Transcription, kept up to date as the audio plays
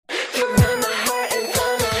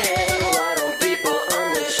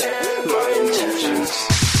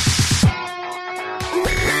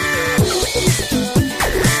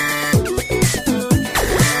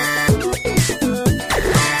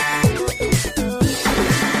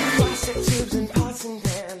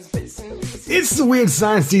It's the Weird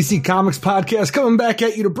Science DC Comics podcast coming back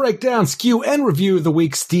at you to break down, skew, and review the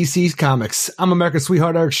week's DC Comics. I'm America's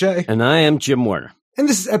sweetheart, Eric Shea. And I am Jim Warner. And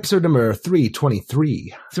this is episode number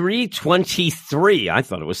 323. 323. I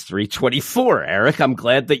thought it was 324, Eric. I'm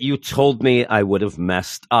glad that you told me I would have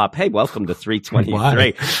messed up. Hey, welcome to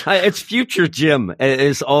 323. It's future Jim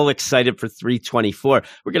is all excited for 324.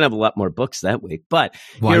 We're going to have a lot more books that week. But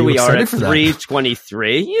here we are at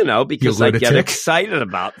 323, because I get excited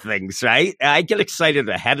about things, right? I get excited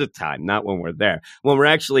ahead of time, not when we're there. When we're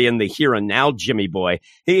actually in the here and now, Jimmy boy,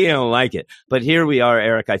 he don't like it. But here we are,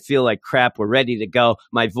 Eric. I feel like crap. We're ready to go.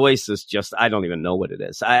 My voice is just, I don't even know what it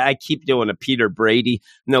is. I keep doing a Peter Brady.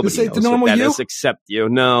 Nobody knows what that is except you.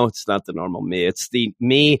 No, it's not the normal me. It's the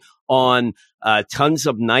me on tons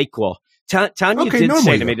of NyQuil. Tanya did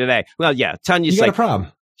say to me today, well, yeah, Tanya's like, got a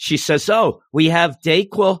problem. She says, oh, we have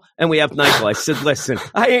Dayquil and we have NyQuil. I said, listen,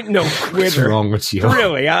 I ain't no quitter. What's wrong with you?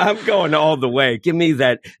 Really, I'm going all the way. Give me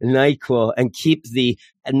that NyQuil and keep the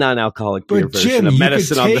non-alcoholic beer version of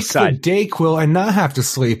medicine on the side. You could take the Dayquil and not have to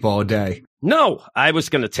sleep all day. No, I was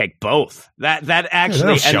going to take both. That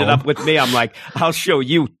actually ended up with me. I'm like, I'll show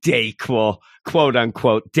you Dayquil, quote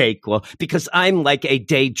unquote Dayquil, because I'm like a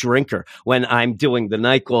day drinker when I'm doing the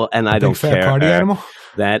NyQuil and I don't care. Party animal?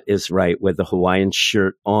 That is right, with the Hawaiian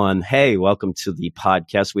shirt on. Hey, welcome to the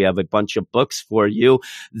podcast. We have a bunch of books for you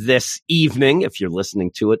this evening, if you're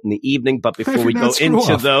listening to it in the evening. But before we go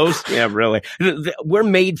into those, yeah, really, we're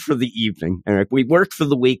made for the evening, Eric. We work for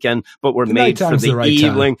the weekend, but we're made for the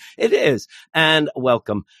evening. It is. And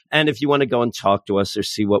welcome. And if you want to go and talk to us or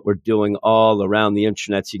see what we're doing all around the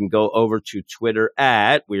internet, you can go over to Twitter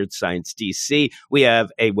at Weird Science DC. We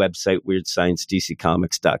have a website,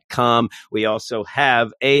 WeirdScienceDCComics.com. We also have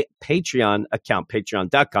a Patreon account,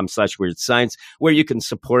 patreon.com/Weird Science, where you can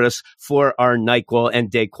support us for our NyQuil and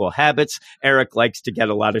Dayquil habits. Eric likes to get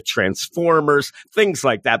a lot of Transformers, things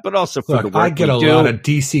like that, but also for the work I get a lot of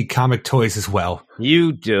DC comic toys as well.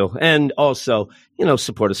 You do. And also,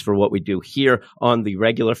 support us for what we do here on the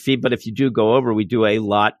regular feed. But if you do go over, we do a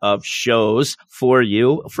lot of shows for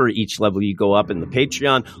you for each level you go up in the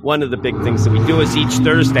Patreon. One of the big things that we do is each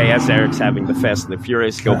Thursday, as Eric's having the Fast and the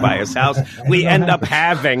Furious go by his house, we end up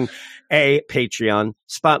having a Patreon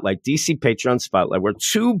spotlight, DC Patreon spotlight, where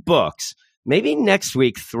 2 books, maybe next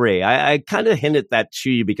week 3. I kind of hinted that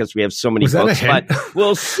to you because we have so many books, but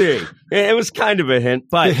we'll see. It was kind of a hint,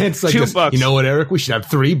 but the hint's like 2 this, books. You know what, Eric? We should have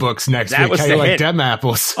 3 books next week. Was How you like them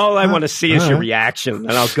apples? All I want to see is your reaction,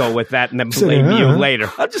 and I'll go with that and then blame you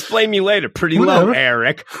later. I'll just blame you later. Pretty low,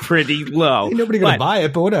 Eric. Pretty low. Ain't nobody going to buy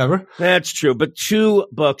it, but whatever. That's true. But 2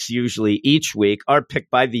 books usually each week are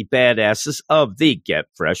picked by the badasses of the Get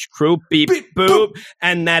Fresh crew. Beep, boop.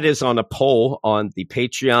 And that is on a poll on the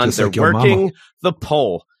Patreon. Just They're like your working mama. The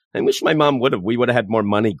poll. I wish my mom would have. We would have had more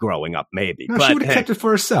money growing up, maybe. No, but she would have kept it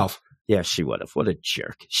for herself. Yeah, she would have. What a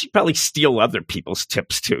jerk. She'd probably steal other people's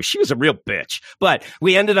tips, too. She was a real bitch. But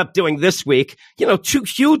we ended up doing this week, 2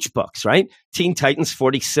 huge books, right? Teen Titans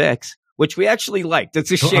 46, which we actually liked.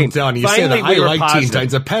 It's a shame. I'm telling you, Finally, I like Teen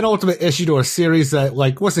Titans. A penultimate issue to a series that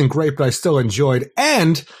wasn't great, but I still enjoyed.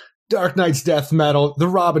 And Dark Knight's Death Metal, The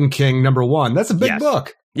Robin King, #1. That's a big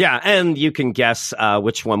book. Yeah, and you can guess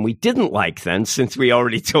which one we didn't like then, since we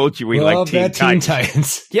already told you we liked Teen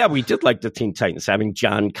Titans. Yeah, we did like the Teen Titans, having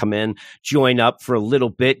John come in, join up for a little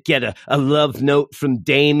bit, get a love note from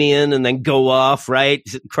Damian, and then go off, right,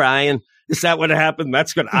 crying. Is that what happened?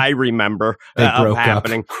 That's what I remember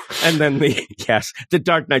happening. And then the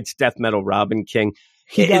Dark Knight's Death Metal Robin King.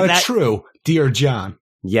 He got a true Dear John.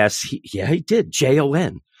 Yes, he did.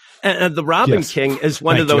 Jon. And the Robin King is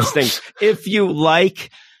one of those things. If you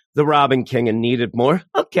like the Robin King and needed more,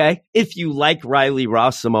 okay. If you like Riley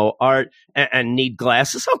Rossimo art and need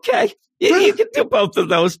glasses, okay. You can do both of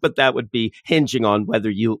those, but that would be hinging on whether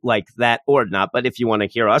you like that or not. But if you want to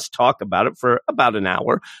hear us talk about it for about an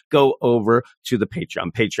hour, go over to the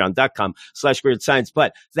Patreon, patreon.com/Weird Science.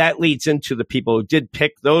 But that leads into the people who did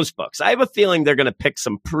pick those books. I have a feeling they're going to pick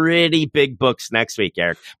some pretty big books next week,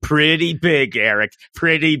 Eric. Pretty big, Eric.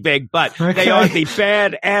 Pretty big. But they are the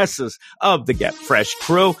badasses of the Get Fresh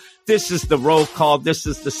crew. This is the roll call. This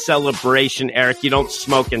is the celebration, Eric. You don't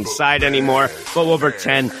smoke inside anymore, but we'll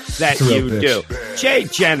pretend that you do. Jay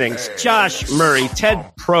Jennings, Josh Murray,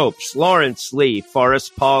 Ted Probst, Lawrence Lee,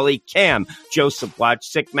 Forrest Pauly, Cam, Joseph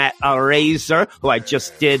Watchsick, Matt Arazer, who I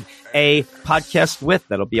just did a podcast with.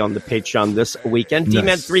 That'll be on the Patreon this weekend. Nice.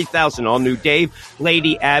 D-Man 3000, All New Dave,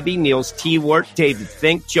 Lady Abby, Niels T-Wart, David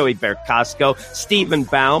Fink, Joey Bercosco, Stephen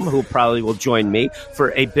Baum, who probably will join me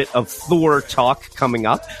for a bit of Thor talk coming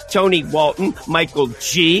up, Tony Walton, Michael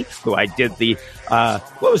G., who I did the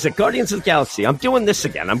What was it? Guardians of the Galaxy. I'm doing this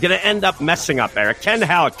again. I'm going to end up messing up, Eric. Ken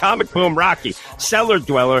Howard, Comic Boom Rocky, Cellar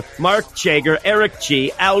Dweller, Mark Jager, Eric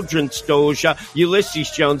G., Aldrin Stoja,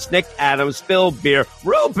 Ulysses Jones, Nick Adams, Bill Beer,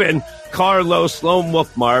 Ruben, Carlos, Lone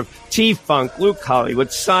Wolf Marv, T-Funk, Luke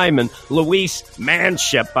Hollywood, Simon, Luis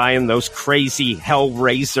Manship buying those crazy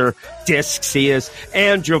Hellraiser discs he is,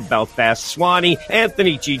 Andrew Belfast, Swanee,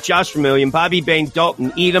 Anthony G, Josh Vermillion, Bobby Bain,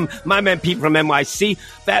 Dalton Edom, my man Pete from NYC,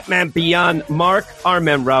 Batman Beyond, Mark, our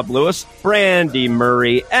man Rob Lewis, Brandy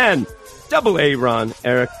Murray, and Double A Ron.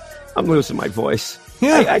 Eric, I'm losing my voice.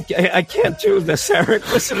 Yeah. I can't do this,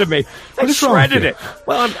 Eric. Listen to me. I shredded it.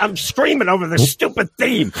 Well, I'm screaming over this stupid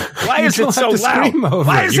theme. Why is it so loud?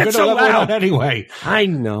 Why is it so loud? Anyway, I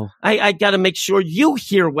know. I got to make sure you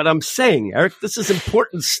hear what I'm saying, Eric. This is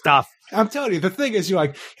important stuff. I'm telling you, the thing is, you're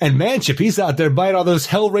like, and Manship, he's out there buying all those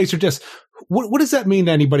Hellraiser discs. What does that mean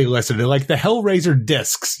to anybody listening? Like the Hellraiser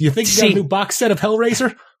discs. You think you got a new box set of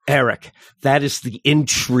Hellraiser? Eric, that is the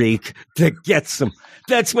intrigue that gets them.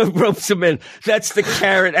 That's what ropes them in. That's the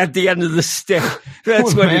carrot at the end of the stick.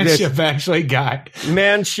 That's what it is. Manship actually got.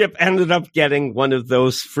 Manship ended up getting one of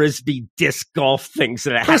those Frisbee disc golf things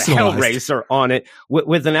that had a Hellraiser on it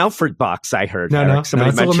with an Alfred box, I heard. No, it's a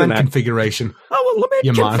lament configuration. Oh, a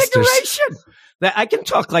lament configuration. Monsters. I can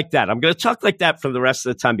talk like that. I'm going to talk like that for the rest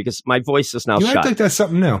of the time because my voice is now shot. I think that's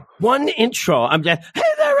something new. One intro, I'm just, hey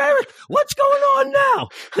there, Eric, what's going on now?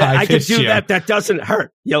 I could do that. That doesn't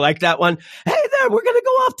hurt. You like that one? Hey there, we're going to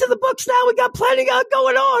go off to the books now. We got plenty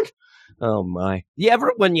going on. Oh, my. You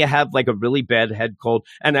ever, when you have like a really bad head cold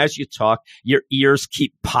and as you talk, your ears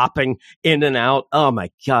keep popping in and out? Oh,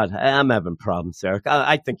 my God. I'm having problems, Eric.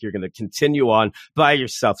 I think you're going to continue on by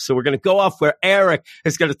yourself. So we're going to go off where Eric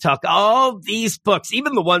is going to talk all these books,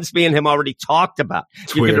 even the ones me and him already talked about.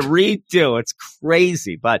 You're going to redo. It's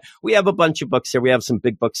crazy. But we have a bunch of books here. We have some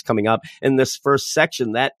big books coming up in this first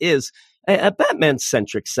section. That is a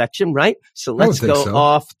Batman-centric section, right? So let's go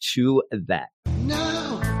off to that. No.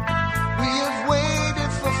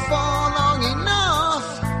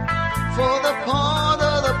 For the part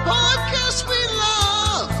of the podcast we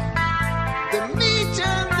love, the meat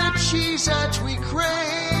and the cheese that we crave.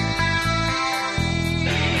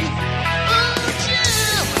 Oh,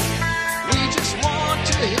 Jim, we just want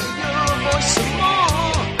to hear your voice some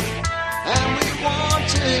more, and we want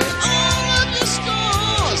to hear all of your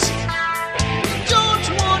scores. We don't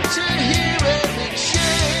want to hear every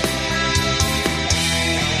shade.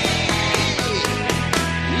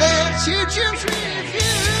 Let's hear Jim's review.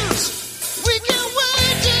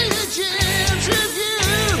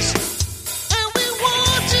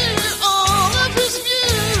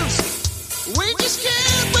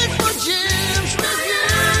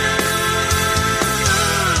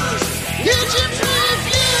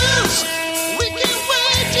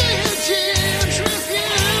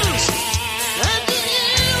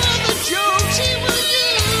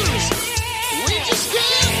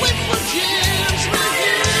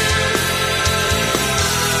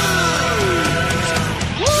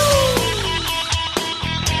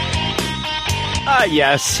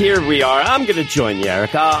 Yes, here we are. I'm going to join you,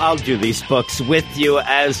 Eric. I'll do these books with you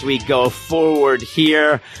as we go forward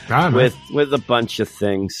here with a bunch of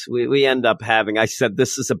things. We end up having, I said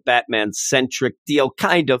this is a Batman-centric deal,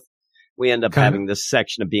 kind of. We end up having this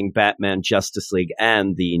section of being Batman, Justice League,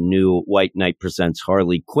 and the new White Knight presents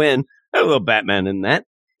Harley Quinn. A little Batman in that.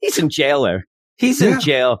 He's in jail, Eric. He's in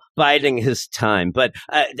jail, biding his time. But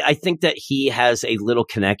I think that he has a little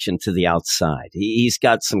connection to the outside. He's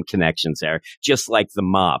got some connections there, just like the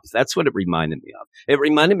mob. That's what it reminded me of. It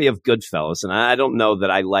reminded me of Goodfellas. And I don't know that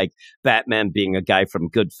I like Batman being a guy from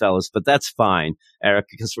Goodfellas, but that's fine, Eric,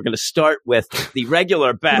 because we're going to start with the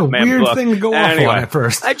regular Batman weird book. Thing to go off on at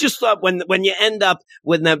first. I just thought when you end up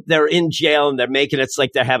when they're in jail and they're making it's like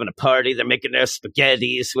they're having a party. They're making their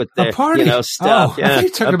spaghettis with their stuff. Oh, I thought you were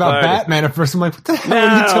talking about Batman at first. I'm like, what the hell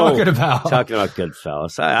are you talking about? Talking about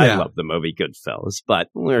Goodfellas. I love the movie Goodfellas, but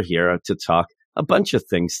we're here to talk a bunch of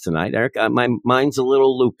things tonight, Eric. My mind's a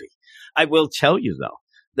little loopy. I will tell you, though,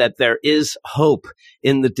 that there is hope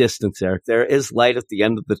in the distance, Eric. There is light at the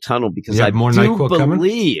end of the tunnel because I do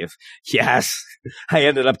believe. Yes, I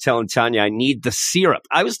ended up telling Tanya I need the syrup.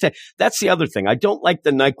 That's the other thing. I don't like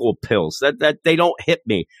the NyQuil pills. That they don't hit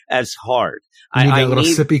me as hard. You need a little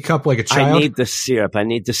sippy cup like a child? I need the syrup. I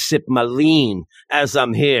need to sip my lean as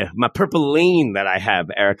I'm here. My purple lean that I have,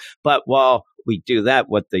 Eric. But while we do that,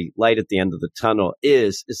 what the light at the end of the tunnel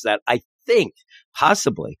is that I think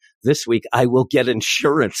possibly this week I will get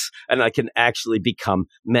insurance and I can actually become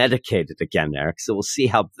medicated again, Eric. So we'll see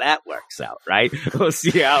how that works out, right? We'll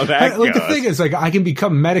see how that goes. The thing is, like, I can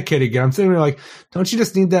become medicated again. I'm sitting there like, don't you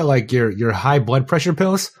just need that, like, your high blood pressure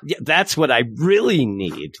pills? Yeah, that's what I really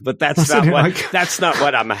need, but that's not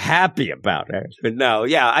what I'm happy about, Eric. But no,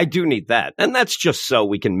 yeah, I do need that. And that's just so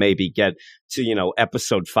we can maybe get to,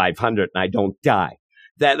 episode 500 and I don't die.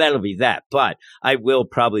 That'll be that. But I will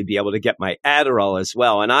probably be able to get my Adderall as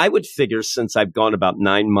well. And I would figure since I've gone about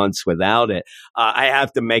 9 months without it, I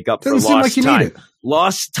have to make up for lost time.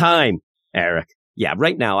 Lost time, Eric. Yeah,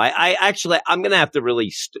 right now, I'm going to have to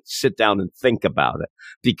really sit down and think about it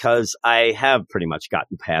because I have pretty much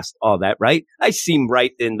gotten past all that, right? I seem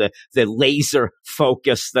right in the laser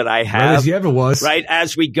focus that I have. Right as you ever was. Right?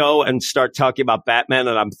 As we go and start talking about Batman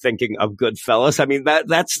and I'm thinking of Goodfellas. I mean,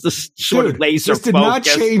 that's the sort of laser focus. This did not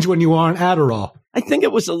change when you were on Adderall. I think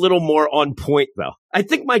it was a little more on point, though. I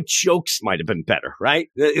think my jokes might have been better, right?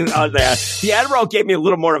 The Adderall gave me a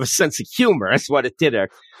little more of a sense of humor. That's what it did,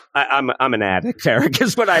 Eric. I'm an addict, Eric,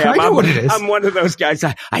 is what I am. I know what it is. I'm one of those guys.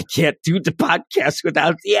 I can't do the podcast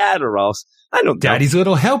without the Adderalls. I don't know. Daddy's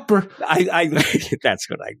little helper. That's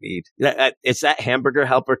what I need. Is that hamburger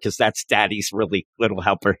helper? Because that's Daddy's really little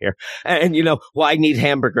helper here. And why need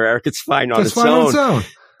hamburger, Eric? It's fine on its own.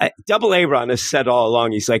 Double A-Ron has said all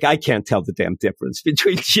along, he's like, I can't tell the damn difference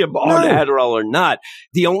between Jim on Adderall or not.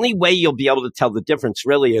 The only way you'll be able to tell the difference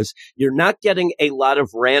really is you're not getting a lot of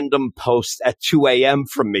random posts at 2 a.m.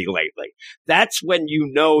 from me lately. That's when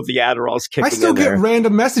the Adderall's kicking in. I still get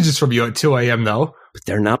random messages from you at 2 a.m. though. But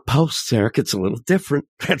they're not posts, Eric. It's a little different.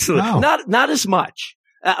 Not as much.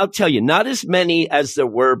 I'll tell you, not as many as there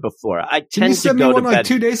were before. I tend to go to bed. Like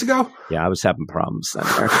 2 days ago? Yeah, I was having problems then.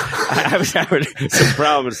 I was having some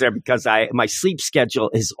problems there because my sleep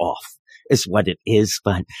schedule is off, is what it is.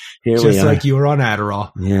 But here we are. Just like you were on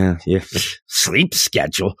Adderall. Yeah. Sleep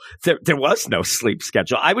schedule. There was no sleep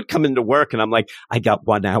schedule. I would come into work and I'm like, I got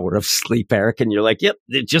 1 hour of sleep, Eric. And you're like, yep,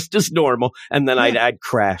 it just as normal. And then I'd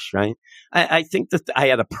crash, right? I think that I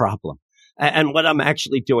had a problem. And what I'm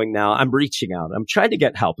actually doing now, I'm reaching out. I'm trying to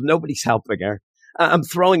get help. Nobody's helping her. I'm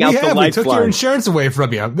throwing out the lifeline. We took your insurance away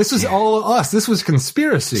from you. This was all us. This was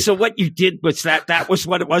conspiracy. So what you did was that was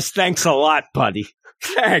what it was. Thanks a lot, buddy.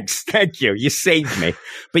 Thanks. Thank you. You saved me.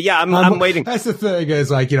 But yeah, I'm waiting. That's the thing is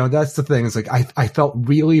that's the thing. It's like, I felt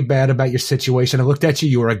really bad about your situation. I looked at you.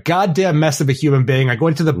 You were a goddamn mess of a human being. I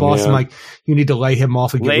went to the boss. I'm like, you need to lay him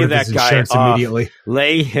off and get rid of his insurance immediately.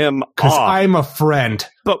 Lay him off. Because I'm a friend.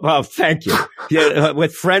 But, well, thank you.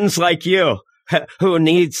 With friends like you. Who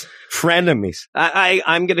needs frenemies?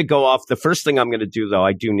 I'm going to go off. The first thing I'm going to do, though,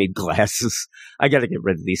 I do need glasses. I got to get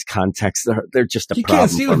rid of these contacts. They're just a problem. You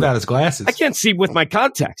can't see without his glasses. I can't see with my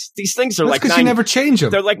contacts. These things are That's because you never change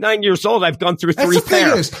them. They're like 9 years old. I've gone through 3 pairs. That's the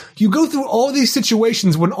thing is, you go through all these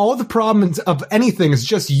situations when all the problems of anything is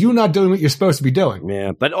just you not doing what you're supposed to be doing.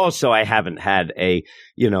 Yeah, but also I haven't had a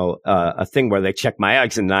thing where they check my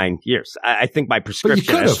eggs in 9 years. I think my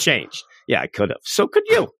prescription has changed. Yeah, I could have. So could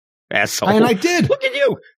you. Asshole. And I did. Look at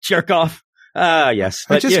you, jerk off. Yes.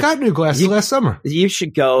 I just got new glasses last summer. You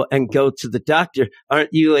should go to the doctor.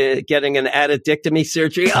 Aren't you getting an addictomy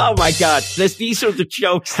surgery? Oh my God. These are the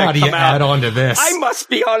jokes that come out. How do you add on to this? I must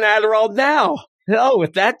be on Adderall now. Oh,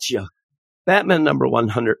 with that joke. Batman number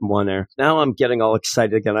 101, Eric. Now I'm getting all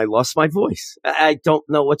excited again. I lost my voice. I don't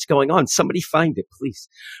know what's going on. Somebody find it, please.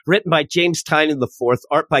 Written by James Tynion IV,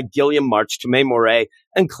 art by Gilliam March, Tomei Moret,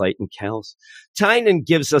 and Clayton Kells. Tynion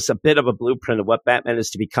gives us a bit of a blueprint of what Batman is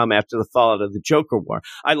to become after the fallout of the Joker War.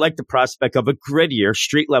 I like the prospect of a grittier,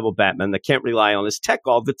 street-level Batman that can't rely on his tech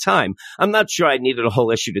all the time. I'm not sure I needed a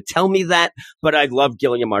whole issue to tell me that, but I love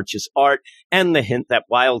Gilliam March's art, and the hint that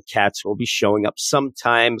Wildcats will be showing up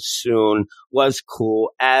sometime soon was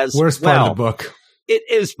cool as well. Worst part of the book. It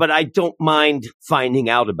is, but I don't mind finding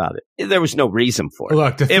out about it. There was no reason for it.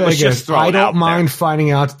 Look, the thing is, I don't mind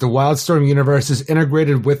finding out that the Wildstorm universe is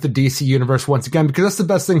integrated with the DC universe once again, because that's the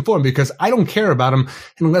best thing for him, because I don't care about them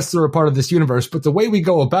unless they're a part of this universe. But the way we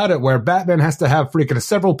go about it, where Batman has to have freaking a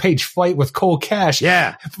several-page fight with Cole Cash,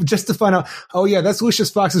 just to find out, oh yeah, that's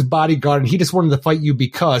Lucius Fox's bodyguard, and he just wanted to fight you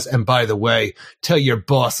because, and by the way, tell your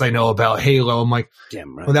boss I know about Halo. I'm like,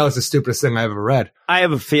 damn right. Well, that was the stupidest thing I ever read. I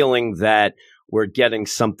have a feeling that we're getting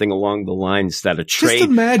something along the lines that a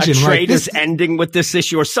trade is ending with this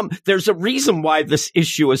issue, or there's a reason why this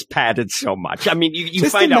issue is padded so much. I mean, you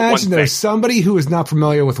find out one thing. Just imagine there's somebody who is not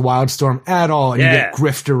familiar with Wildstorm at all, and you get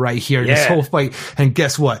Grifter right here, this whole fight, and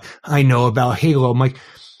guess what? I know about Halo. I'm like,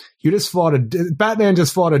 Batman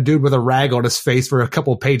just fought a dude with a rag on his face for a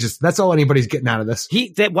couple of pages. That's all anybody's getting out of this.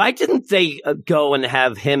 Why didn't they go and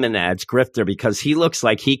have him and Ads Grifter? Because he looks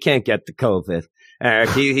like he can't get the COVID.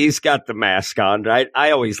 He's got the mask on, right?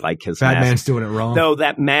 I always like his mask. Batman's doing it wrong. Though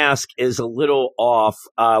that mask is a little off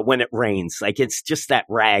when it rains. Like, it's just that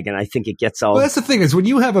rag, and I think it gets all... Well, that's the thing, is when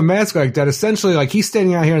you have a mask like that, essentially, like, he's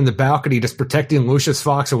standing out here in the balcony just protecting Lucius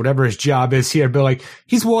Fox or whatever his job is here, but, like,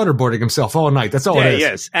 he's waterboarding himself all night. That's all it is. Yeah,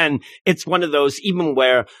 he is. And it's one of those, even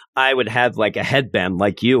where I would have, like, a headband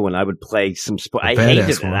like you when I would play some sport. I hated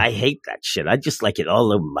it. I hate that shit. I just like it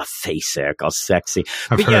all over my face, Eric, all sexy.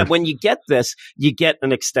 But yeah, when you get this, you get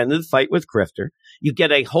an extended fight with Grifter. You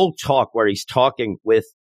get a whole talk where he's talking with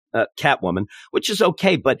Catwoman, which is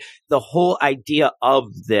okay, but the whole idea of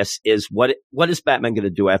this is what is Batman going to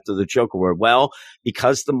do after the Joker War? Well,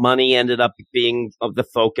 because the money ended up being of the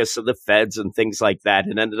focus of the feds and things like that,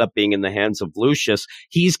 it ended up being in the hands of Lucius.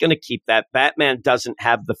 He's going to keep that. Batman doesn't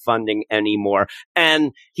have the funding anymore,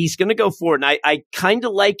 and he's going to go forward. And I kind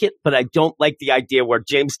of like it, but I don't like the idea where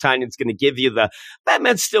James Tynion's going to give you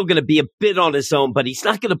Batman's still going to be a bit on his own, but he's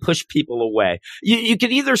not going to push people away. You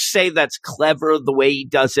could either say that's clever the way he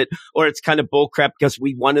does it, or it's kind of bullcrap because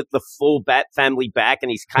we wanted the full Bat family back, and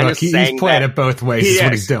he's kind of saying he's playing it both ways. Is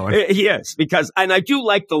what he's doing. He is, because, and I do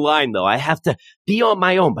like the line though. I have to be on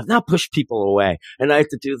my own, but not push people away, and I have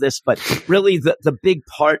to do this. But really, the big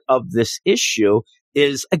part of this issue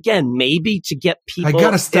is, again, maybe to get people... I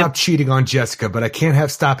gotta stop cheating on Jessica, but I can't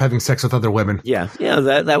stop having sex with other women. Yeah,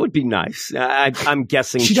 that would be nice. I'm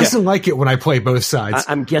guessing... She doesn't like it when I play both sides.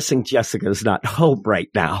 I'm guessing Jessica's not home right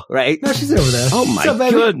now, right? No, she's over there. Oh my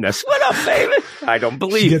goodness. What up, baby? I don't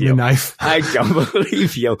believe she's getting you. A knife. I don't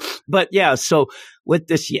believe you. But yeah, so... with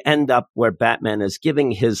this, you end up where Batman is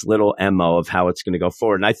giving his little MO of how it's going to go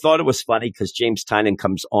forward. And I thought it was funny because James Tynion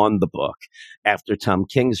comes on the book after Tom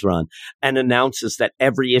King's run and announces that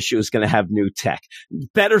every issue is going to have new tech,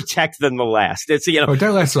 better tech than the last. It's,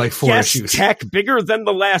 that lasts like 4 issues. Tech bigger than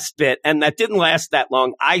the last bit. And that didn't last that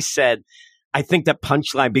long. I said, I think that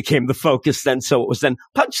Punchline became the focus then, so it was then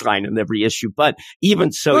Punchline in every issue. But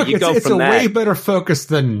even so, look, it's a way better focus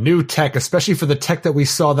than new tech, especially for the tech that we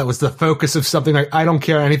saw that was the focus of something like, I don't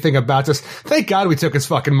care anything about this. Thank God we took his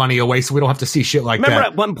fucking money away so we don't have to see shit like Remember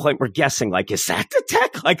that. At one point we're guessing, like, is that the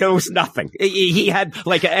tech? Like, it was nothing. He had,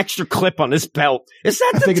 like, an extra clip on his belt. Is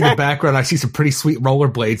that the tech? I think in the background I see some pretty sweet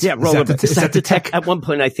rollerblades. Yeah, rollerblades. Is that the tech? At one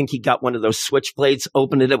point I think he got one of those switchblades,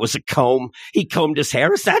 opened it was a comb. He combed his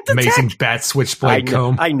hair. Is that the tech? Amazing bat switchblade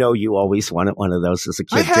comb. I know you always wanted one of those as a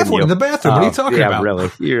kid. I have one in the bathroom. What are you talking about? Really,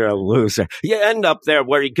 you're a loser. You end up there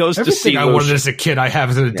where he goes to see I wanted as a kid, I have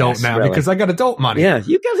as an adult now because I got adult money. Yeah,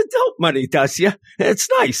 you got adult money, does you? It's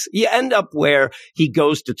nice. You end up where he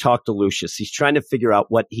goes to talk to Lucius. He's trying to figure out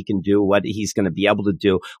what he can do, what he's going to be able to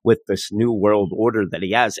do with this new world order that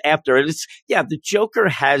he has. After it, the Joker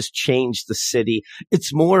has changed the city.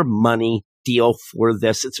 It's more money deal for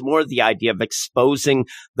this. It's more the idea of exposing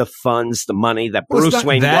the funds, the money that Bruce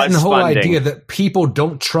Wayne was and the whole funding. idea that people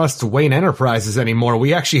don't trust Wayne Enterprises anymore.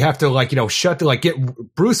 We actually have to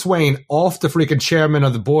get Bruce Wayne off the freaking chairman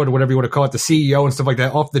of the board or whatever you want to call it, the CEO and stuff like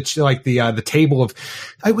that, off the table of.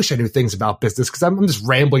 I wish I knew things about business because I'm just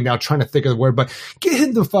rambling now trying to think of the word, but get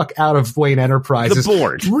him the fuck out of Wayne Enterprises. The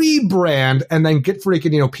board. Rebrand and then get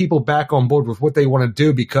freaking, people back on board with what they want to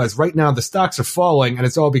do, because right now the stocks are falling and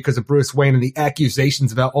it's all because of Bruce Wayne and the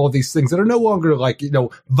accusations about all these things that are no longer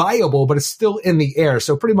viable, but it's still in the air.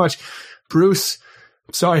 So pretty much, Bruce,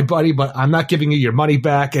 sorry, buddy, but I'm not giving you your money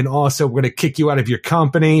back. And also we're going to kick you out of your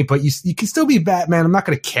company, but you can still be Batman. I'm not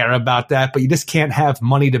going to care about that, but you just can't have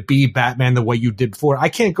money to be Batman the way you did before. I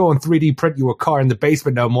can't go and 3D print you a car in the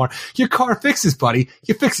basement no more. Your car fixes, buddy.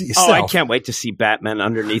 You fix it yourself. Oh, I can't wait to see Batman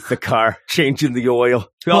underneath the car, changing the oil.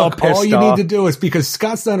 Look, all you need to do is, because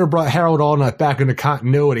Scott Snyder brought Harold Allnut back into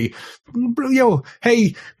continuity.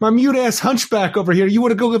 Hey, my mute-ass hunchback over here, you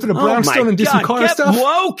want to go live in a brownstone and do some car stuff?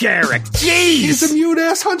 Woke, Eric. Jeez. He's a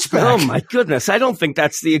mute-ass hunchback. Oh, my goodness. I don't think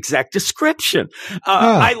that's the exact description.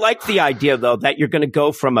 I like the idea, though, that you're going to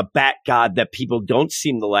go from a bat god that people don't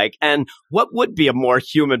seem to like, and what would be a more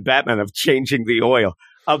human Batman of changing the oil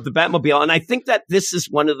of the Batmobile. And I think that this is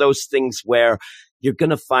one of those things where you're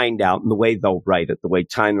going to find out, and the way they'll write it, the way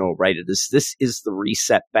Tynion will write it, is this is the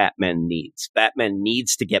reset Batman needs. Batman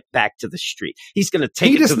needs to get back to the street. He's going to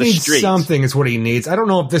take it to the streets. He just needs something is what he needs. I don't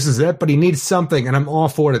know if this is it, but he needs something, and I'm all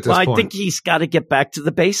for it at this point. I think he's got to get back to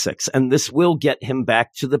the basics, and this will get him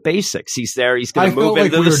back to the basics. He's there. He's going to move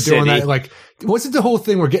into the city. Doing that, wasn't the whole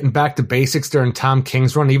thing we're getting back to basics during Tom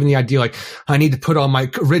King's run? Even the idea, I need to put on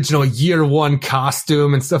my original year one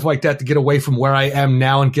costume and stuff like that to get away from where I am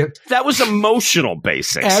now and get... That was emotional. original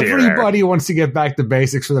basics. Everybody wants to get back to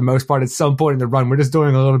basics for the most part at some point in the run. We're just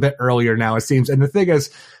doing a little bit earlier now, it seems. And the thing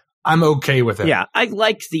is, I'm okay with it. Yeah, I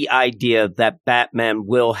like the idea that Batman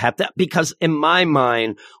will have that, because in my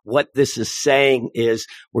mind, what this is saying is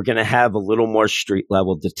we're going to have a little more street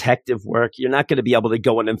level detective work. You're not going to be able to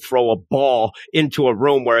go in and throw a ball into a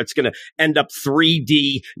room where it's going to end up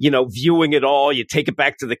 3D, viewing it all. You take it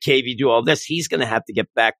back to the cave, you do all this. He's going to have to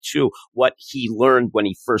get back to what he learned when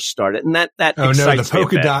he first started. And that oh no, the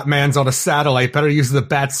polka dot man's on a satellite. Better use the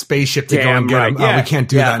Bat spaceship to go and get him. Yeah. Oh, we can't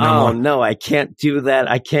do that no more. Oh no, I can't do that.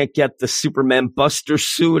 I can't get the Superman Buster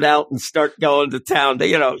suit out and start going to town.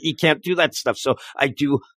 You can't do that stuff. So I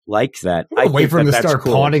do like that. I wait for him to start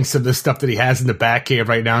pawning some of the stuff that he has in the Batcave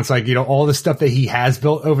right now. It's like, all the stuff that he has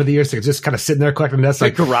built over the years, just kind of sitting there collecting dust.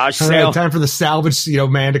 Like garage sale. Time for the salvage,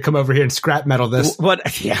 man to come over here and scrap metal this. What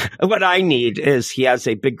I need is he has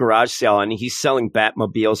a big garage sale and he's selling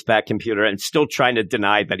Batmobiles, Batcomputer, and still trying to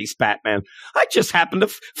deny that he's Batman. I just happen to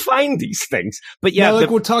find these things. But yeah.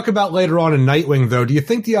 We'll talk about later on in Nightwing, though. Do you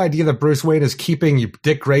think the idea that Bruce Wayne is keeping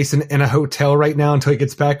Dick Grayson in a hotel right now until he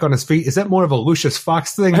gets back on his feet, is that more of a Lucius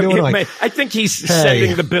Fox thing? I think he's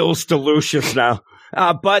sending the bills to Lucius now.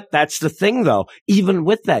 But that's the thing, though. Even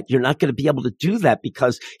with that, you're not going to be able to do that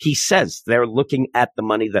because he says they're looking at the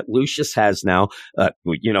money that Lucius has now,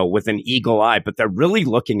 with an eagle eye, but they're really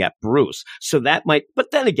looking at Bruce. So that might, but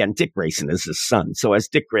then again, Dick Grayson is his son. So as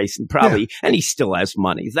Dick Grayson probably, and he still has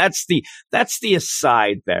money. That's the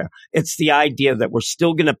aside there. It's the idea that we're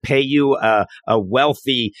still going to pay you a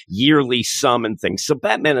wealthy yearly sum and things. So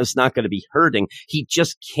Batman is not going to be hurting. He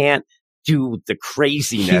just can't do the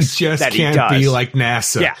craziness he just that can't he does. Be like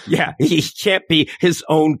NASA. Yeah. He can't be his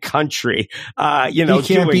own country. He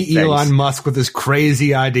can't be Elon Musk with his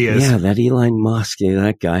crazy ideas. Yeah, that Elon Musk,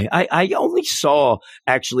 that guy. I only saw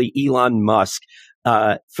actually Elon Musk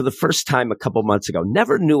for the first time a couple months ago.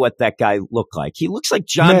 Never knew what that guy looked like. He looks like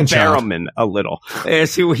John Barrowman a little.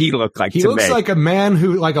 Is who he looked like. He looks like a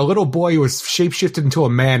man like a little boy who was shapeshifted into a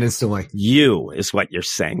man instantly. You is what you're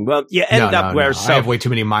saying. Well, you end up where I have way too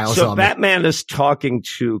many miles on me. So Batman is talking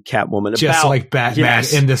to Catwoman just like Batman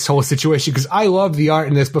in this whole situation, because I love the art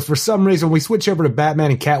in this, but for some reason when we switch over to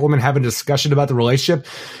Batman and Catwoman having a discussion about the relationship,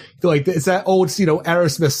 like it's that old,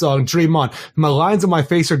 Aerosmith song, Dream On. My lines on my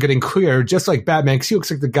face are getting clearer, just like Batman, because he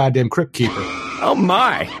looks like the goddamn Crypt Keeper. Oh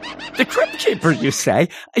my. The Crypt Keeper, you say?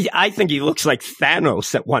 I think he looks like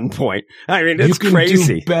Thanos at one point. I mean, it's crazy. You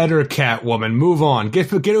can do better, Catwoman. Move on.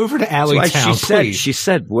 Get over to Alleytown, please. She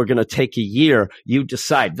said, we're going to take a year. You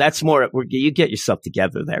decide. That's more, you get yourself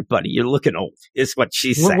together there, buddy. You're looking old, is what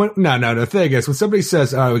she said. No. The thing is, when somebody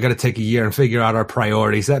says, we got to take a year and figure out our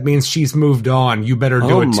priorities, that means she's moved on. You better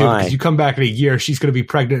do it too. Because you come back in a year, she's going to be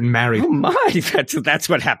pregnant and married. Oh my, that's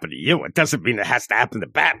what happened to you. It doesn't mean it has to happen to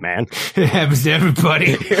Batman. It happens to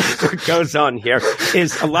everybody. What goes on here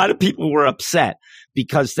is a lot of people were upset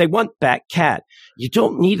because they want Batcat. You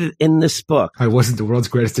don't need it in this book. I wasn't the world's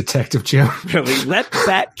greatest detective, Jim. Really, let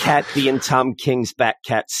Batcat be in Tom King's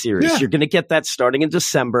Batcat series. Yeah. You're going to get that starting in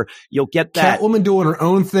December. You'll get that. Catwoman doing her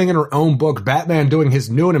own thing in her own book. Batman doing his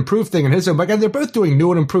new and improved thing in his own book. And they're both doing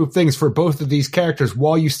new and improved things for both of these characters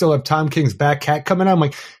while you still have Tom King's Batcat coming out. I'm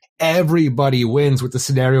like, everybody wins with the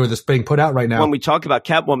scenario that's being put out right now. When we talk about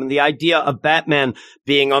Catwoman, the idea of Batman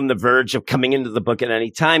being on the verge of coming into the book at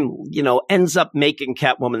any time, ends up making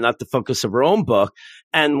Catwoman not the focus of her own book.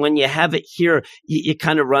 And when you have it here, you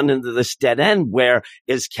kind of run into this dead end where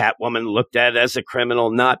is Catwoman looked at as a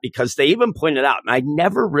criminal? Not, because they even pointed out, and I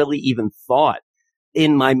never really even thought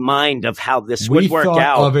in my mind of how this would work out. We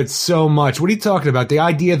thought of it so much. What are you talking about? The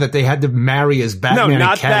idea that they had to marry as Batman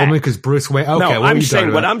and Catwoman because Bruce Wayne. Okay,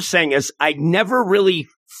 what I'm saying is I never really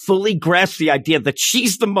fully grasp the idea that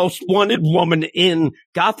she's the most wanted woman in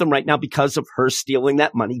Gotham right now because of her stealing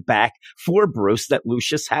that money back for Bruce that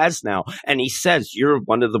Lucius has now. And he says, you're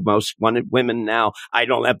one of the most wanted women now. I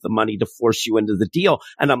don't have the money to force you into the deal.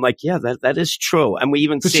 And I'm like, yeah, that is true. And we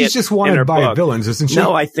even see she's just wanted by villains, isn't she?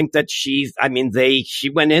 No, I think that she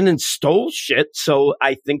went in and stole shit. So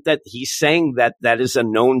I think that he's saying that is a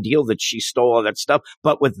known deal, that she stole all that stuff,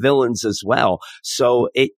 but with villains as well. So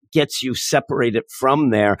it gets you separated from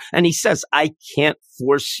there. And he says, I can't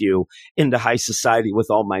force you into high society with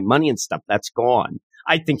all my money and stuff. That's gone.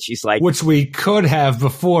 I think she's like, which we could have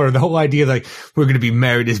before. The whole idea, like, we're going to be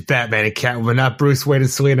married as Batman and Catwoman, not Bruce Wayne and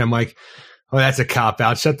Selina. I'm like, Oh, that's a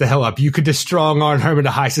cop-out. Shut the hell up. You could just strong-arm her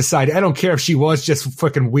into high society. I don't care if she was just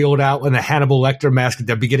freaking wheeled out in the Hannibal Lecter mask at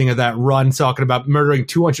the beginning of that run, talking about murdering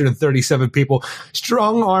 237 people.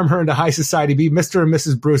 Strong-arm her into high society, be Mr. and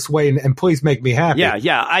Mrs. Bruce Wayne, and please make me happy.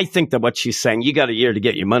 Yeah. I think that what she's saying, you got a year to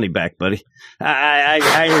get your money back, buddy.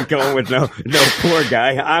 I ain't going with no poor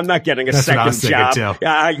guy. I'm not getting a second job.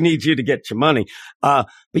 I need you to get your money. But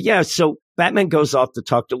yeah, so Batman goes off to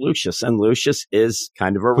talk to Lucius, and Lucius is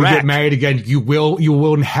kind of a wreck. We get married again. You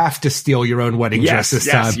will have to steal your own wedding dress this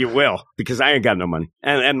time. Yes, you will, because I ain't got no money.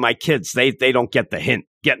 And my kids, they don't get the hint,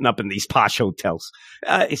 getting up in these posh hotels.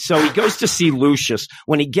 So he goes to see Lucius.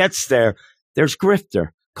 When he gets there, there's Grifter,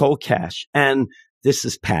 Cold Cash, and this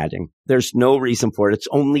is padding. There's no reason for it. It's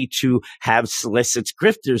only to have Solicit's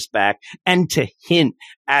Grifters back and to hint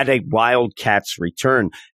at a Wildcat's return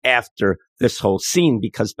after this whole scene,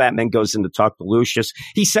 because Batman goes in to talk to Lucius.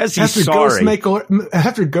 He says he's sorry.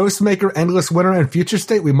 After Ghostmaker, Endless Winter, and Future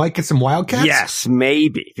State, we might get some Wildcats? Yes,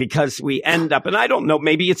 maybe, because we end up, and I don't know,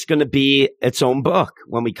 maybe it's going to be its own book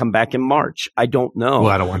when we come back in March. I don't know. Well,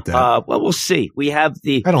 I don't want that. Well, we'll see. We have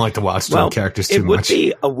I don't like the Wildstorm characters too much. It would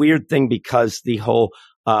be a weird thing because the whole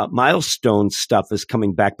Milestone stuff is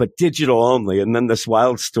coming back, but digital only. And then this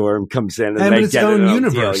Wildstorm comes in and they its get own it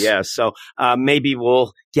universe. Deal. Yeah. So, maybe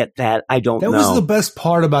we'll get that. I don't know. That was the best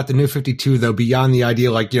part about the New 52, though, beyond the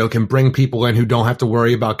idea, like, can bring people in who don't have to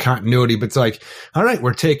worry about continuity. But it's like, all right,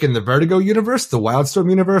 we're taking the Vertigo universe, the Wildstorm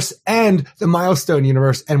universe, and the Milestone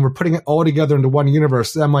universe, and we're putting it all together into one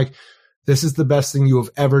universe. So I'm like, this is the best thing you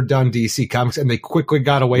have ever done, DC Comics, and they quickly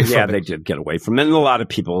got away from it. Yeah, they did get away from it. And a lot of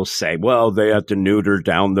people say, well, they had to neuter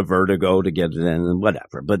down the Vertigo to get it in and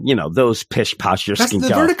whatever. But, those pish-poshers can go.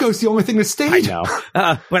 The Vertigo's the only thing that stayed. I know.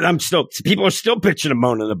 But people are still bitching and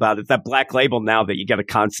moaning about it. That Black Label now that you get a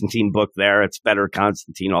Constantine book there, it's better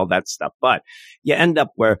Constantine, all that stuff. But you end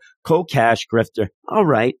up where Cold Cash, Grifter, all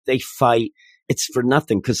right, they fight. It's for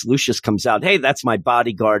nothing because Lucius comes out. Hey, that's my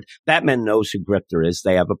bodyguard. Batman knows who Grifter is.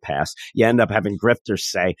 They have a pass. You end up having Grifter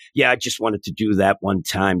say, yeah, I just wanted to do that one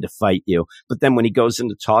time to fight you. But then when he goes in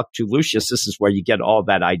to talk to Lucius, this is where you get all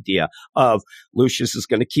that idea of Lucius is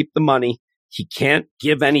going to keep the money. He can't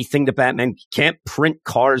give anything to Batman. He can't print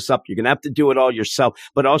cars up. You're going to have to do it all yourself.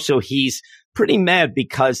 But also he's pretty mad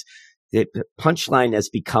because the Punchline has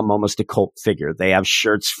become almost a cult figure. They have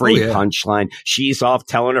shirts free Punchline. She's off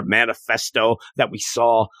telling her manifesto that we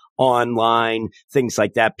saw online, things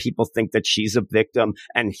like that. People think that she's a victim,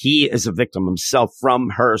 and he is a victim himself from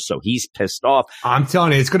her, so he's pissed off. I'm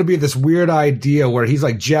telling you, it's going to be this weird idea where he's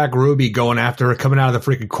like Jack Ruby going after her, coming out of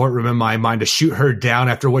the freaking courtroom in my mind to shoot her down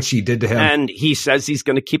after what she did to him. And he says he's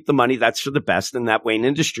going to keep the money. That's for the best, and that Wayne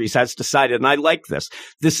Industries has decided, and I like this.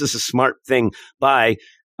 This is a smart thing by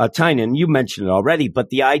Tynion, you mentioned it already, but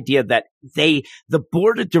the idea that the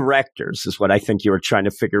board of directors is what I think you were trying to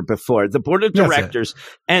figure before. The board of directors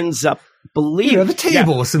ends up believing the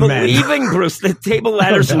tables and believing Bruce, the table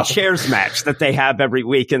ladders and chairs match that they have every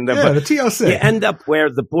week in the TLC. You end up where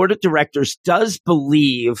the board of directors does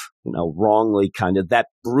believe, wrongly kind of, that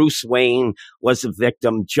Bruce Wayne was a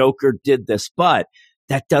victim. Joker did this, but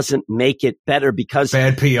that doesn't make it better because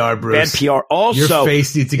bad PR, Bruce. Bad PR. Also, your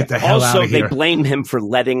face needs to get the hell out of here. Also, they blame him for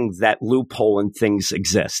letting that loophole and things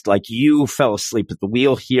exist. Like, you fell asleep at the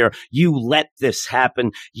wheel here. You let this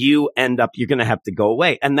happen. You're going to have to go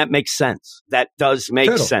away. And that makes sense. That does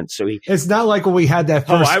make sense. So it's not like when we had that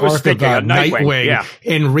first arc about Nightwing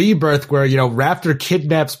in Rebirth where, Raptor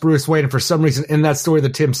kidnaps Bruce Wayne. And for some reason in that story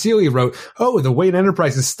that Tim Seeley wrote, the Wayne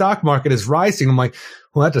Enterprises stock market is rising. I'm like,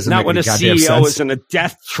 well, that doesn't not make any goddamn sense. Not when a CEO is in a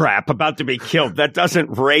death trap about to be killed. That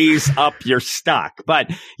doesn't raise up your stock.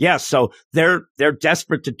 But yeah, so they're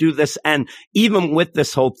desperate to do this. And even with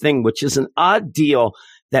this whole thing, which is an odd deal,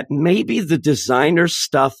 that maybe the designer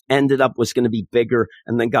stuff was going to be bigger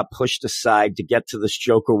and then got pushed aside to get to this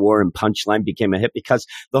Joker War, and Punchline became a hit because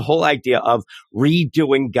the whole idea of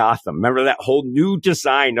redoing Gotham. Remember that whole new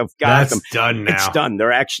design of Gotham? That's done now. It's done.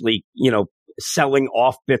 They're actually, selling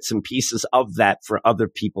off bits and pieces of that for other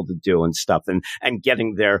people to do and stuff, and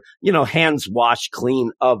getting their, hands washed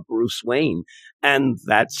clean of Bruce Wayne. And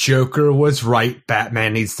that's Joker was right.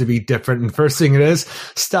 Batman needs to be different. And first thing it is,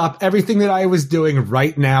 stop everything that I was doing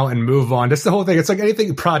right now and move on. That's the whole thing. It's like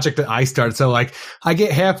anything project that I start. So like I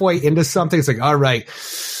get halfway into something. It's like, all right,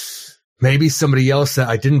 maybe somebody else that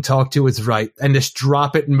I didn't talk to is right. And just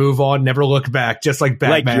drop it and move on. Never look back. Just like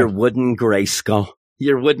Batman. Like your wooden Grayskull.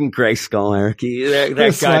 Your wooden Grayskull, Eric. That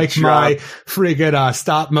It's like my friggin'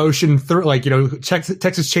 stop motion,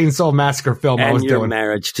 Texas Chainsaw Massacre film I was doing. And your doing.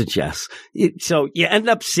 marriage to Jess. So you end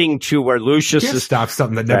up seeing, too, where Lucius Can't stop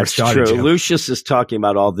something that never started. That's true. You. Lucius is talking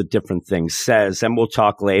about all the different things, says, and we'll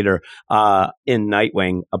talk later in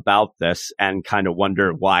Nightwing about this and kind of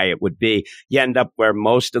wonder why it would be. You end up where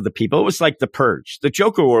most of the people, it was like the Purge. The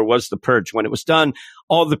Joker War was the Purge. When it was done,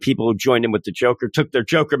 all the people who joined in with the Joker took their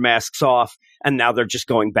Joker masks off, and now they're just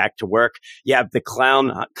going back to work. You have the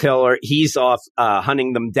Clown Killer. He's off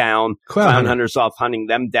hunting them down. Clown Hunter's off hunting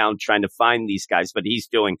them down, trying to find these guys, but he's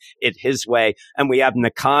doing it his way. And we have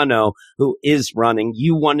Nakano, who is running.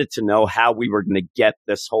 You wanted to know how we were going to get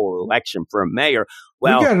this whole election for a mayor.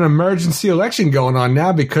 Well, we got an emergency election going on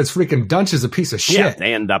now because freaking Dunch is a piece of shit. Yeah,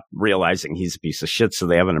 they end up realizing he's a piece of shit, so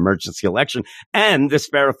they have an emergency election. And this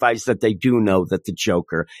verifies that they do know that the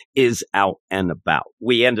Joker is out and about.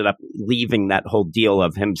 We ended up leaving that whole deal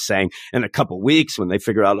of him saying in a couple weeks when they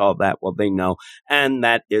figure out all that, well, they know. And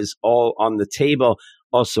that is all on the table.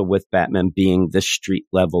 Also with Batman being the street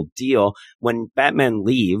level deal. When Batman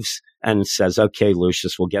leaves and says, okay,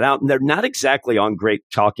 Lucius, we'll get out. And they're not exactly on great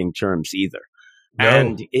talking terms either. No.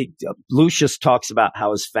 And Lucius talks about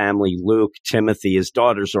how his family, Luke, Timothy, his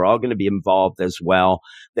daughters are all going to be involved as well.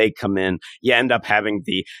 They come in. You end up having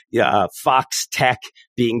the Fox Tech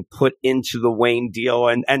being put into the Wayne deal.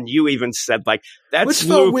 And you even said, like, that's Which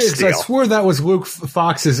felt Luke's weird, deal. I swore that was Luke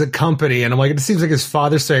Fox's company. And I'm like, it seems like his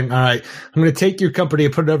father saying, all right, I'm going to take your company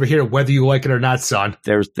and put it over here, whether you like it or not, son.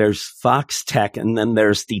 There's Fox Tech, and then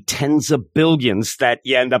there's the tens of billions that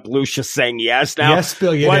you end up Lucius saying yes. Now, yes,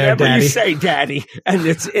 billionaire, whatever daddy. you say, daddy, and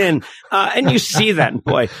it's in. And you see that, and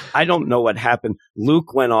boy, I don't know what happened.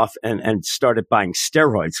 Luke went off and started buying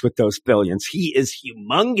steroids with those billions. He is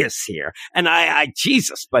humongous here. And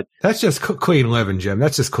Jesus, but. That's just clean living, Jim.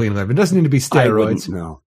 That's just clean living. It doesn't need to be steroids.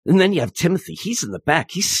 No. And then you have Timothy. He's in the back.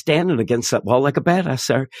 He's standing against that wall like a badass,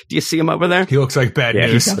 sir. Do you see him over there? He looks like bad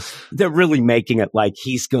news. They're really making it like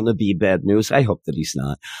he's going to be bad news. I hope that he's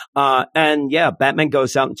not. And yeah, Batman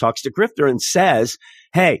goes out and talks to Grifter and says,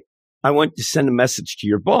 hey, I want to send a message to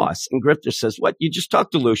your boss. And Grifter says, what? You just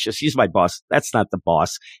talked to Lucius. He's my boss. That's not the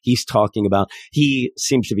boss he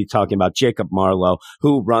seems to be talking about Jacob Marlowe,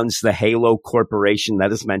 who runs the Halo Corporation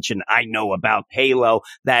that is mentioned. I know about Halo.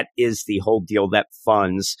 That is the whole deal that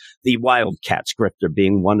funds the Wildcats. Grifter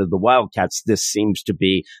being one of the Wildcats. This seems to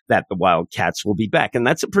be that the Wildcats will be back. And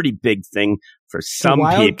that's a pretty big thing for some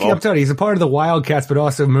people. I'm telling you, he's a part of the Wildcats, but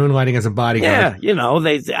also moonlighting as a bodyguard. Yeah,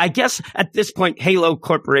 I guess at this point, Halo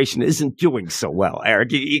Corporation isn't doing so well,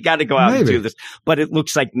 Eric. You got to go out and do this. But it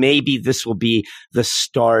looks like maybe this will be the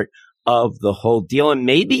start of the whole deal. And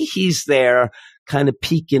maybe he's there kind of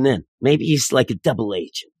peeking in. Maybe he's like a double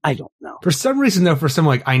agent. I don't know. For some reason, though,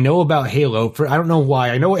 I know about Halo. I don't know why.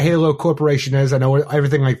 I know what Halo Corporation is. I know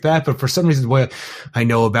everything like that. But for some reason, what I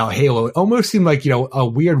know about Halo, it almost seemed like, a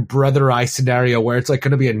weird Brother Eye scenario where it's like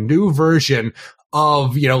going to be a new version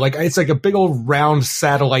of, it's like a big old round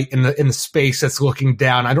satellite in the space that's looking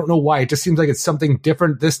down. I don't know why. It just seems like it's something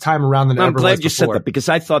different this time around than ever was before. I'm glad you said that because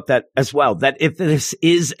I thought that as well, that if this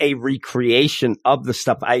is a recreation of the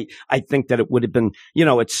stuff, I think that it would have been,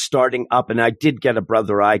 it's starting up, and I did get a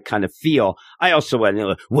Brother Eye kind of feel. I also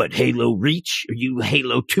went, what, Halo Reach? Are you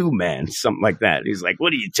Halo 2 man? Something like that. He's like,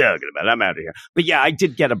 what are you talking about? I'm out of here. But yeah, I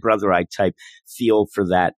did get a Brother Eye type feel for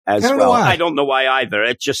that as well. I don't know why either.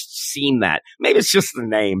 It just seemed that. Maybe it's just the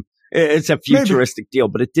name. It's a futuristic deal,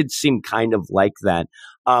 but it did seem kind of like that.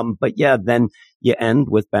 But yeah, then you end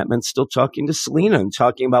with Batman still talking to Selina and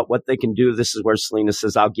talking about what they can do. This is where Selina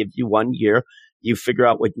says, I'll give you 1 year. You figure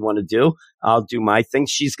out what you want to do. I'll do my thing.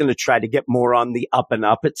 She's going to try to get more on the up and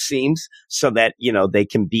up, it seems, so that, they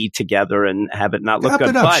can be together and have it not look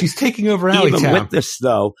good. But she's taking over Alleytown. Even with this,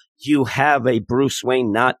 though, you have a Bruce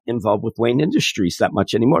Wayne not involved with Wayne Industries that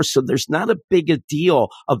much anymore. So there's not a big a deal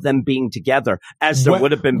of them being together as there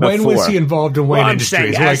would have been before. When was he involved in Wayne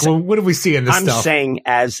Industries? What do we see in this stuff? I'm saying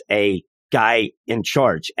as a guy in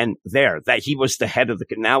charge, and that he was the head of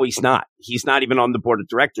now he's not even on the board of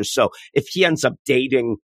directors. So if he ends up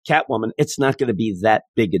dating Catwoman, it's not going to be that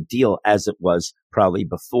big a deal as it was probably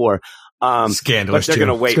before. Scandalous. But they're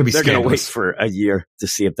going to wait for a year to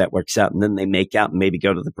see if that works out, and then they make out and maybe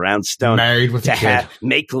go to the brownstone. Married with a kid.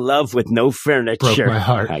 Make love with no furniture. Broke my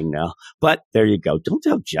heart. I know, but there you go. Don't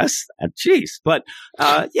tell Jess that. Jeez. But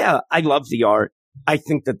yeah, I love the art. I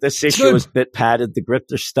think that this issue is a bit padded. The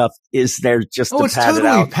Grifter stuff is there just to pad it out. It's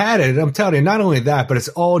totally padded. I'm telling you, not only that, but it's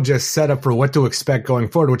all just set up for what to expect going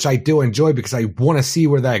forward, which I do enjoy because I want to see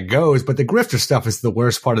where that goes. But the Grifter stuff is the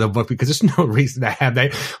worst part of the book because there's no reason to have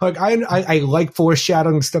that. Like I like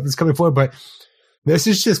foreshadowing stuff that's coming forward, but This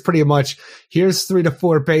is just pretty much, here's 3 to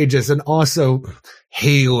 4 pages, and also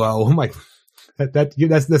Halo. I'm like, that's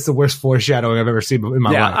the worst foreshadowing I've ever seen in my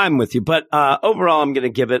life. Yeah, I'm with you. But overall, I'm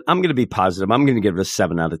going to be positive. I'm going to give it a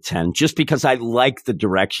 7 out of 10 just because I like the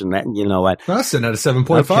direction that, you know what. That's an out of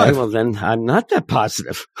 7.5. Okay, well then I'm not that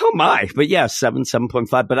positive. Oh my. But yeah,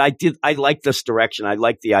 7.5. But I like this direction. I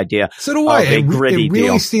like the idea. So do I. It really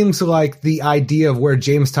deal. Seems like the idea of where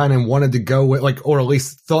James Tynion wanted to go with, like, or at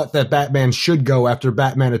least thought that Batman should go after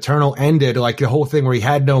Batman Eternal ended, like the whole thing where he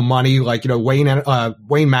had no money, like, you know,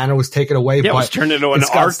 Wayne Manor was taken away. Yeah, but turned into an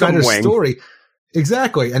Arkham wing. Story.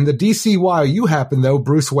 Exactly. And the DCYU happened, though.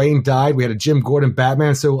 Bruce Wayne died. We had a Jim Gordon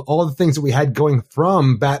Batman. So all the things that we had going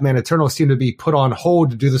from Batman Eternal seem to be put on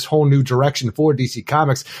hold to do this whole new direction for DC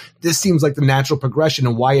Comics. This seems like the natural progression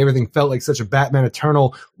and why everything felt like such a Batman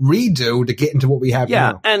Eternal redo to get into what we have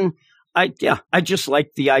now. And I just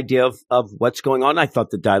like the idea of what's going on. I thought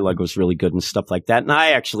the dialogue was really good and stuff like that. And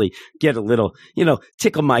I actually get a little,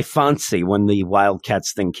 tickle my fancy when the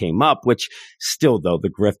Wildcats thing came up, which still, though, the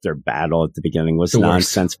grifter battle at the beginning was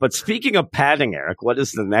nonsense. But speaking of padding, Eric, what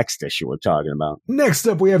is the next issue we're talking about? Next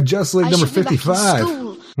up, we have Justice League number 55.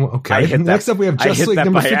 Well, okay. Next up, we have Justice League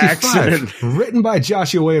number 55. Accident. Written by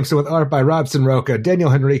Joshua Williamson with art by Robson Roca, Daniel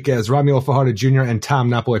Henriquez, Romulo Fajardo Jr., and Tom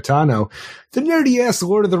Napolitano. The nerdy-ass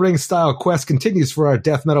Lord of the Rings style quest continues for our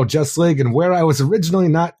death metal Justice League, and where I was originally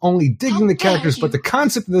not only digging the characters but the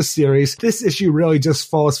concept of this series, this issue really just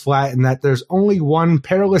falls flat in that there's only one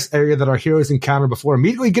perilous area that our heroes encounter before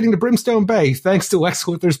immediately getting to Brimstone Bay, thanks to Lex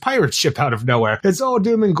Luthor's pirate ship out of nowhere. It's all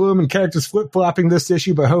doom and gloom and characters flip-flopping this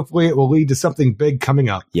issue, but hopefully it will lead to something big coming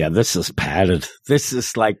up. Yeah, this is padded. This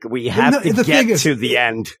is like, we have to get to the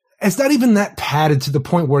end. It's not even that padded to the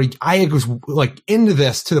point where I was like into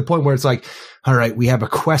this to the point where it's like, all right, we have a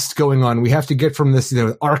quest going on. We have to get from this,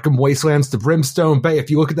 Arkham Wastelands to Brimstone Bay.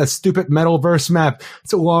 If you look at that stupid Metalverse map,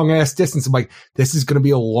 it's a long ass distance. I'm like, this is going to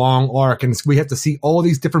be a long arc. And we have to see all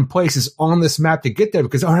these different places on this map to get there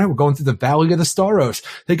because, all right, we're going through the Valley of the Staros.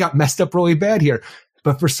 They got messed up really bad here.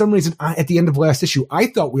 But for some reason, at the end of last issue, I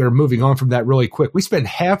thought we were moving on from that really quick. We spent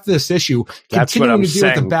half this issue continuing to deal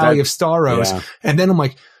with the Valley of Staros. Yeah. And then I'm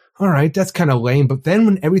like, all right, that's kind of lame. But then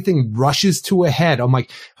when everything rushes to a head, I'm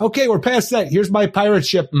like, okay, we're past that. Here's my pirate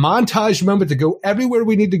ship montage moment to go everywhere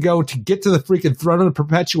we need to go to get to the freaking throne of the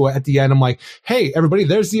Perpetua at the end. I'm like, hey, everybody,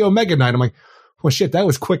 there's the Omega Knight. I'm like, well, shit, that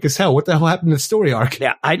was quick as hell. What the hell happened to the story arc?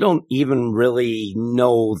 Yeah, I don't even really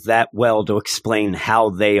know that well to explain how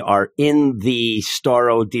they are in the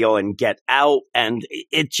Starro deal and get out. And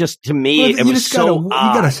it just, to me, it was so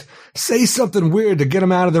odd. You gotta say something weird to get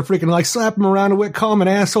them out of their freaking, like, slap them around a bit, call them an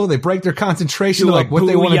asshole. They break their concentration, like what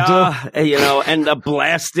they want to do. And the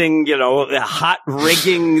blasting, hot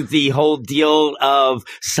rigging the whole deal of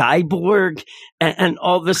Cyborg and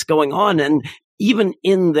all this going on. And even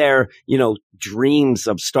in their, dreams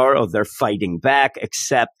of Starro, they're fighting back,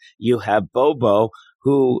 except you have Bobo,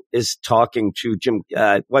 who is talking to Jim,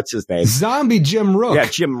 what's his name? Zombie Jim Rook. Yeah,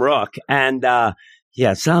 Jim Rook. And,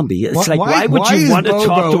 zombie. It's why would you want to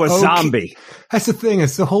talk to a zombie? That's the thing.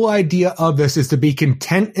 It's the whole idea of this is to be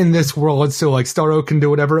content in this world. So like Starro can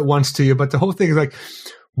do whatever it wants to you. But the whole thing is like,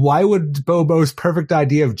 why would Bobo's perfect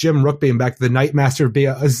idea of Jim Rook being back to the Nightmaster be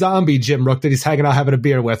a zombie Jim Rook that he's hanging out having a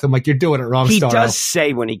beer with? I'm like, you're doing it wrong, Starro. He does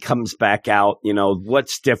say when he comes back out,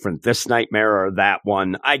 what's different, this nightmare or that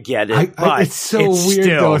one? I get it, but it's so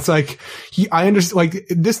weird though. It's like, I understand, like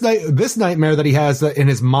this nightmare that he has in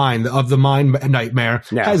his mind, of the mind nightmare,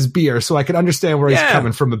 has beer. So I can understand where he's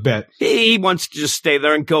coming from a bit. He wants to just stay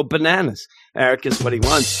there and go bananas. Eric is what he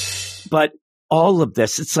wants. But all of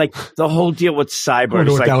this, it's like the whole deal with Cyborg. I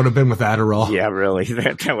wonder what that would have been with Adderall. Yeah, really.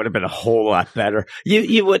 That would have been a whole lot better.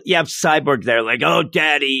 You have Cyborg there like, oh,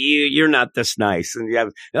 daddy, you're not this nice. And you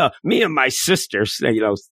have me and my sisters,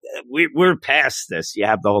 we're past this. You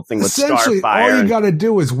have the whole thing with Starfire. All you got to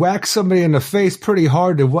do is whack somebody in the face pretty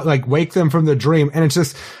hard to wake them from the dream. And it's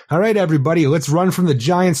just, all right, everybody, let's run from the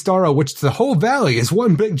giant Starro, which the whole valley is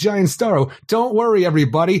one big giant Starro. Don't worry,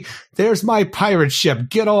 everybody. There's my pirate ship.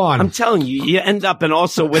 Get on. I'm telling you, you end up and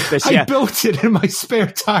also with this. I built it in my spare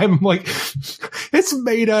time. I'm like, it's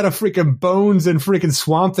made out of freaking bones and freaking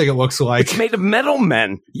Swamp Thing, it looks like. It's made of metal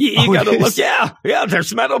men. You got to look. Yeah,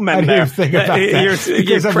 there's metal men there. I didn't think about that.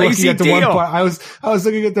 You're crazy at the deal. One part, I was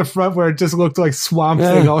looking at the front where it just looked like Swamp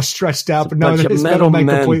Thing all stretched out, but no, it's metal men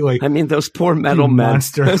completely. I mean, those poor metal men.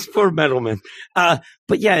 Those poor metal men.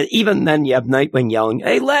 But yeah, even then you have Nightwing yelling,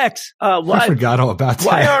 "Hey Lex, I forgot all about that.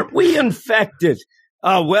 Why aren't we infected?"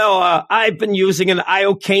 I've been using an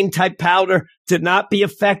iocane type powder to not be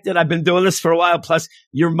affected. I've been doing this for a while. Plus,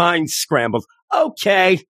 your mind's scrambled.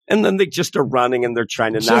 Okay. And then they just are running and they're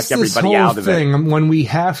trying to knock Just everybody out of it. When we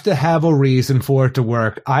have to have a reason for it to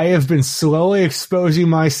work, I have been slowly exposing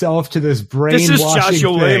myself to this brainwashing This is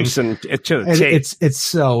Joshua thing. Williamson to the tape. It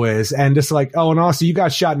so is. And just like, oh, and also you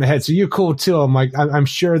got shot in the head, so you're cool too. I'm like, I'm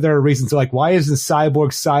sure there are reasons. Like, why doesn't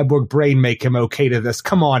cyborg brain make him okay to this?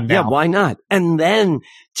 Come on now. Yeah, why not? And then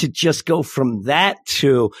to just go from that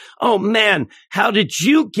to, oh man, how did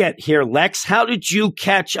you get here, Lex? How did you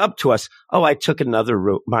catch up to us? Oh, I took another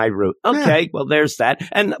route, my route. Okay, well, there's that.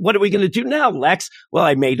 And what are we going to do now, Lex? Well,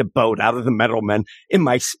 I made a boat out of the metal men in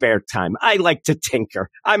my spare time. I like to tinker.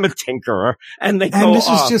 I'm a tinkerer. And this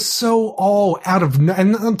is just so all out of,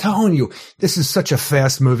 and I'm telling you, this is such a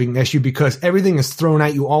fast moving issue because everything is thrown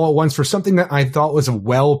at you all at once for something that I thought was a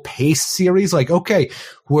well-paced series. Like, okay,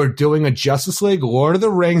 we're doing a Justice League, Lord of the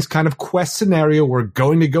Rings kind of quest scenario. We're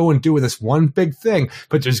going to go and do this one big thing,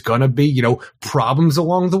 but there's going to be, problems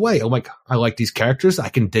along the way. I'm like, I like these characters. I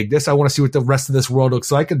can dig this. I want to see what the rest of this world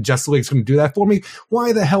looks like. And Justice League's going to do that for me.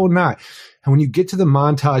 Why the hell not? And when you get to the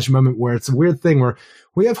montage moment where it's a weird thing where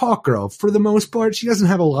we have Hawkgirl, for the most part, she doesn't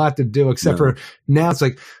have a lot to do except for now it's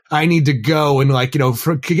like, I need to go and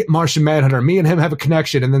get Martian Manhunter. Me and him have a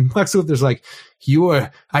connection. And then Lex Luthor's like,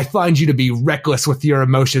 I find you to be reckless with your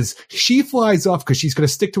emotions. She flies off because she's going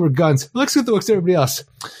to stick to her guns. Lex Luthor looks at everybody else.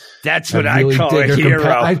 That's what I call a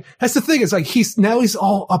hero. That's the thing. It's like he's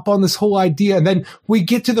all up on this whole idea. And then we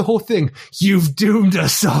get to the whole thing. You've doomed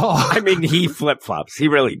us all. I mean, he flip-flops. He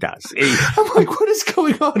really does. I'm like, what is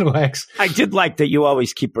going on, Lex? I did like that you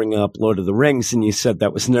always keep bringing up Lord of the Rings, and you said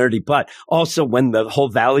that was nerdy. But also when the whole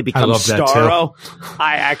valley becomes Starro,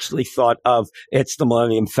 I actually thought of it's the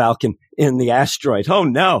Millennium Falcon in the asteroid. Oh,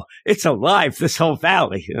 no, it's alive, this whole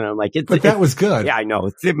valley. And I'm like, but that was good. Yeah, I know.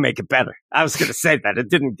 It did make it better. I was going to say that. It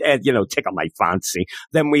didn't, tickle my fancy.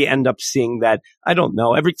 Then we end up seeing that, I don't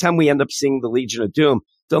know, every time we end up seeing the Legion of Doom,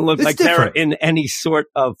 don't look like they're in any sort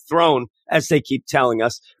of throne, as they keep telling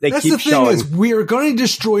us. That's keep the thing showing. Is, we are going to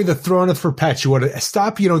destroy the throne of Perpetua to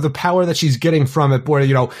stop, the power that she's getting from it, where,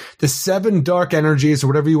 the 7 dark energies or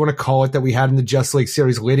whatever you want to call it that we had in the Justice League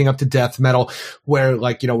series leading up to Death Metal, where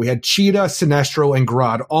we had Cheetah, Sinestro, and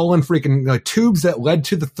Grodd all in freaking tubes that led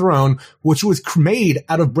to the throne, which was made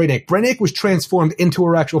out of Brainiac. Brainiac was transformed into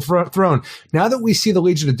her actual throne. Now that we see the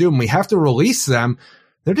Legion of Doom, we have to release them.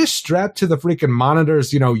 They're just strapped to the freaking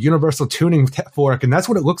monitor's, universal tuning fork. And that's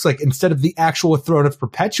what it looks like instead of the actual throne of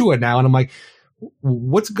Perpetua now. And I'm like,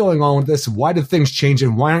 what's going on with this? Why did things change?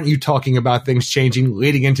 And why aren't you talking about things changing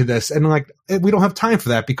leading into this? And we don't have time for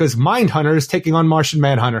that because Mindhunter is taking on Martian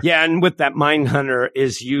Manhunter. Yeah. And with that, Mindhunter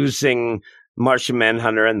is using Martian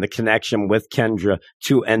Manhunter and the connection with Kendra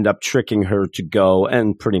to end up tricking her to go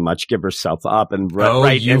and pretty much give herself up and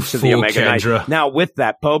right into the Omega Kendra. Knight. Now, with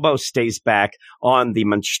that, Bobo stays back on the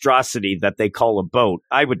monstrosity that they call a boat.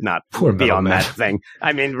 I would not be on that thing.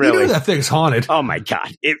 I mean, really. That thing's haunted. Oh, my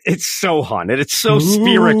God. It's so haunted. It's so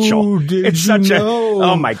spiritual. It's such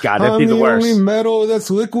oh, my God. It'd be the worst. Only metal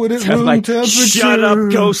that's liquid at room temperature. Shut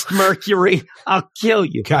up, Ghost Mercury. I'll kill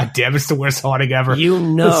you. God damn, it's the worst haunting ever.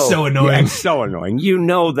 It's so annoying. Yeah, so annoying. You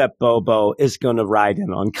know that Bobo is going to ride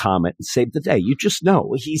in on Comet and save the day. You just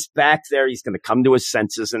know he's back there. He's going to come to his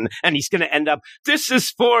senses and he's going to end up, this is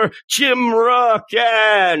for Jim Rook.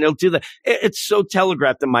 Yeah. And he'll do that. It's so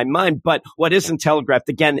telegraphed in my mind. But what isn't telegraphed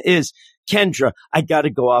again is Kendra, I got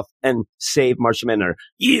to go off and save Martian Manhunter.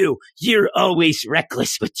 You're always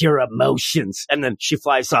reckless with your emotions. And then she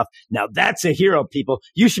flies off. Now that's a hero, people.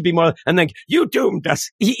 You should be more. And then you doomed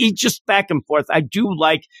us. He just back and forth. I do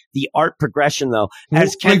like the art progression though.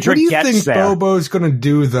 As Kendra gets there. What do you think Bobo's going to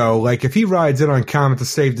do though? Like if he rides in on Comet to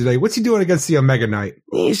save the day, what's he doing against the Omega Knight?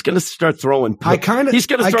 He's going to start throwing. He's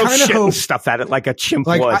going to throw shit and stuff at it like a chimp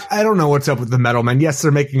would. I don't know what's up with the Metal Men. Yes,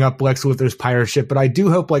 they're making up Lex Luthor's pirate ship, but I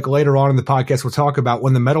do hope later on in the podcast we'll talk about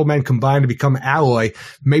when the Metal Men combine to become Alloy,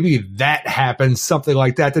 maybe that happens, something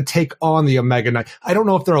like that, to take on the Omega Knight. I don't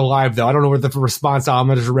know if they're alive though. I don't know where the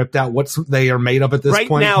responsometers are ripped out, what they are made of at this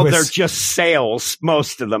point. Right now they're just sails,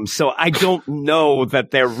 most of them. So I don't know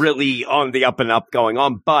that they're really on the up and up going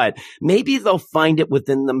on, but maybe they'll find it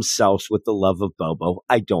within themselves with the love of Bobo.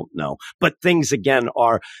 I don't know. But things again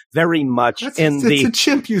are very much it's a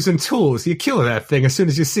chimp using tools. You kill that thing as soon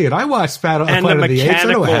as you see it. I watched Planet of the Apes.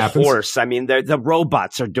 I know what happens. Horse. I mean, the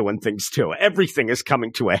robots are doing things too. Everything is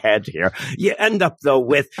coming to a head here. You end up though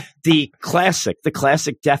with the classic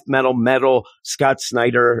death metal Scott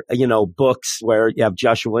Snyder, books where you have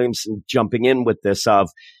Joshua Williamson jumping in with this of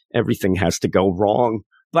everything has to go wrong.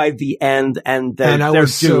 by the end, and I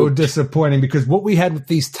was so duped. disappointing because what we had with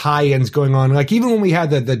these tie-ins going on, like even when we had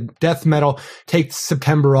the death metal take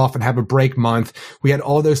September off and have a break month, we had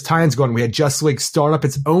all those tie-ins going. We had Justice League start up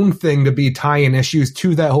its own thing to be tie-in issues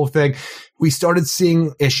to that whole thing. We started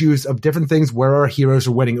seeing issues of different things where our heroes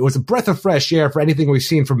are winning. It was a breath of fresh air for anything we've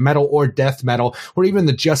seen from metal or death metal, or even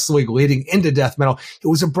the Justice League leading into death metal. It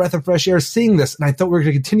was a breath of fresh air seeing this, and I thought we were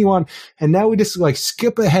going to continue on. And now we just like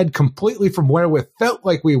skip ahead completely from where we felt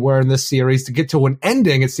like we were in this series to get to an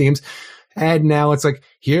ending, it seems. And now it's like,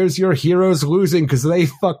 here's your heroes losing because they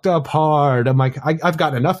fucked up hard. I'm like, I've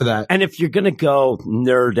gotten enough of that. And if you're going to go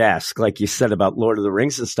nerd-esque, like you said about Lord of the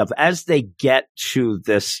Rings and stuff, as they get to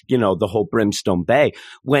this, the whole Brimstone Bay,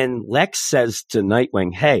 when Lex says to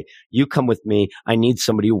Nightwing, hey, you come with me. I need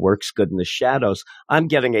somebody who works good in the shadows. I'm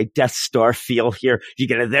getting a Death Star feel here.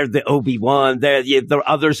 They're the Obi-Wan. The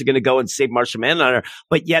others are going to go and save Martian Manhunter.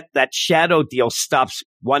 But yet that shadow deal stops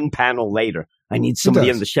one panel later. I need somebody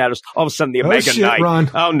in the shadows. All of a sudden, the Omega Knight. Ron.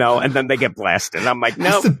 Oh no! And then they get blasted. I'm like, no.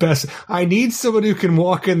 That's the best. I need somebody who can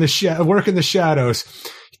work in the shadows.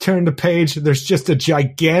 You turn the page. There's just a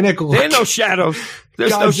gigantic. There are no shadows.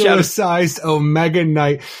 There's no shadows. Godzilla-sized Omega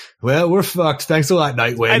Knight. Well, we're fucked. Thanks a lot,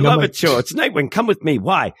 Nightwing. I love it too. It's Nightwing. Come with me.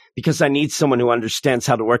 Why? Because I need someone who understands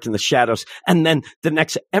how to work in the shadows. And then the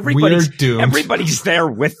next, everybody's there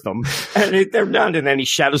with them, and they're not in any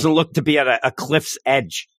shadows and look to be at a cliff's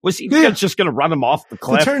edge. Was he just going to run them off the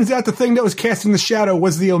cliff? It turns out the thing that was casting the shadow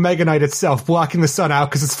was the Omega Knight itself, blocking the sun out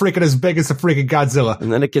because it's freaking as big as the freaking Godzilla.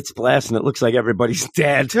 And then it gets blasted, and it looks like everybody's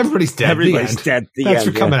dead. Everybody's dead. Thanks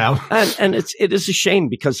for coming out. And it is a shame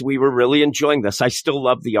because we were really enjoying this. I still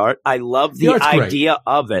love the art. I love the idea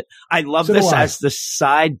of it. I love this as the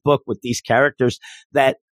side book with these characters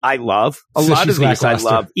that I love. A lot of these I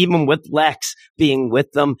love, even with Lex being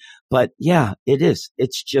with them. But yeah, it is.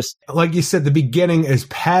 It's just like you said, the beginning is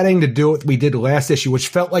padding to do what we did last issue, which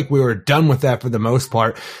felt like we were done with that for the most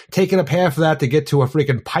part. Taking up half of that to get to a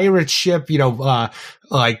freaking pirate ship,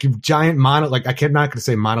 like giant like I'm not going to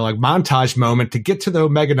say monologue, montage moment to get to the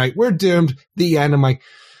Omega Knight. We're doomed. The end. I'm like,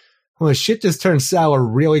 well, shit just turned sour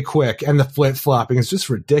really quick, and the flip-flopping is just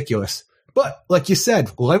ridiculous. But like you said,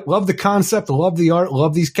 love the concept, love the art,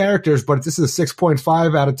 love these characters, but this is a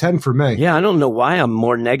 6.5 out of 10 for me. Yeah, I don't know why I'm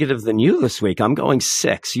more negative than you this week. I'm going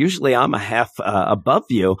 6. Usually I'm a half above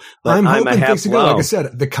you, but I'm a half low. Like I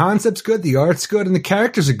said, the concept's good, the art's good, and the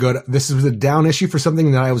characters are good. This is a down issue for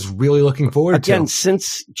something that I was really looking forward to. Again,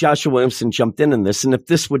 since Joshua Williamson jumped in this, and if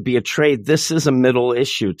this would be a trade, this is a middle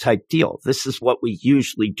issue type deal. This is what we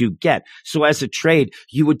usually do get. So as a trade,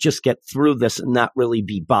 you would just get through this and not really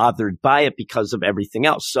be bothered by it because of everything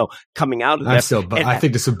else. So coming out of this, I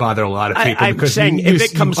think this would bother a lot of people. I'm saying if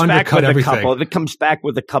it comes back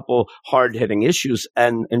with a couple hard hitting issues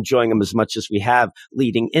and enjoying them as much as we have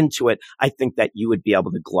leading into it, I think that you would be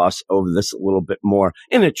able to gloss over this a little bit more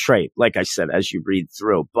in a trade, like I said, as you read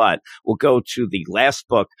through. But we'll go to the last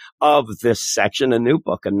book of this section, a new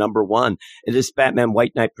book, a number 1. It is Batman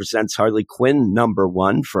White Knight Presents Harley Quinn number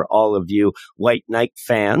 1 for all of you White Knight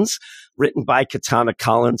fans. Written by Katana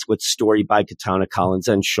Collins with story by Katana Collins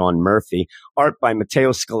and Sean Murphy. Art by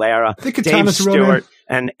Matteo Scalera, Dave Stewart,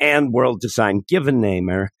 and Ann World Design. Give a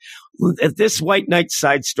name, This White Knight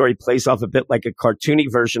side story plays off a bit like a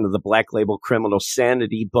cartoony version of the Black Label Criminal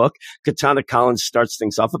Sanity book. Katana Collins starts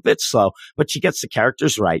things off a bit slow, but she gets the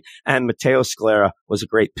characters right. And Matteo Scalera was a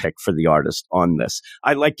great pick for the artist on this.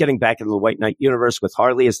 I like getting back into the White Knight universe with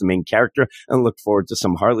Harley as the main character and look forward to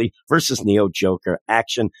some Harley versus Neo Joker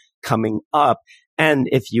action coming up. And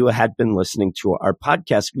if you had been listening to our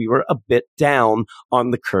podcast, we were a bit down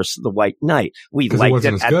on the Curse of the White Knight. We liked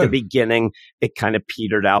it at the beginning. It kind of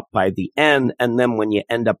petered out by the end. And then when you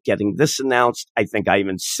end up getting this announced, I think I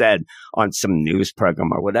even said on some news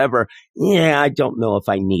program or whatever, I don't know if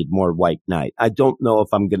I need more White Knight. I don't know if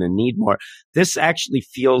I'm going to need more. This actually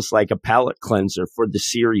feels like a palate cleanser for the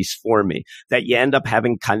series for me, that you end up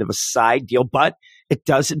having kind of a side deal, but it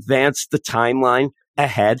does advance the timeline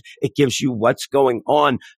ahead. It gives you what's going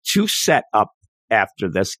on to set up after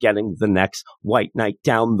this, getting the next White Knight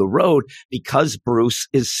down the road. Because Bruce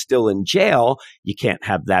is still in jail, you can't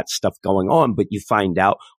have that stuff going on, but you find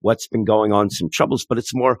out what's been going on, some troubles, but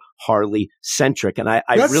it's more Harley centric. And I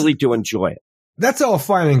really do enjoy it. That's all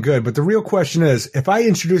fine and good, but the real question is, if I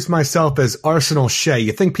introduce myself as Arsenal Shea,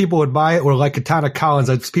 you think people would buy it? Or like Katana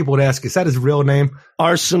Collins, people would ask, is that his real name?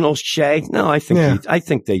 Arsenal Shea? No, I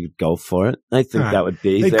think they would go for it. I think that would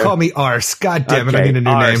be. They call me Ars. God damn it, I need a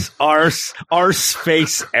new name. Arse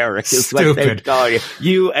Face Eric is what they call you.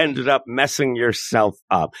 You ended up messing yourself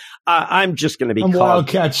up. I'm just going to be called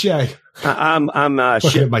Wildcat Shea. I'm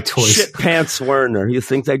shit pants Werner. You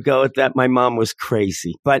think they'd go at that? My mom was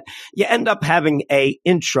crazy. But you end up having a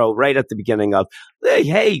intro right at the beginning of,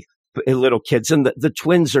 hey, little kids. And the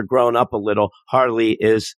twins are grown up a little. Harley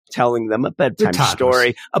is telling them a bedtime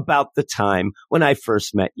story about the time when I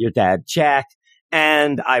first met your dad, Jack.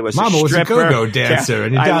 And I was Mama a stripper. was a go-go dancer,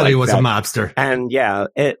 and your daddy was a mobster. And yeah,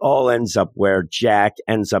 it all ends up where Jack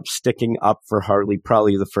ends up sticking up for Harley,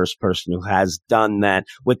 probably the first person who has done that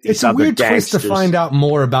with these other gangsters. It's a weird twist to find out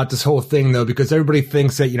more about this whole thing, though, because everybody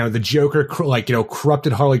thinks that, the Joker,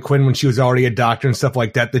 corrupted Harley Quinn when she was already a doctor and stuff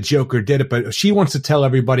like that. The Joker did it, but she wants to tell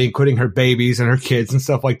everybody, including her babies and her kids and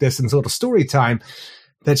stuff like this, in this little story time,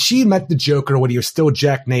 that she met the Joker when he was still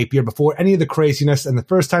Jack Napier before any of the craziness. And the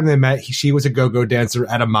first time they met, she was a go-go dancer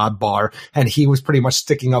at a mob bar, and he was pretty much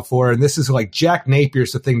sticking up for her. And this is like Jack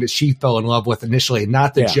Napier's the thing that she fell in love with initially,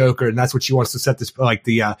 not the Joker. And that's what she wants to set this,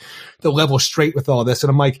 the level straight with all this.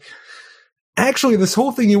 And I'm like, actually, this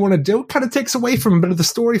whole thing you want to do kind of takes away from a bit of the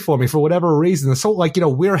story for me for whatever reason. This whole,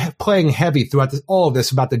 we're playing heavy throughout all of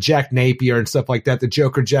this about the Jack Napier and stuff like that, the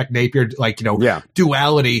Joker, Jack Napier,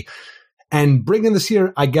 duality. And bringing this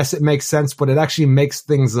here, I guess it makes sense, but it actually makes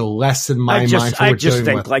things less in my mind. I just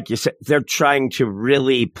think, like you said, they're trying to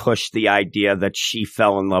really push the idea that she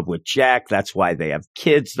fell in love with Jack. That's why they have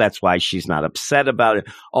kids. That's why she's not upset about it.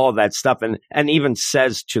 All that stuff. And even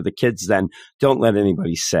says to the kids then, don't let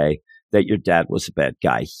anybody say that your dad was a bad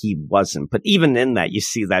guy. He wasn't. But even in that, you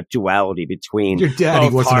see that duality between your daddy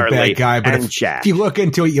wasn't Harley a bad guy, but and Jack. If you look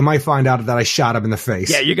into it, you might find out that I shot him in the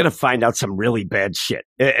face. Yeah, you're going to find out some really bad shit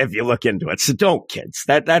if you look into it. So don't, kids.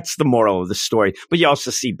 That's the moral of the story. But you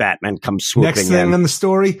also see Batman come swooping in. Next thing in the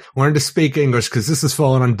story, learn to speak English, because this is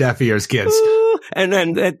falling on deaf ears, kids. And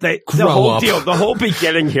then the whole deal, the whole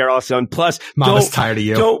beginning here also. And plus, Mama's tired of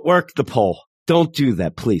you. Don't work the pole. Don't do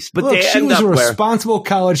that, please. But look, she was a responsible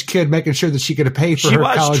college kid, making sure that she could pay for her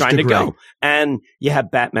college degree. She was trying to go. And you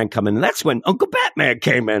have Batman come in. And that's when Uncle Batman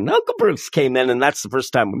came in. Uncle Bruce came in. And that's the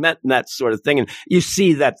first time we met and that sort of thing. And you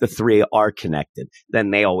see that the three are connected.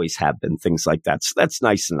 Then they always have been, things like that. So that's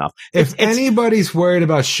nice enough. If anybody's worried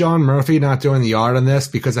about Sean Murphy not doing the art on this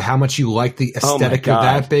because of how much you like the aesthetic of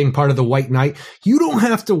that being part of the White Knight, you don't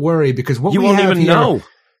have to worry, because what we have here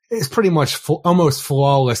it's pretty much almost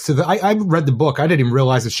flawless. I read the book. I didn't even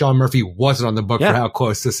realize that Sean Murphy wasn't on the book for how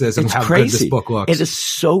close this is and how good this book looks. It is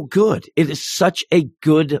so good. It is such a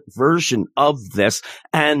good version of this.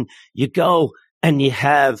 And you go and you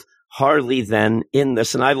have Harley then in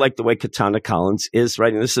this, and I like the way Katana Collins is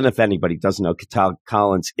writing this. And if anybody doesn't know, Katana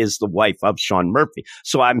Collins is the wife of Sean Murphy.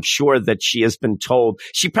 So I'm sure that she has been told,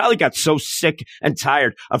 she probably got so sick and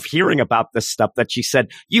tired of hearing about this stuff that she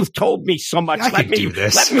said, you've told me so much. Let me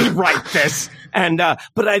write this. And,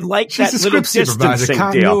 but I like that little distancing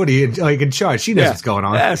continuity deal. In charge. She knows what's going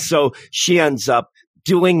on. Yeah. So she ends up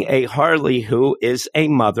doing a Harley who is a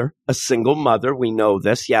mother, a single mother. We know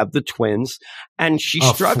this. You have the twins, and she's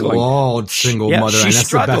struggling. Flawed single mother, she's and that's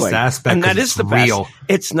struggling. the best aspect. And that is the real. best.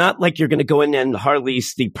 It's not like you're going to go in and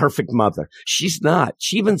Harley's the perfect mother. She's not.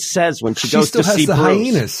 She even says when she goes to see Bruce.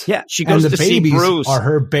 Hyenas. Yeah, she goes to see Bruce. And the babies are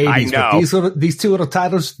her babies. I know. But these two little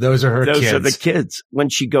titles, those are her kids. Those are the kids. When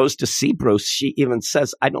she goes to see Bruce, she even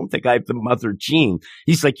says, I don't think I have the mother gene.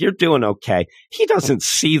 He's like, you're doing okay. He doesn't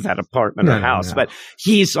see that apartment or house, but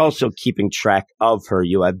he's also keeping track of her.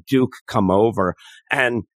 You have Duke come over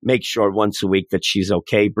and make sure once a week that she's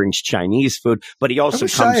okay, brings Chinese food, but he also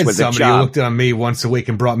comes with a job. Somebody looked on me once a week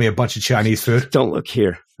and brought me a bunch of Chinese food. Don't look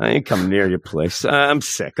here. I ain't coming near your place. I'm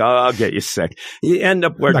sick. I'll get you sick. You end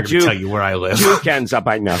up where I'm not going to tell you where I live. Duke ends up,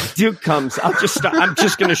 I know. Duke comes. I'm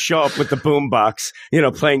just going to show up with the boombox,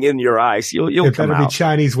 playing In Your Eyes. You'll come out. It better be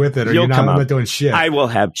Chinese with it, or you're not doing shit. I will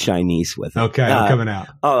have Chinese with it. Okay, I'm coming out.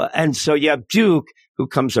 And so you have Duke, who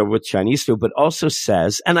comes over with Chinese food, but also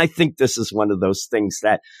says, and I think this is one of those things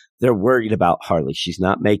that they're worried about Harley. She's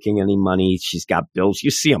not making any money. She's got bills. You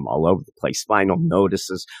see them all over the place. Final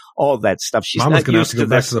notices, all that stuff. She's Mama's not used to go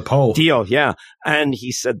back to the poll deal. Yeah. And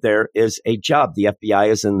he said there is a job. The FBI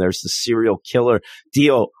is in. There's the serial killer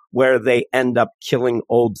deal where they end up killing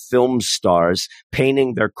old film stars,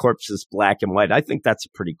 painting their corpses black and white. I think that's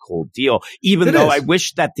a pretty cool deal, even though I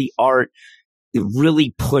wish that the art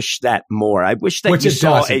really push that more. I wish that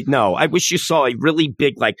I wish you saw a really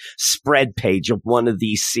big spread page of one of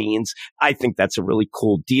these scenes. I think that's a really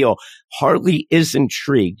cool deal. Harley is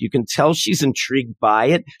intrigued. You can tell she's intrigued by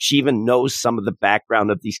it. She even knows some of the background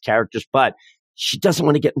of these characters, but she doesn't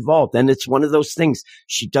want to get involved. And it's one of those things.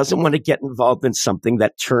 She doesn't want to get involved in something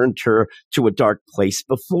that turned her to a dark place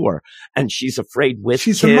before. And she's afraid with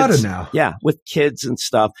she's kids. She's a mother now. Yeah, with kids and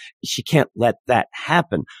stuff. She can't let that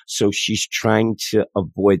happen. So she's trying to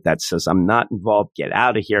avoid that. Says, I'm not involved. Get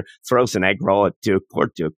out of here. Throws an egg roll at Duke.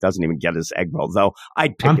 Poor Duke doesn't even get his egg roll, though.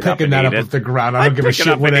 I'm picking that up off the ground. I don't give a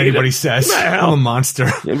shit what anybody says. I'm a monster.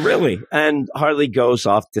 And really. And Harley goes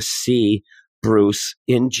off to see Bruce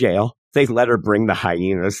in jail. They let her bring the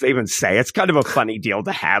hyenas. They even say it's kind of a funny deal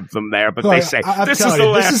to have them there, but they say this is the last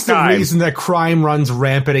time. This is the reason that crime runs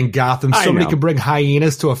rampant in Gotham. Somebody can bring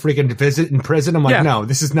hyenas to a freaking visit in prison. I'm like, no,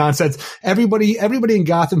 this is nonsense. Everybody in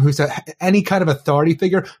Gotham who's any kind of authority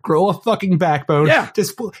figure, grow a fucking backbone. Yeah.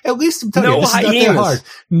 Just at least I'm telling you, this hyenas. is not that hard.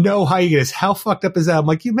 No hyenas. How fucked up is that? I'm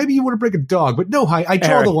like, maybe you want to bring a dog, but no I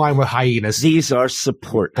draw the line with hyenas. These are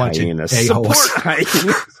support hyenas. Support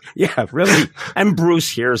hyenas. Yeah, really. And Bruce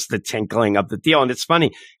hears the tinkling of the deal. And it's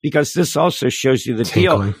funny because this also shows you the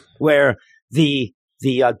deal where the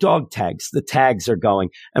dog tags, the tags are going.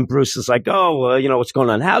 And Bruce is like, oh, well, what's going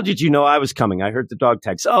on? How did you know I was coming? I heard the dog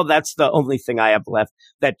tags. Oh, that's the only thing I have left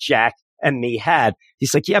that Jack and me had.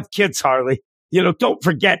 He's like, you have kids, Harley. Don't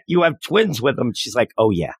forget you have twins with them. She's like, oh,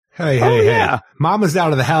 yeah. Hey. Mama's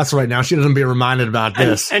out of the house right now. She doesn't be reminded about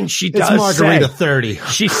this. And she does. It's Margarita 30.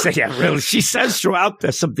 She says throughout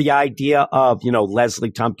this of the idea of,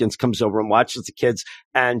 Leslie Tompkins comes over and watches the kids.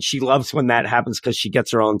 And she loves when that happens because she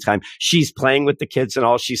gets her own time. She's playing with the kids and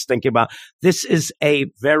all she's thinking about. This is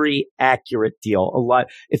a very accurate deal. A lot.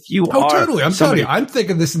 If you totally. I'm telling you, I'm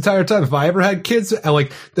thinking this entire time. If I ever had kids,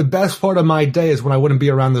 like the best part of my day is when I wouldn't be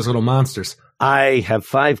around those little monsters. I have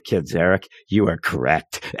 5 kids, Eric. You are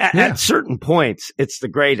correct. At certain points, it's the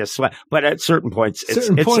greatest. But at certain points, it's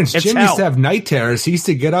Jim hell. used to have night terrors. He used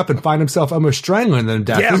to get up and find himself almost strangling them to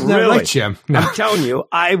death. Yeah, Isn't really? that right, Jim? No. I'm telling you,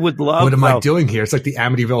 I would love. What am I doing here? It's like the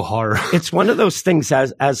Amityville Horror. It's one of those things.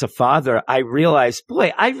 As a father, I realized,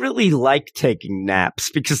 boy, I really like taking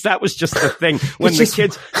naps because that was just the thing when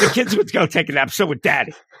the kids would go take a nap. So would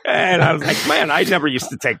Daddy. And I was like, man, I never used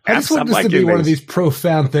to take naps. I just want this to be one of these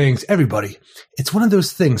profound things. Everybody, it's one of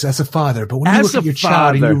those things as a father, but when you look at your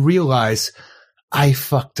child and you realize, I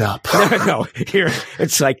fucked up. No, here,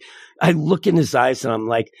 it's like, I look in his eyes and I'm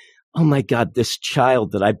like, oh my God, this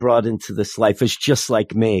child that I brought into this life is just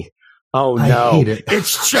like me. Oh no, I hate it.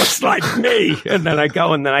 It's just like me. And then I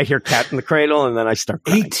go and then I hear Cat in the Cradle and then I start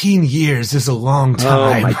crying. 18 years is a long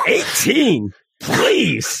time. Oh my, 18.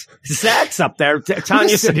 Please. Zach's up there.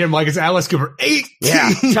 Tanya said here, Mike, it's Alice Cooper. 18.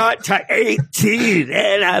 Yeah, 18.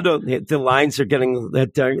 And I don't, the lines are getting,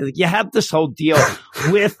 you have this whole deal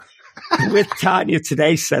with Tanya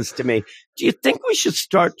today says to me, do you think we should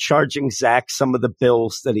start charging Zach some of the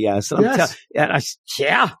bills that he has? And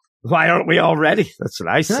yeah. Why aren't we already? That's what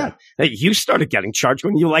I said. Yeah. Hey, you started getting charged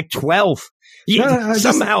when you were like 12. You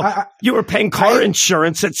were paying car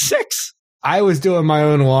insurance at 6. I was doing my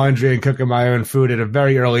own laundry and cooking my own food at a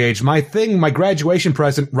very early age. My graduation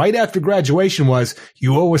present right after graduation was,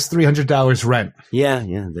 you owe us $300 rent. Yeah,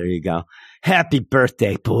 there you go. Happy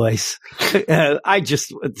birthday, boys.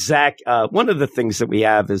 Zach, one of the things that we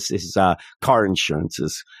have is his car insurance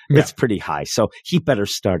it's pretty high. So he better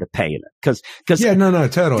start paying it. Cause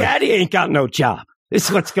totally. Daddy ain't got no job. This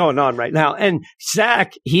is what's going on right now. And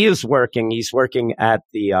Zach, he's working at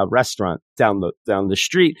the restaurant down the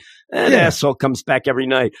street. And asshole comes back every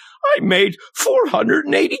night. I made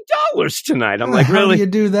 $480 tonight. I'm like, really? How do you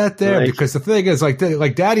do that there? Because the thing is, like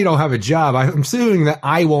Daddy don't have a job. I'm assuming that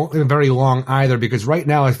I won't very long either. Because right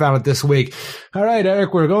now I found it this week. All right,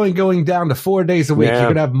 Eric, we're going down to 4 days a week. You're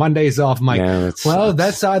gonna have Mondays off, Mike. Yeah,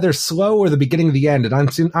 that's either slow or the beginning of the end.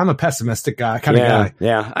 And I'm a pessimistic kind of guy.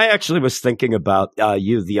 Yeah, I actually was thinking about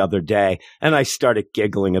you the other day, and I started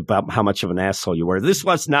giggling about how much of an asshole you were. This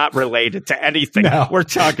was not related to anything we're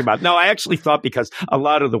talking about. No, I actually thought because a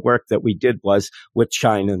lot of the work that we did was with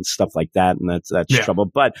China and stuff like that, and that's trouble.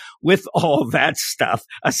 But with all that stuff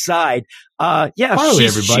aside,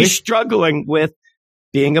 she's struggling with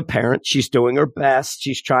being a parent. She's doing her best.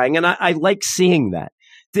 She's trying, and I like seeing that.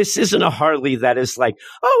 This isn't a Harley that is like,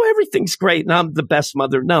 oh, everything's great and I'm the best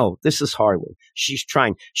mother. No, this is Harley. She's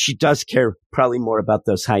trying. She does care probably more about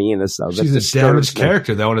those hyenas, though. She's a damaged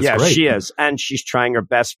character, though, and it's great. Yeah, she is. And she's trying her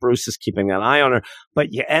best. Bruce is keeping an eye on her.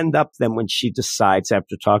 But you end up then when she decides,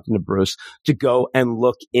 after talking to Bruce, to go and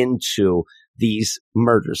look into these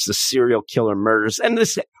murders, the serial killer murders. And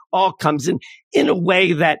all comes in a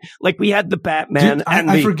way that, like, we had the Batman.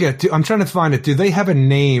 I forget. I'm trying to find it. Do they have a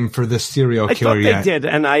name for this serial killer yet? I thought they did,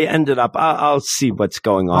 and I ended up, I'll see what's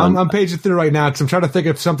going on. I'm paging through right now because I'm trying to think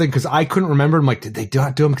of something because I couldn't remember. I'm like, did they do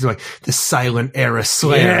him? Because like the Silent Era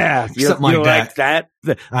Slayer. Yeah. Something like that.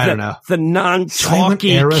 I don't know. The non-talky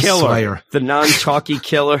killer. Slayer. The non-talky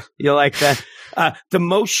killer. You like that? The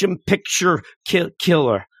motion picture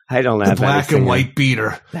killer. I don't have the black and white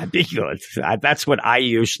beater. That'd be good. That's what I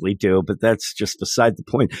usually do, but that's just beside the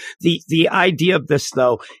point. The idea of this,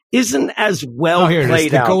 though, isn't as well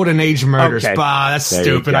played out. The Golden Age murders. Okay. Bah, that's there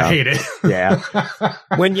stupid. I hate it. Yeah.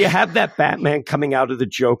 When you have that Batman coming out of the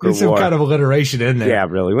Joker There's War. Some kind of alliteration in there. Yeah,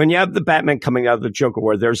 really. When you have the Batman coming out of the Joker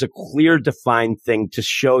War, there's a clear defined thing to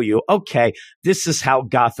show you, okay, this is how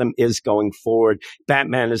Gotham is going forward.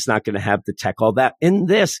 Batman is not going to have the tech, all that. In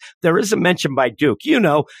this, there is a mention by Duke,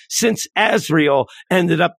 since Azrael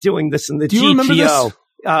ended up doing this in the GTO. Do you remember this?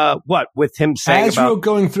 What, with him saying Azrael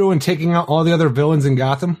going through and taking out all the other villains in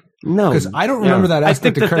Gotham? No. Because I don't remember that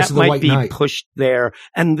aspect of Curse of the White Knight. That might be pushed there.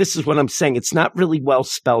 And this is what I'm saying. It's not really well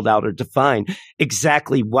spelled out or defined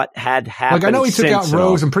exactly what had happened. Like, I know he took out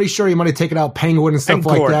Rose. I'm pretty sure he might have taken out Penguin and stuff and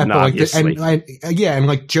like Gordon, that. But obviously. And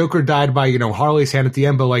like Joker died by, Harley's hand at the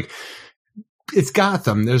end. But like, it's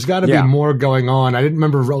Gotham. There's got to be more going on. I didn't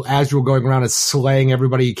remember Azrael going around and slaying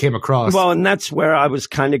everybody he came across. Well, and that's where I was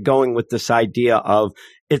kind of going with this idea of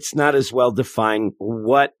it's not as well defined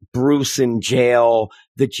what Bruce in jail,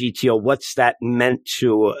 the GTO, what's that meant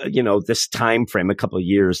to, this time frame, a couple of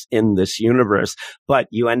years in this universe. But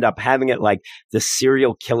you end up having it like the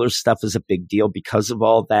serial killer stuff is a big deal because of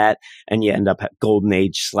all that. And you end up at Golden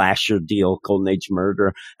Age slasher deal, Golden Age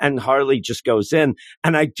murder. And Harley just goes in.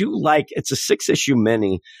 And I do like, it's a 6-issue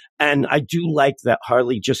mini. And I do like that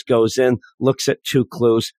Harley just goes in, looks at 2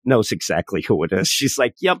 clues, knows exactly who it is. She's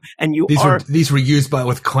like, yep. And these were used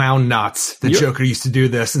with clown knots. The Joker used to do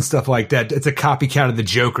this and stuff like that. It's a copycat of the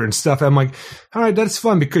Joker and stuff. I'm like, all right, that's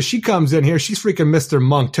fun because she comes in here. She's freaking Mr.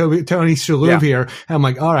 Monk, Tony Shalhoub here. And I'm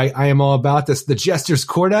like, all right, I am all about this. The Jester's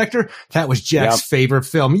Court Actor, that was Jack's favorite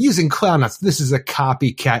film. Using clown knots. This is a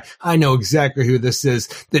copycat. I know exactly who this is.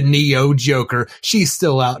 The Neo Joker. She's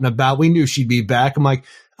still out and about. We knew she'd be back. I'm like,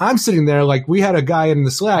 I'm sitting there like we had a guy in the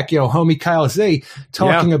Slack, homie Kyle Zay,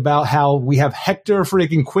 talking about how we have Hector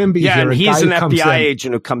freaking Quimby here. And he's an FBI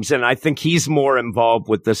agent who comes in. I think he's more involved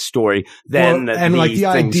with this story than the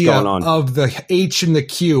idea going on. Of the H and the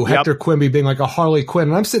Q, Hector Quimby being like a Harley Quinn.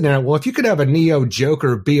 And I'm sitting there, well, if you could have a Neo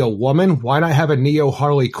Joker be a woman, why not have a Neo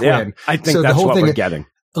Harley Quinn? Yeah, I think that's what we're getting.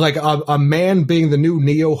 Like a man being the new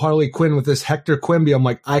Neo Harley Quinn with this Hector Quimby, I'm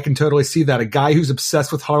like, I can totally see that. A guy who's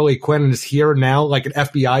obsessed with Harley Quinn and is here now, like an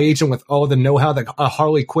FBI agent with all the know-how that a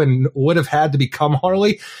Harley Quinn would have had to become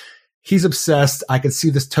Harley. He's obsessed. I could see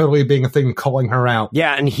this totally being a thing, calling her out.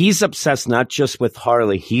 Yeah, and he's obsessed not just with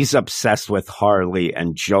Harley. He's obsessed with Harley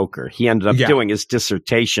and Joker. He ended up doing his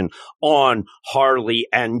dissertation on Harley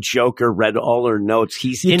and Joker, read all her notes.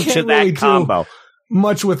 He's into that really combo.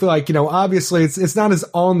 Much with obviously it's not as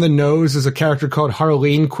on the nose as a character called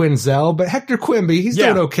Harleen Quinzel, but Hector Quimby, he's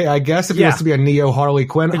doing okay, I guess, if he wants to be a Neo Harley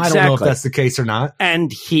Quinn. Exactly. I don't know if that's the case or not. And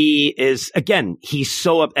he is, again, he's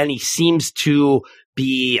so up, and he seems to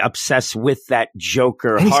be obsessed with that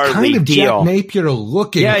Joker and Harley he's kind of deal. Jack Napier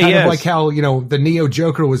looking, kind of like how, the Neo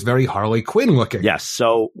Joker was very Harley Quinn looking. Yes,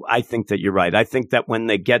 so I think that you're right. I think that when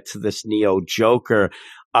they get to this Neo Joker,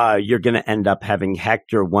 you're going to end up having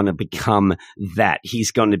Hector want to become that.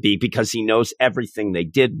 He's going to be, because he knows everything they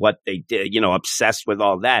did, what they did, obsessed with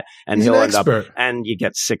all that. And he'll end up, and you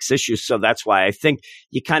get 6 issues. So that's why I think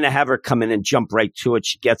you kind of have her come in and jump right to it.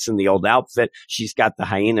 She gets in the old outfit. She's got the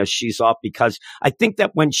hyena. She's off, because I think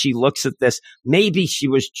that when she looks at this, maybe she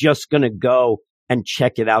was just going to go and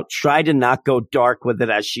check it out, try to not go dark with it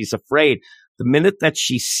as she's afraid. The minute that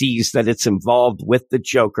she sees that it's involved with the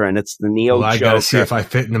Joker and it's the Neo Joker, I gotta see if I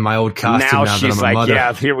fit into my old costume now she's that I'm a mother.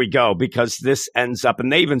 Yeah, here we go, because this ends up,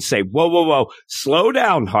 and they even say, whoa, slow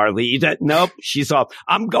down, Harley. Nope, she's off.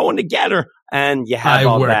 I'm going to get her. And you have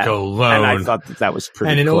all that. I work alone. And I thought that was pretty cool.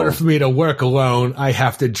 And in order for me to work alone, I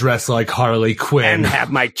have to dress like Harley Quinn. And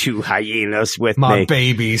have my 2 hyenas with my me. My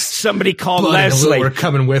babies. Somebody called Blood Leslie. We're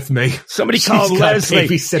coming with me. Somebody called Leslie.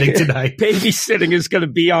 Babysitting tonight. Babysitting is going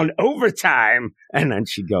to be on overtime. And then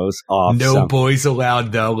she goes off. No boys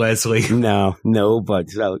allowed, though, Leslie. No, but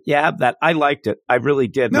so yeah, that I liked it. I really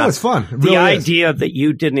did. No, it's fun. It really the idea that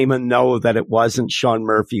you didn't even know that it wasn't Sean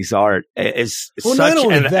Murphy's art is such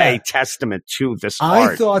a testament to this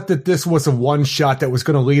art. I thought that this was a one shot that was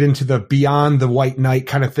going to lead into the Beyond the White Knight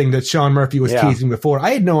kind of thing that Sean Murphy was teasing before. I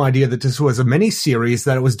had no idea that this was a mini series,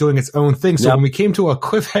 that it was doing its own thing. So when we came to a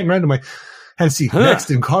cliffhanger, I'm like, hence the next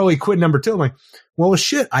and Harley Quinn number 2. I'm like, well,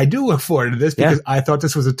 shit, I do look forward to this because I thought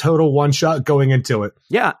this was a total one-shot going into it.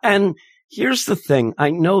 Yeah, and here's the thing.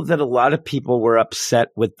 I know that a lot of people were upset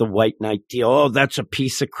with the White Knight deal. Oh, that's a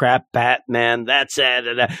piece of crap, Batman. That's it.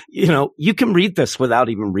 You know, you can read this without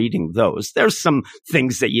even reading those. There's some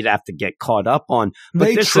things that you'd have to get caught up on. But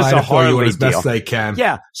they this try is a to throw you in Harley as best deal. they can.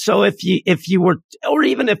 Yeah. So if you were, or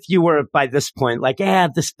even if you were by this point, like,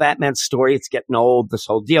 this Batman story, it's getting old, this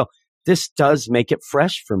whole deal. This does make it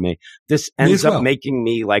fresh for me. This ends up making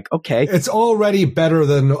me like, okay. It's already better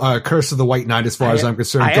than Curse of the White Knight as far as I'm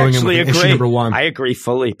concerned, going in with issue number 1. I agree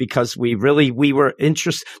fully because we were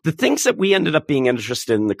interested. The things that we ended up being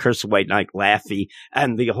interested in, the Curse of White Knight, Laffy,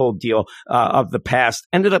 and the whole deal of the past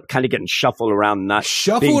ended up kind of getting shuffled around,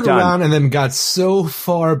 and then got so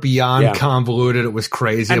far beyond convoluted. It was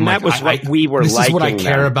crazy. And that was what we were liking. This is what I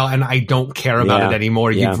care about, and I don't care about it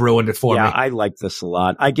anymore. You've ruined it for me. Yeah, I like this a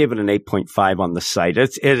lot. I give it an 8.5 on the site.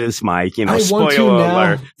 It is my, spoiler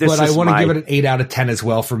alert. But I want to give it an 8 out of 10 as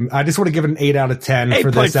well. I just want to give it an 8 out of 10 for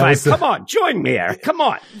this. 8.5. Come on, join me here. Come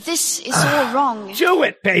on. This is all wrong. Do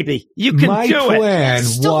it, baby. You can do it. My plan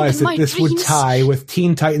was that this would tie with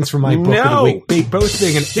Teen Titans for my book of the week. Both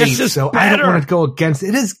being an 8, so I don't want to go against it.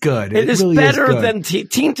 It is good. It is really better than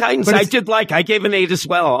Teen Titans. I did like. I gave an 8 as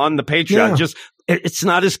well on the Patreon. Yeah. It's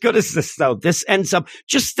not as good as this, though. This ends up,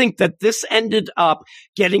 just think that this ended up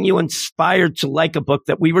getting you inspired to like a book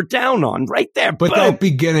that we were down on right there. But that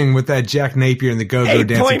beginning with that Jack Napier and the Go-Go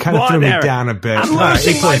dancing kind of threw me down a bit. I'm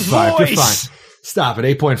losing my voice. You're fine. Stop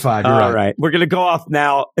it. 8.5. You're All right. We're going to go off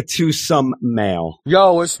now to some mail.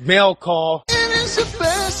 Yo, it's mail call. It is the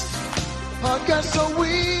best podcast a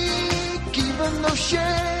week, even though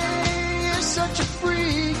Shay is such a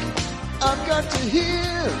freak. I've got to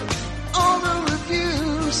hear all the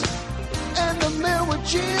reviews and the mail with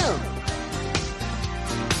Jim.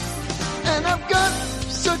 And I've got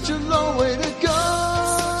such a long way to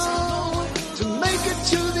go to make it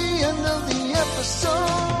to the end of the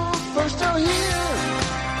episode. First I'll hear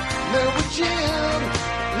Mail with Jim,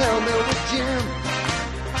 now Mail with Jim.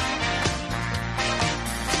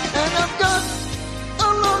 And I've got a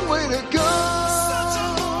long way to go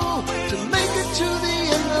to make it to the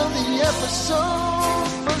end of the episode.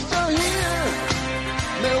 First I'll hear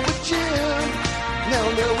Mail with Jim, now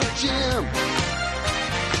Mail with Jim.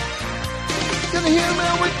 Gonna hear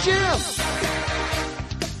Mail with Jim.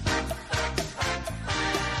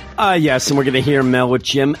 Yes, and we're going to hear mail with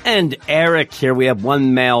Jim and Eric here. We have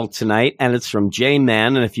one mail tonight, and it's from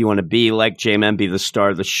J-Man. And if you want to be like J-Man, be the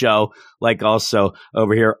star of the show, like also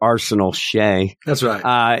over here, Arsenal Shay. That's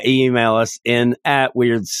right. Email us in at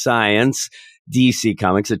Weird Science,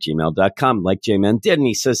 DCcomics@gmail.com, like J-Man did. And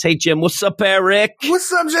he says, hey, Jim, what's up, Eric?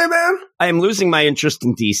 What's up, J-Man? I am losing my interest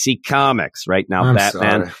in DC Comics. Right now, I'm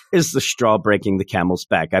Batman sorry. is the straw breaking the camel's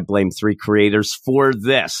back. I blame 3 creators for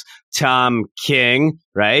this. Tom King,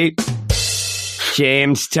 right?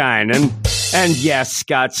 James Tynion. And yes,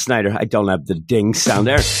 Scott Snyder. I don't have the ding sound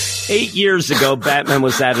there. 8 years ago, Batman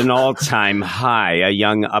was at an all-time high. A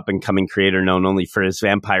young up-and-coming creator known only for his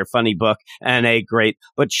Vampire Funny book and a great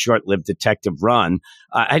but short-lived detective run.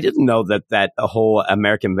 I didn't know that a whole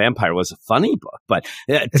American Vampire was a funny book, but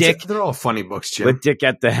Dick... They're all funny books, Jim. With Dick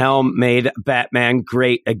at the helm, made Batman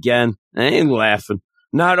great again. I ain't laughing.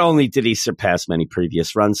 Not only did he surpass many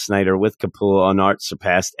previous runs, Snyder with Capullo on art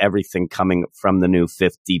surpassed everything coming from the new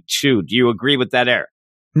 52. Do you agree with that, Eric?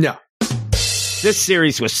 No. This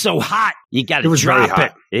series was so hot. You got to drop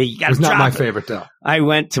it. You got to drop it. It was not my favorite, though. I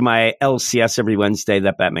went to my LCS every Wednesday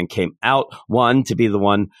that Batman came out. 1, to be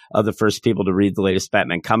one of the first people to read the latest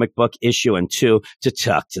Batman comic book issue, and 2, to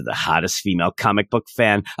talk to the hottest female comic book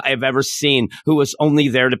fan I have ever seen, who was only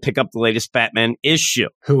there to pick up the latest Batman issue.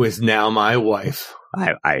 Who is now my wife.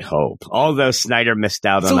 I hope. Although Snyder missed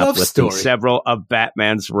out on uplifting several of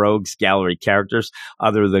Batman's rogues gallery characters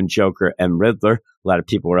other than Joker and Riddler. A lot of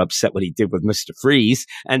people were upset what he did with Mr. Freeze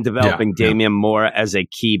and developing Damian Moore as a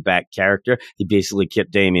key back character. He basically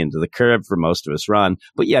kicked Damian to the curb for most of his run,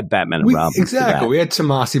 but you had Batman and Robin. Exactly. We had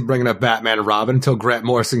Tomasi bringing up Batman and Robin until Grant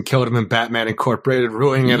Morrison killed him in Batman Incorporated,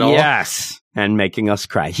 ruining it all. Yes. And making us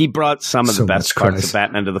cry. He brought some of the best parts of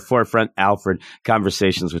Batman to the forefront. Alfred,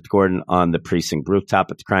 conversations with Gordon on the precinct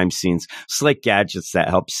rooftop at the crime scenes, slick gadgets that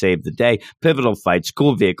help save the day, pivotal fights,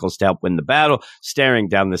 cool vehicles to help win the battle, staring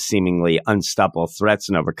down the seemingly unstoppable threats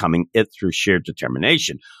and overcoming it through sheer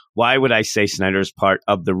determination. Why would I say Snyder is part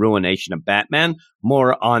of the ruination of Batman?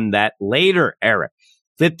 More on that later, Eric.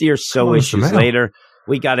 50 or so issues later,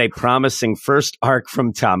 we got a promising first arc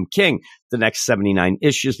from Tom King. The next 79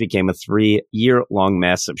 issues became a 3-year-long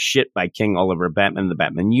mass of shit by King all over Batman and the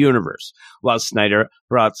Batman universe. While Snyder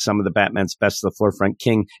brought some of the Batman's best to the forefront,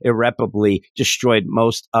 King irreparably destroyed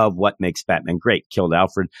most of what makes Batman great. Killed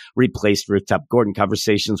Alfred, replaced Rooftop Gordon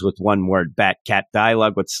conversations with one-word Bat-Cat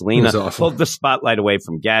dialogue with Selina, pulled the spotlight away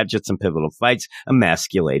from gadgets and pivotal fights,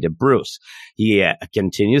 emasculated Bruce. He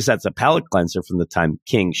continues, that's a palate cleanser from the time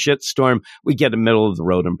King shitstorm. We get a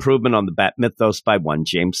middle-of-the-road improvement on the Bat mythos by one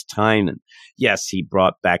James Tynion. Yes, he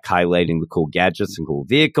brought back highlighting the cool gadgets and cool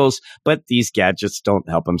vehicles, but these gadgets don't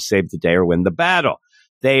help him save the day or win the battle.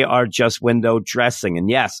 They are just window dressing. And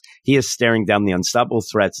yes, he is staring down the unstoppable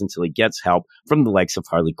threats until he gets help from the likes of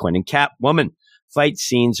Harley Quinn and Catwoman. Fight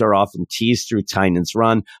scenes are often teased through Tynion's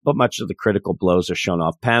run, but much of the critical blows are shown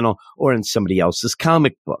off panel or in somebody else's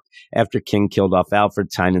comic book. After King killed off Alfred,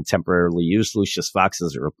 Tynion temporarily used Lucius Fox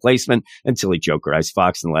as a replacement until he jokerized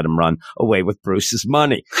Fox and let him run away with Bruce's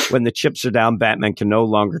money. When the chips are down, Batman can no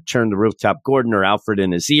longer turn the Rooftop Gordon or Alfred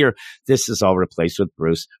in his ear. This is all replaced with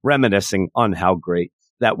Bruce reminiscing on how great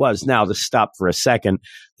that was. Now, to stop for a second,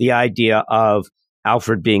 the idea of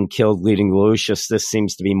Alfred being killed leading Lucius, this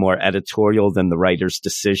seems to be more editorial than the writer's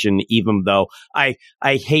decision, even though I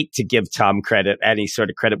hate to give Tom any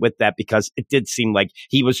sort of credit with that, because it did seem like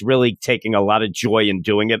he was really taking a lot of joy in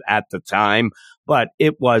doing it at the time. But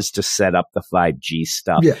it was to set up the 5G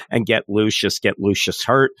stuff and get Lucius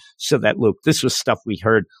hurt so that, Luke, this was stuff we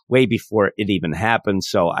heard way before it even happened.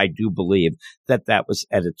 So I do believe that that was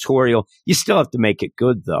editorial. You still have to make it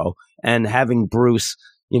good, though. And having Bruce,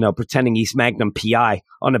 pretending he's Magnum PI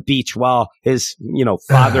on a beach while his,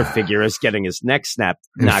 father figure is getting his neck snapped.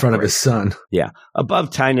 In front of his son. Yeah.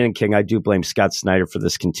 Above Tynion and King, I do blame Scott Snyder for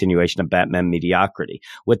this continuation of Batman mediocrity.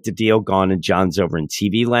 With the deal gone and John's over in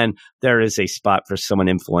TV land, there is a spot for someone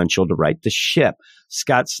influential to right the ship.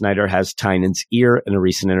 Scott Snyder has Tynion's ear. In a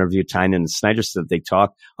recent interview, Tynion and Snyder said they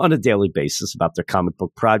talk on a daily basis about their comic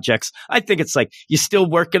book projects. I think it's like, you still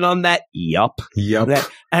working on that? Yup.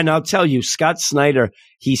 And I'll tell you, Scott Snyder,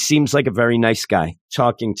 he seems like a very nice guy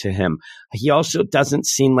talking to him. He also doesn't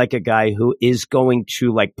seem like a guy who is going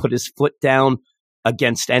to put his foot down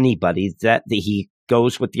against anybody, that he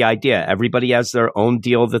goes with the idea. Everybody has their own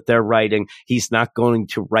deal that they're writing. He's not going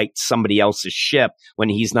to write somebody else's ship when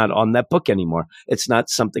he's not on that book anymore. It's not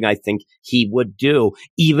something I think he would do,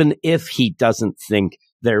 even if he doesn't think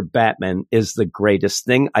their Batman is the greatest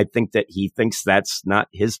thing. I think that he thinks that's not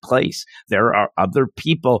his place. There are other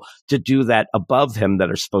people to do that above him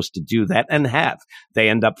that are supposed to do that and have. They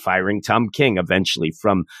end up firing Tom King eventually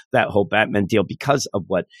from that whole Batman deal because of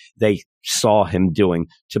what they saw him doing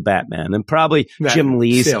to Batman, and probably that Jim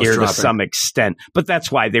Lee's ear to some extent. But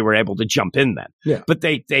that's why they were able to jump in then. Yeah. But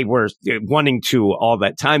they were wanting to all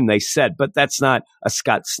that time, they said, but that's not a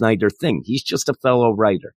Scott Snyder thing. He's just a fellow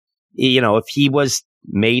writer. If he was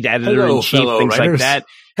made editor-in-chief, things like that.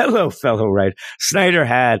 Hello, fellow writer. Snyder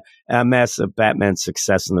had a massive Batman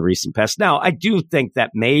success in the recent past. Now, I do think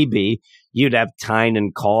that maybe you'd have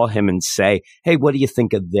Tynion call him and say, hey, what do you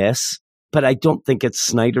think of this? But I don't think it's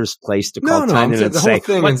Snyder's place to call Tynion and say,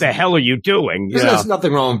 what the hell are you doing? There's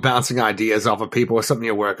nothing wrong with bouncing ideas off of people or something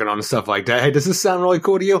you're working on and stuff like that. Hey, does this sound really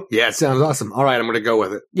cool to you? Yeah, it sounds awesome. All right, I'm going to go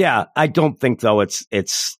with it. Yeah, I don't think, though, it's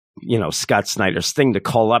Scott Snyder's thing to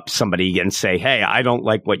call up somebody and say, hey, I don't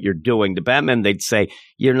like what you're doing to Batman. They'd say,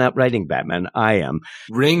 you're not writing Batman. I am.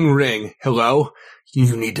 Ring, ring. Hello?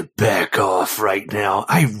 You need to back off right now.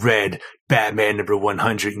 I read Batman number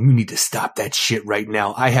 100. You need to stop that shit right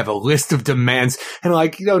now. I have a list of demands. And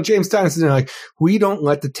James Tynion, we don't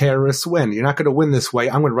let the terrorists win. You're not going to win this way.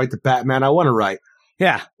 I'm going to write the Batman I want to write.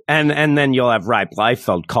 Yeah. And then you'll have Ry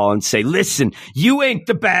Liefeld call and say, listen, you ain't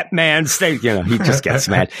the Batman. He just gets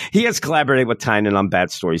mad. He has collaborated with Tynion on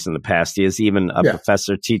Bat stories in the past. He is even a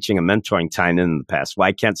professor teaching and mentoring Tynion in the past.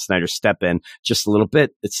 Why can't Snyder step in just a little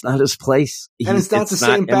bit? It's not his place. And it's not the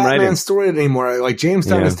same Batman story anymore. James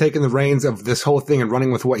Tynion has taken the reins of this whole thing and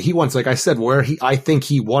running with what he wants. Like I said, I think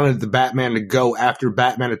he wanted the Batman to go after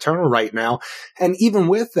Batman Eternal right now. And even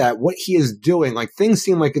with that, what he is doing, things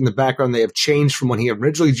seem like in the background they have changed from when he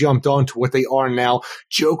originally jumped on to what they are now.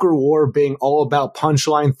 Joker War being all about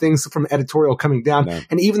punchline, things from editorial coming down,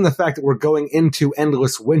 and even the fact that we're going into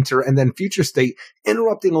Endless Winter and then Future State,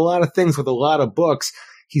 interrupting a lot of things with a lot of books.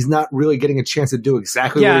 He's not really getting a chance to do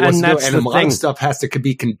exactly what he wants to do. And a lot of stuff has to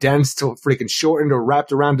be condensed to freaking shortened or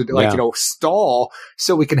wrapped around to stall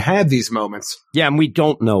so we can have these moments. Yeah, and we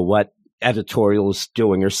don't know what editorial is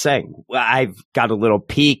doing or saying. I've got a little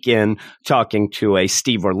peek in talking to a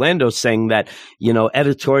Steve Orlando saying that,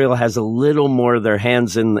 editorial has a little more of their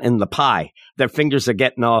hands in the pie. Their fingers are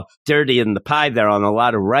getting all dirty in the pie there on a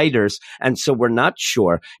lot of writers. And so we're not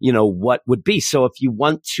sure, what would be. So if you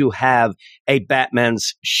want to have a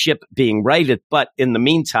Batman's ship being righted, but in the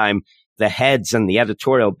meantime, the heads and the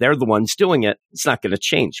editorial, they're the ones doing it. It's not going to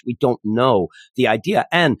change. We don't know the idea.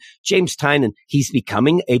 And James Tynion, he's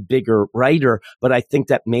becoming a bigger writer, but I think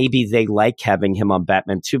that maybe they like having him on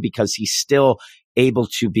Batman too, because he's still able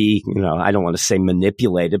to be, I don't want to say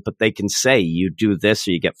manipulated, but they can say you do this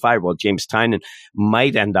or you get fired. Well, James Tynion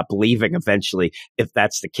might end up leaving eventually if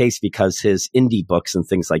that's the case, because his indie books and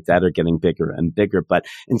things like that are getting bigger and bigger. But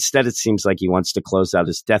instead, it seems like he wants to close out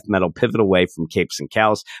his death metal, pivot away from capes and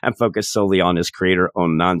cows, and focus solely on his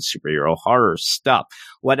creator-owned non-superhero horror stuff.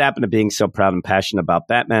 What happened to being so proud and passionate about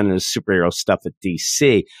Batman and his superhero stuff at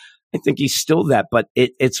DC? I think he's still that, but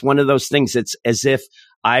it's one of those things. It's as if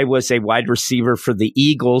I was a wide receiver for the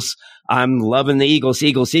Eagles. I'm loving the Eagles.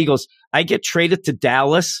 I get traded to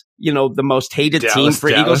Dallas, the most hated team for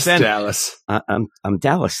Eagles fans. Dallas. I'm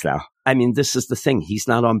Dallas now. I mean, this is the thing. He's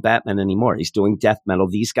not on Batman anymore. He's doing death metal.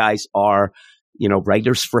 These guys are,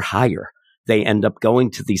 writers for hire. They end up going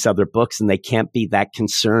to these other books and they can't be that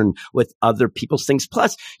concerned with other people's things.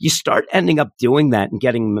 Plus, you start ending up doing that and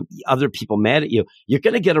getting other people mad at you. You're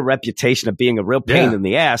going to get a reputation of being a real pain in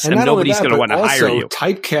the ass, and nobody's going to want to hire you.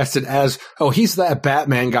 Typecasted as, he's that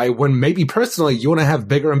Batman guy, when maybe personally you want to have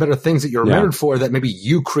bigger and better things that you're remembered for that maybe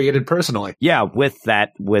you created personally. Yeah, with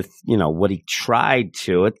what he tried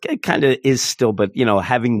to, it kind of is still, but,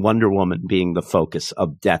 having Wonder Woman being the focus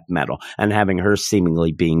of death metal and having her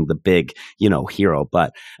seemingly being the big, hero.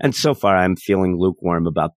 And so far I'm feeling lukewarm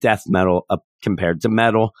about death metal compared to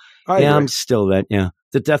metal. I'm still that,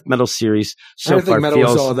 The death metal series so far I don't think metal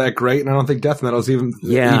was all that great, and I don't think death metal is even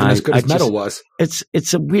as good as metal was.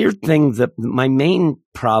 It's a weird thing that my main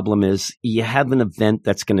problem is you have an event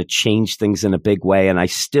that's going to change things in a big way, and I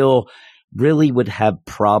still really would have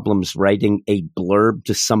problems writing a blurb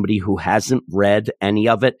to somebody who hasn't read any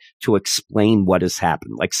of it to explain what has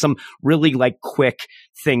happened. Like some really quick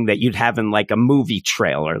thing that you'd have in a movie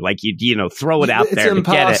trailer, you'd, throw it out there. It's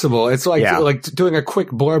impossible. It's like doing a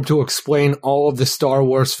quick blurb to explain all of the Star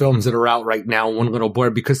Wars films that are out right now in one little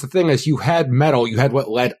blurb, because the thing is, you had metal, you had what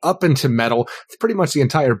led up into metal, it's pretty much the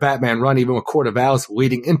entire Batman run, even with Court of Owls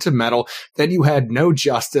leading into metal. Then you had No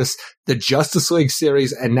Justice, the Justice League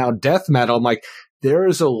series, and now death metal. I'm like, there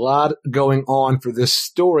is a lot going on for this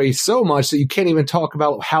story, so much that you can't even talk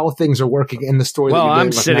about how things are working in the story. Well, that you're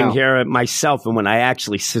I'm sitting here myself, and when I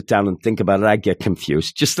actually sit down and think about it, I get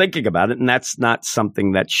confused just thinking about it. And that's not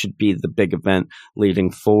something that should be the big event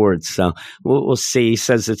leading forward. So we'll see. He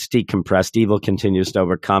says it's decompressed. Evil continues to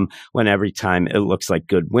overcome when every time it looks like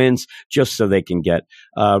good wins, just so they can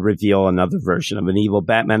reveal another version of an evil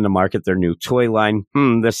Batman to market their new toy line.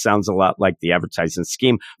 This sounds a lot like the advertising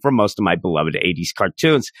scheme for most of my beloved 80s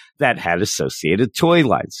cartoons that had associated toy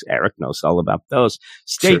lines. Eric knows all about those.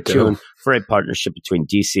 Stay tuned for a partnership between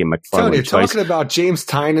DC and McFarlane Toys. Talking about James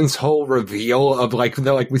Tynion's whole reveal of like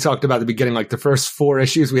we talked about at the beginning, the first 4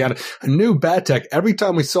 issues, we had a new Bat-Tech. Every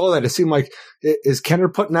time we saw that, it seemed like, is Kenner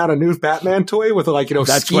putting out a new Batman toy with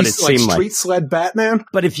that's what it seemed like. Street sled Batman?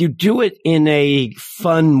 But if you do it in a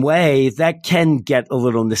fun way, that can get a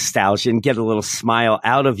little nostalgia and get a little smile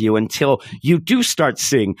out of you until you do start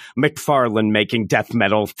seeing McFarlane making death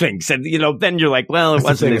metal things. And, then you're like, well, it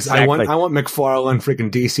wasn't exactly. I want McFarlane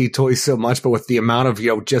freaking DC toys so much, but with the amount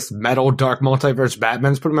of, just metal, dark multiverse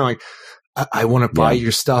Batman's putting me I want to buy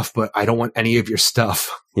your stuff, but I don't want any of your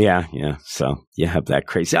stuff. Yeah. So you have that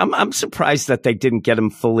crazy. I'm surprised that they didn't get him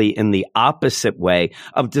fully in the opposite way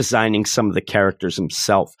of designing some of the characters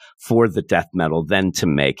himself for the death metal, then to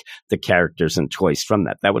make the characters and toys from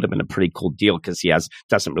that. That would have been a pretty cool deal because he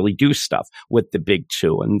doesn't really do stuff with the big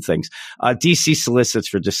 2 and things. DC solicits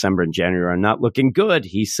for December and January are not looking good.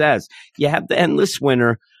 He says you have the Endless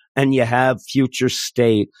Winter and you have Future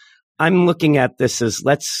State. I'm looking at this as,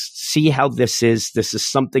 let's see how this is. This is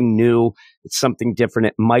something new. It's something different.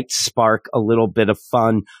 It might spark a little bit of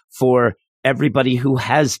fun for everybody who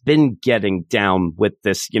has been getting down with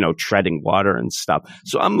this, treading water and stuff.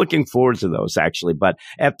 So I'm looking forward to those, actually. But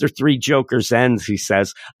after 3 Jokers ends, he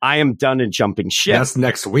says, I am done in jumping ship. That's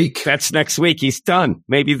next week. He's done.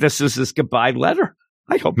 Maybe this is his goodbye letter.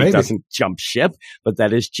 I hope he doesn't jump ship. But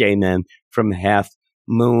that is J-Man from Half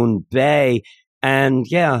Moon Bay. And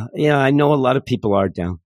I know a lot of people are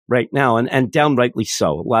down right now, and down rightly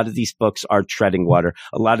so. A lot of these books are treading water.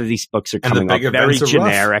 A lot of these books are coming up very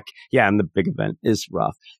generic. Yeah, and the big event is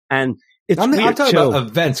rough. And I'm talking about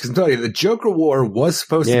events, because I'm telling you, the Joker War was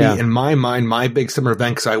supposed to be, in my mind, my big summer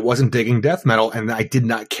event, because I wasn't digging death metal, and I did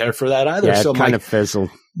not care for that either. Yeah, so it kind of fizzled.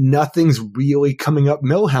 Nothing's really coming up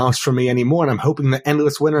Millhouse for me anymore, and I'm hoping that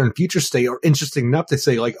Endless Winter and Future State are interesting enough to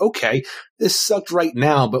say, like, okay, this sucked right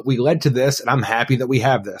now, but we led to this, and I'm happy that we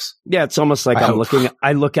have this. Yeah, it's almost like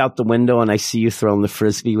I look out the window and I see you throwing the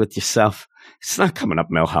Frisbee with yourself. It's not coming up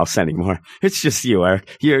Millhouse anymore. It's just you,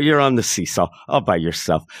 Eric. You're on the seesaw all by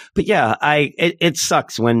yourself. But yeah, it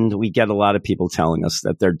sucks when we get a lot of people telling us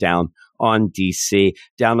that they're down on DC,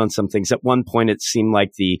 down on some things. At one point, it seemed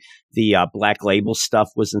like the Black Label stuff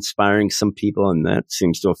was inspiring some people, and that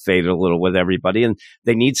seems to have faded a little with everybody. And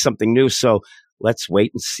they need something new. So let's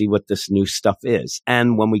wait and see what this new stuff is.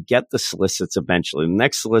 And when we get the solicits eventually, the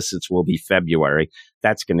next solicits will be February.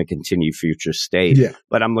 That's going to continue Future State. Yeah.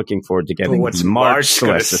 But I'm looking forward to getting what's the March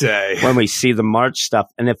solicits when we see the March stuff.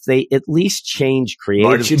 And if they at least change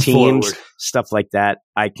creative teams, stuff like that,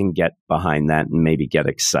 I can get behind that and maybe get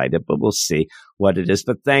excited. But we'll see what it is.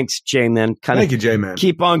 But thanks, J-Man. Thank you, J-Man.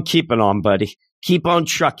 Keep on keeping on, buddy. Keep on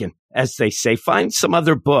trucking, as they say. Find some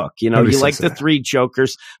other book. You know, you like the Three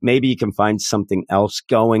Jokers. Maybe you can find something else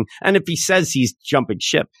going. And if he says he's jumping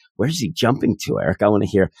ship, where's he jumping to, Eric? I want to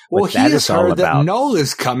hear what that is all about. Well, he has heard that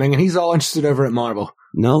Nola's coming, and he's all interested over at Marvel.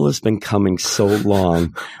 Nola's been coming so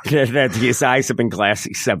long that his eyes have been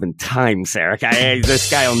glassy 7 times, Eric. This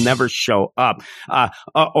guy will never show up.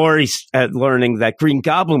 Or he's learning that Green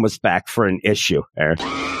Goblin was back for an issue, Eric.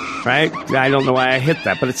 Right? I don't know why I hit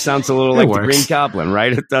that, but it sounds a little like the Green Goblin,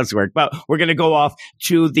 right? It does work. But we're going to go off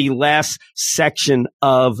to the last section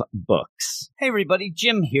of books. Hey, everybody.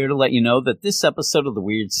 Jim here to let you know that this episode of the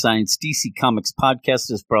Weird Science DC Comics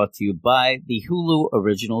podcast is brought to you by the Hulu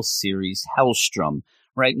original series Hellstrom.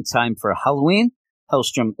 Right in time for Halloween,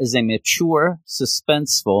 Hellstrom is a mature,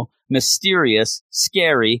 suspenseful, mysterious,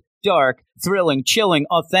 scary, dark, thrilling, chilling,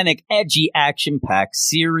 authentic, edgy, action-packed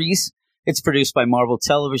series. It's produced by Marvel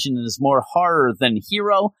Television and is more horror than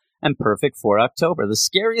hero and perfect for October, the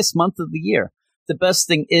scariest month of the year. The best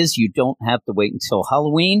thing is you don't have to wait until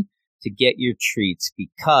Halloween to get your treats,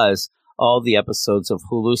 because all the episodes of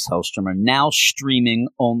Hulu's Hellstrom are now streaming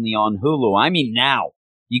only on Hulu. I mean now.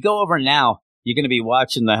 You go over now, you're going to be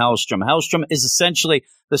watching the Hellstrom. Hellstrom is essentially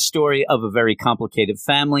the story of a very complicated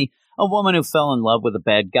family, a woman who fell in love with a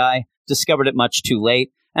bad guy, discovered it much too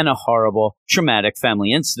late, and a horrible, traumatic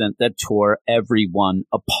family incident that tore everyone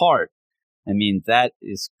apart. I mean, that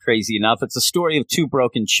is crazy enough. It's a story of 2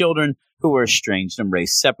 broken children who were estranged and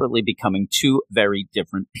raised separately, becoming 2 very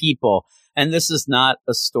different people. And this is not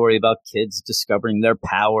a story about kids discovering their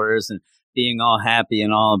powers and being all happy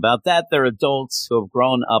and all about that. They're adults who have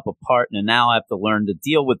grown up apart and now have to learn to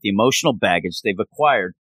deal with the emotional baggage they've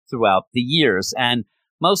acquired throughout the years. And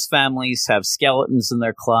most families have skeletons in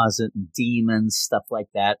their closet, demons, stuff like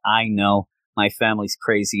that. I know my family's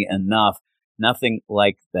crazy enough. Nothing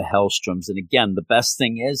like the Hellstroms. And again, the best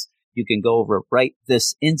thing is you can go over right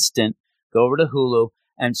this instant, go over to Hulu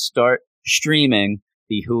and start streaming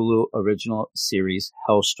the Hulu original series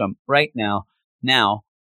Hellstrom right now. Now,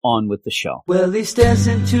 on with the show. Well, he stares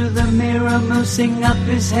into the mirror, moosing up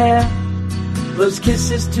his hair, blows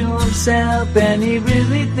kisses to himself, and he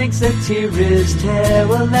really thinks that tear is tear.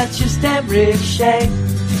 Well, that's just Eric Shea,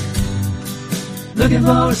 looking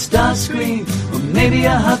for a star screen or maybe a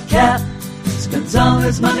hubcap. Spends all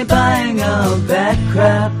his money buying all that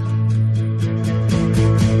crap.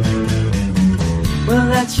 Well,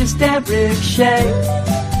 that's just Eric Shea.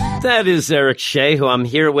 That is Eric Shea, who I'm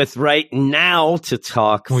here with right now to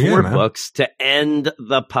talk 4 books to end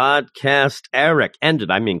the podcast. Eric,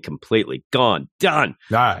 ended, I mean completely, gone, done,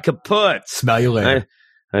 kaput. Smell you later.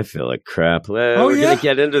 I feel like crap. We're going to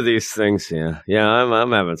get into these things. Yeah,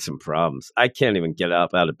 I'm having some problems. I can't even get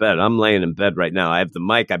up out of bed. I'm laying in bed right now. I have the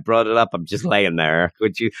mic. I brought it up. I'm just laying there.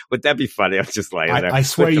 Would that be funny? I'm just laying there. I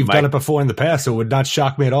swear you've done it before in the past, so it would not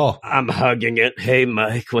shock me at all. I'm hugging it. Hey,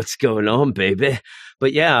 Mike, what's going on, baby?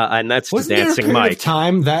 But yeah, and that's Wasn't Dancing there a Mike.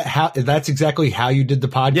 Time that's exactly how you did the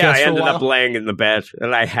podcast. Yeah, I ended up laying in the bed,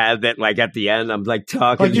 and I had that like at the end. I'm like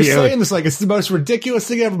talking. Like you're saying this like it's the most ridiculous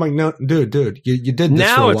thing ever. I'm like, no, dude, you did this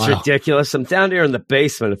now for a it's while. Ridiculous. I'm down here in the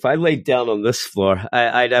basement. If I laid down on this floor,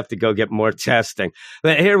 I'd have to go get more testing.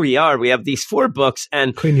 But here we are. We have these 4 books,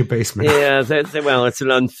 and clean your basement. Yeah, well, it's an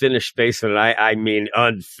unfinished basement. I mean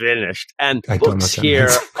unfinished. And books here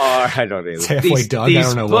are I don't even. It's halfway done. I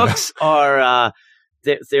don't know books are.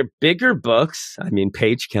 they're bigger books. I mean,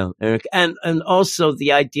 page count, Eric, and also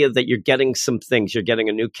the idea that you're getting some things. You're getting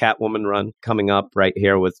a new Catwoman run coming up right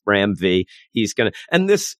here with Ram V. And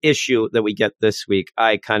this issue that we get this week,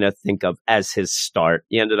 I kind of think of as his start.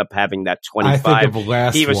 He ended up having that 25. I think of the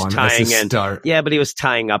last he was one tying as his in, start. yeah, but he was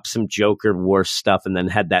tying up some Joker War stuff, and then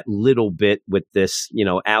had that little bit with this,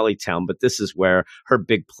 Alleytown. But this is where her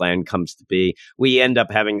big plan comes to be. We end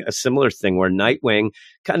up having a similar thing where Nightwing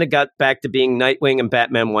kind of got back to being Nightwing and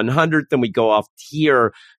Batman 100. Then we go off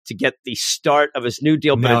here to get the start of his new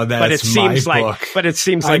deal. But it seems like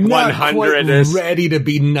 100 is ready to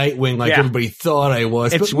be Nightwing like everybody thought I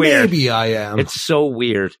was. It's but weird. Maybe I am. It's so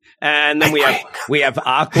weird. And then we have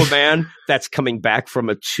Aquaman that's coming back from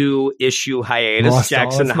a 2-issue hiatus. Lost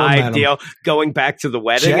Jackson Hyde deal going back to the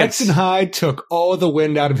wedding. Jackson Hyde took all the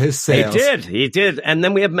wind out of his sails. He did. And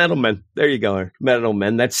then we have Metal Men. There you go. Metal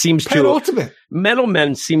Men. That seems Penultimate. Metal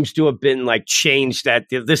Men seems to have been like changed. That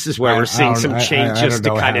this is where we're seeing some changes to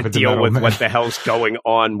kind of deal with what the hell's going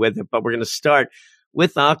on with it. But we're going to start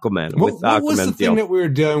with Aquaman. What was the thing that we were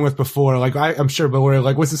dealing with before? Like I'm sure, but we're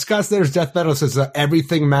like, was it Scott Snyder's Death Metal says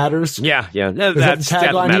everything matters? Yeah. That's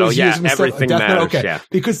Death Metal. Yeah, everything matters. Okay. Yeah.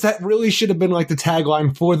 Because that really should have been like the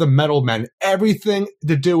tagline for the Metal Men. Everything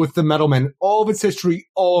to do with the Metal Men, all of its history,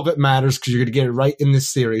 all of it matters because you're going to get it right in this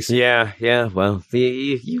series. Yeah. Well,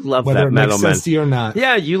 you love whether that Metal Men. Whether it makes Men. sense to you or not.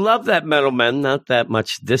 Yeah, you love that Metal Men. Not that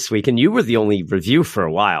much this week, and you were the only review for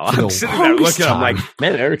a while. I'm sitting there looking. I'm like,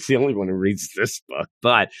 man, Eric's the only one who reads this book,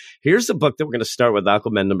 but. Here's a book that we're going to start with,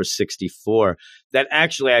 Aquaman number 64, that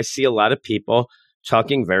actually I see a lot of people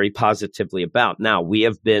talking very positively about. Now, we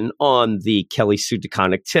have been on the Kelly Sue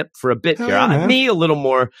DeConnick tip for a bit here. Me, a little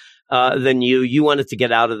more than you. You wanted to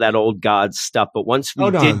get out of that old God stuff, but once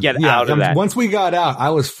we did get out of that. Once we got out,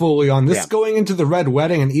 I was fully on this going into the Red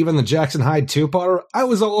Wedding and even the Jackson Hyde 2-parter, I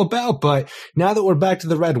was all about. But now that we're back to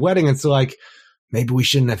the Red Wedding, it's like, maybe we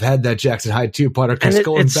shouldn't have had that Jackson Hyde 2-parter because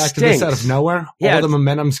going back to this out of nowhere, all the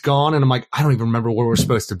momentum's gone, and I'm like, I don't even remember where we're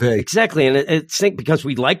supposed to be. Exactly, and it stinks because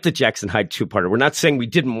we like the Jackson Hyde 2-parter. We're not saying we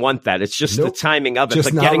didn't want that. It's just the timing of it.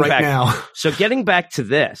 Just but not right now. So getting back to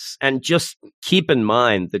this, and just keep in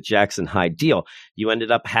mind the Jackson Hyde deal. You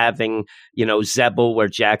ended up having, Zebel, where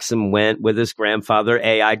Jackson went with his grandfather,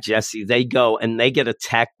 AI Jesse. They go and they get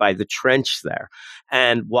attacked by the trench there.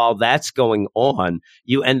 And while that's going on,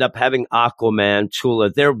 you end up having Aquaman, Tula.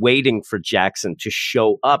 They're waiting for Jackson to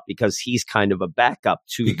show up because he's kind of a backup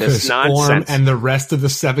to this nonsense. Orm and the rest of the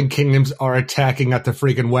Seven Kingdoms are attacking at the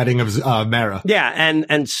freaking wedding of Mara. Yeah,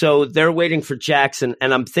 and so they're waiting for Jackson,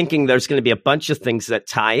 and I'm thinking there's going to be a bunch of things that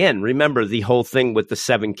tie in. Remember the whole thing with the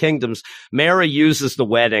Seven Kingdoms. Mara uses the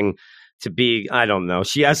wedding to be, I don't know,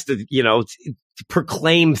 she has to,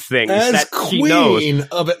 proclaim things as that Queen she knows.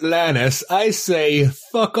 Of Atlantis, I say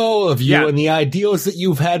fuck all of you and the ideals that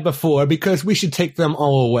you've had before because we should take them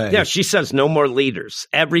all away. Yeah, she says no more leaders.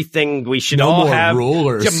 Everything we should no all more have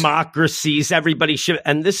rulers. Democracies. Everybody should,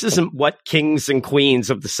 and this isn't what kings and queens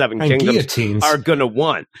of the Seven Kingdoms guillotines are going to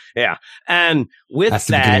want. Yeah, and with that's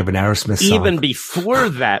the that, beginning of an Aerosmith song. Even before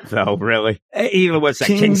that, though, really, even what's that?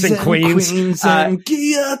 Kings and Queens and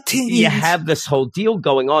guillotines. You have this whole deal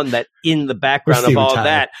going on that in the background of all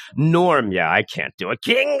that, Norm, I can't do it.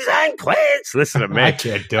 Kings and Queens, listen to me. I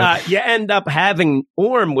can't do it. You end up having,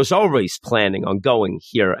 Orm was always planning on going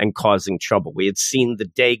here and causing trouble. We had seen the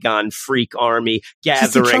Dagon freak army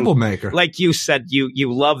gathering. Just a troublemaker. Like you said,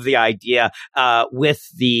 you love the idea with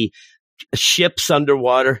the ships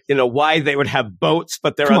underwater, why they would have boats,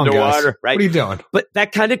 but they're underwater, right? What are you doing? But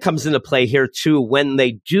that kind of comes into play here too, when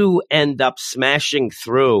they do end up smashing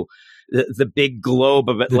through the big globe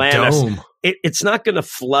of Atlantis. It's not going to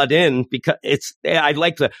flood in because I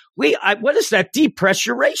like what is that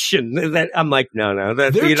depressuration? That I'm like, no,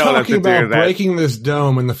 that they're you don't have to talking about do that. Breaking this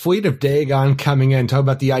dome and the fleet of Dagon coming in, talking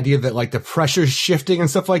about the idea that like the pressure's shifting and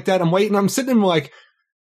stuff like that. I'm sitting there like,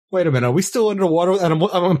 wait a minute, are we still underwater? And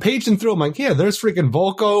I'm paging through. I'm like, yeah, there's freaking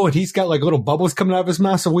Volko, and he's got like little bubbles coming out of his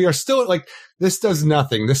mouth. So we are still like, this does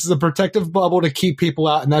nothing. This is a protective bubble to keep people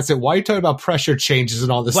out, and that's it. Why are you talking about pressure changes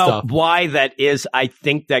and all this stuff? Why that is, I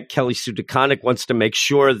think that Kelly Sue DeConnick wants to make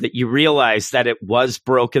sure that you realize that it was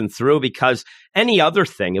broken through, because any other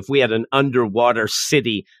thing, if we had an underwater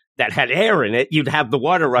city that had air in it, you'd have the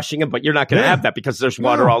water rushing in, but you're not going to have that because there's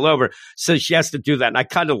water all over. So she has to do that. And I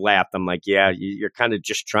kind of laughed. I'm like, yeah, you're kind of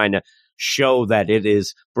just trying to show that it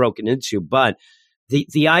is broken into. But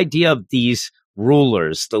the idea of these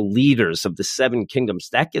rulers, the leaders of the Seven Kingdoms,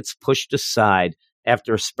 that gets pushed aside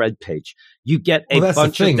after a spread page. You get a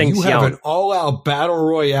bunch of things. You have an all-out battle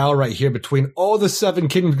royale right here between all the Seven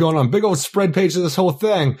Kingdoms going on. Big old spread page of this whole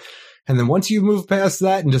thing. And then once you move past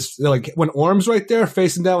that and just like when Orm's right there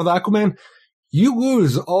facing down with Aquaman, you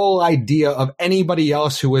lose all idea of anybody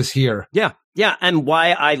else who was here. Yeah. Yeah. And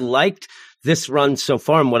why I liked this run so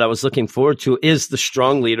far and what I was looking forward to is the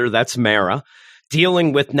strong leader. That's Mara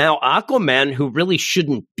dealing with now Aquaman, who really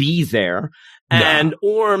shouldn't be there. And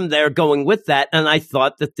Orm, they're going with that. And I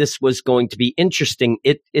thought that this was going to be interesting.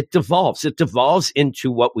 It devolves. It devolves into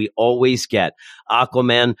what we always get.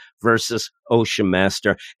 Aquaman versus Ocean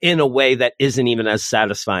Master in a way that isn't even as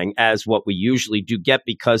satisfying as what we usually do get,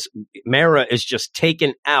 because Mara is just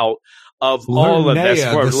taken out of all of this.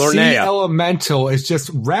 The sea elemental is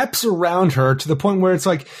just wraps around her to the point where it's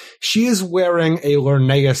like she is wearing a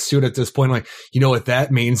Lornea suit at this point. Like, you know what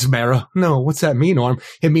that means, Mara? No, what's that mean, Orm?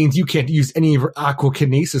 It means you can't use any of her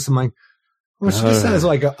aquakinesis. I'm like, well, she just has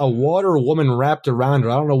like a water woman wrapped around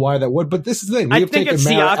her. I don't know why that would, but this is the thing. I think it's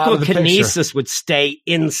the aquakinesis would stay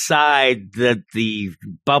inside the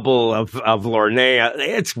bubble of Lornea.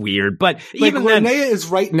 It's weird, but like even Lornea then, is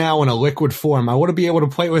right now in a liquid form. I want to be able to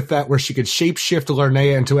play with that where she could shapeshift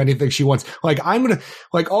Lornea into anything she wants. Like I'm going to,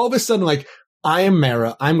 like all of a sudden, like I am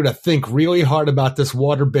Mara. I'm going to think really hard about this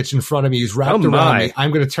water bitch in front of me who's wrapped around me.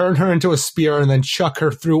 I'm going to turn her into a spear and then chuck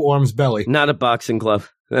her through Orm's belly. Not a boxing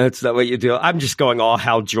glove. That's not what you do. I'm just going all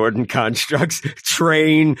Hal Jordan constructs.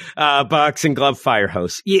 Train, boxing glove, fire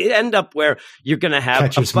hose. You end up where you're going to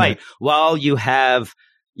have a fight while you have,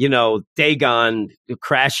 you know, Dagon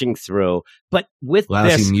crashing through. But with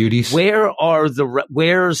this, muties.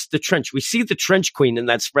 Where's the trench? We see the trench queen in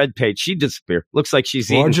that spread page. She disappeared. Looks like she's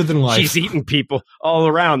larger than life. She's eating people all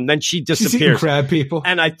around. Then she disappears. She's eating crab people.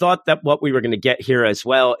 And I thought that what we were going to get here as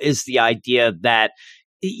well is the idea that,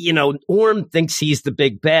 you know, Orm thinks he's the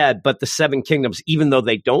big bad, but the Seven Kingdoms, even though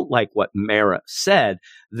they don't like what Mara said,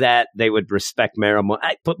 that they would respect Mara more.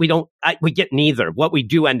 But we don't, we get neither. What we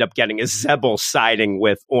do end up getting is Zebul siding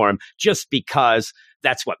with Orm just because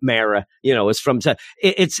that's what Mara, you know, is from.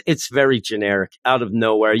 It's very generic, out of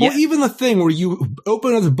nowhere. Well, even the thing where you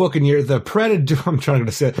open up the book and you're the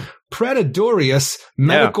Predatorius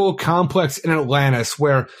medical complex in Atlantis,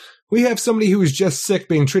 where we have somebody who is just sick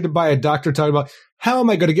being treated by a doctor talking about, how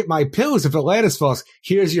am I going to get my pills if Atlantis falls?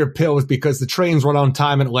 Here's your pills because the trains run on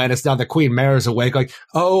time in Atlantis. Now that Queen Mara's awake. Like,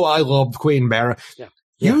 oh, I love Queen Mara. Yeah.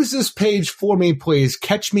 Use this page for me, please.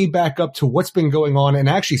 Catch me back up to what's been going on and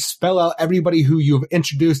actually spell out everybody who you've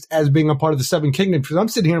introduced as being a part of the Seven Kingdoms. Because I'm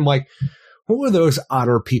sitting here and I'm like, what were those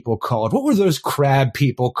otter people called? What were those crab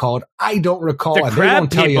people called? I don't recall. And they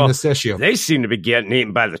won't tell you in this issue. They seem to be getting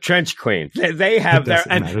eaten by the Trench Queen. They have their...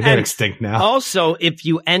 They're extinct now. Also, if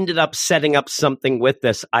you ended up setting up something with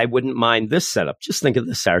this, I wouldn't mind this setup. Just think of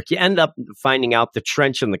this, Eric. You end up finding out the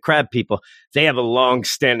Trench and the crab people, they have a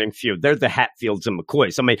long-standing feud. They're the Hatfields and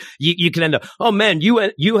McCoys. I mean, you can end up, oh, man, you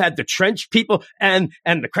had the Trench people and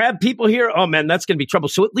the crab people here. Oh, man, that's going to be trouble.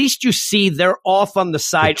 So at least you see they're off on the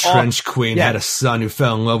side. The Trench Queen had a son who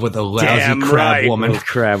fell in love with a lousy crab woman.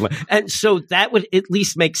 And so that would at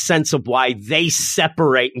least make sense of why they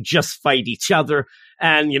separate and just fight each other.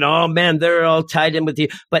 And, you know, oh man, they're all tied in with you.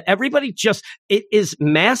 But everybody it is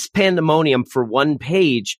mass pandemonium for one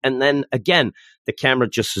page. And then again, the camera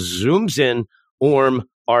just zooms in, Orm,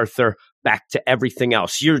 Arthur, back to everything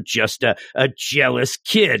else. You're just a jealous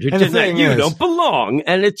kid who don't belong.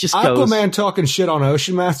 And it just goes. Aquaman talking shit on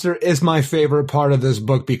Ocean Master is my favorite part of this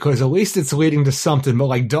book because at least it's leading to something. But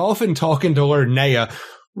like Dolphin talking to Lornea,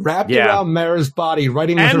 wrapped around Mara's body,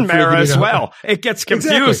 writing with her. And Mara as well. It gets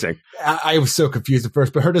confusing. Exactly. I was so confused at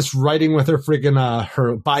first, but her just writing with her friggin'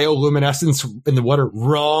 her bioluminescence in the water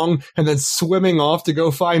wrong and then swimming off to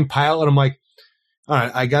go find Pilot. I'm like, all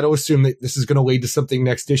right, I got to assume that this is going to lead to something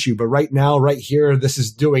next issue. But right now, right here, this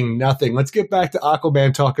is doing nothing. Let's get back to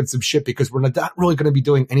Aquaman talking some shit because we're not really going to be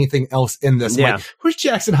doing anything else in this. Yeah. Like, where's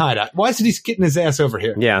Jackson Hyde at? Why isn't he getting his ass over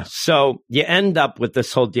here? Yeah. So you end up with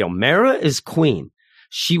this whole deal. Mara is queen.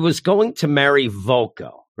 She was going to marry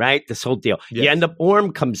Volko, right? This whole deal. Yes. You end up,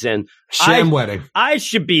 Orm comes in. Sham wedding. I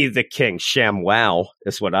should be the king. Sham wow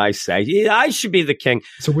is what I say. Yeah, I should be the king.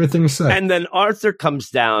 It's a weird thing to say. And then Arthur comes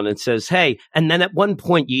down and says, hey, and then at one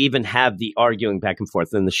point you even have the arguing back and forth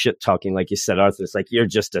and the shit talking. Like you said, Arthur's like, you're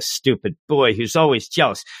just a stupid boy who's always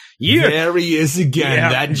jealous. There he is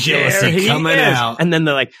again. That jealousy coming out. And then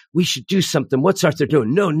they're like, we should do something. What's Arthur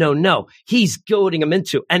doing? No. He's goading him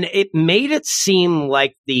into. And it made it seem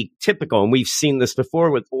like the typical, and we've seen this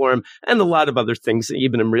before with Orm and a lot of other things,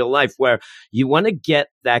 even in real life, where you want to get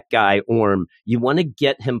that guy, Orm. You want to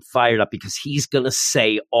get him fired up because he's going to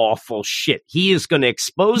say awful shit. He is going to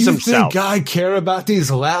expose himself. You think I care about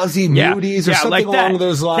these lousy Moody's or something along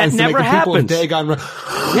those lines? That never happens.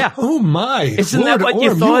 Yeah. Oh my. Isn't Lord that what Orm,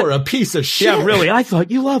 you thought? You were a piece of shit. Yeah, really. I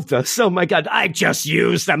thought you loved us. Oh my God. I just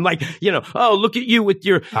used them. Like, oh, look at you with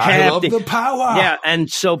your I love the power. Yeah. And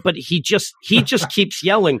so, but he just keeps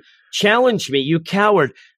yelling, challenge me, you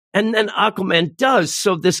coward. And then Aquaman does.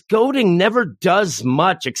 So this goading never does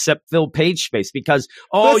much except fill page space because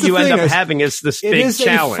all you end up having is this big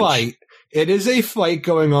challenge. It is a fight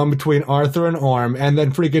going on between Arthur and Orm, and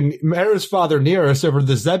then freaking Mera's father Nereus over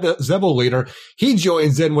the Zebul leader. He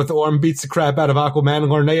joins in with Orm, beats the crap out of Aquaman,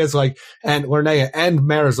 and Lornea and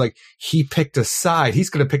Mera's like, he picked a side. He's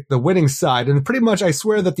going to pick the winning side. And pretty much I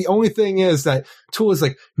swear that the only thing is that Tool is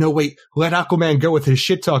like, no, wait, let Aquaman go with his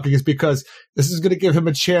shit talking is because this is going to give him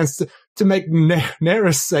a chance to make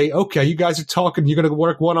Nereus say, okay, you guys are talking, you're going to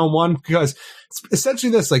work one-on-one because it's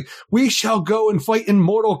essentially this, like, we shall go and fight in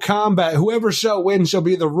mortal combat. Whoever shall win shall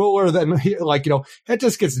be the ruler. Then, it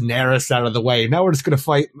just gets Nereus out of the way. Now we're just going to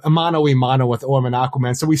fight mano-a-mano with Orm and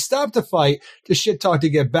Aquaman. So we stop the fight to shit talk to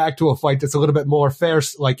get back to a fight that's a little bit more fair,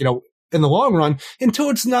 in the long run, until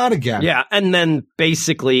it's not again. Yeah, and then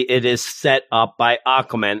basically it is set up by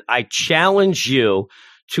Aquaman. I challenge you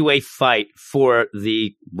to a fight for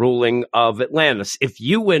the ruling of Atlantis. If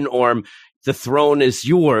you win, Orm, the throne is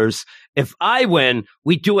yours. If I win,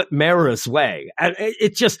 we do it Mera's way. And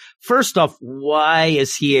it just, first off, why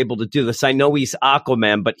is he able to do this? I know he's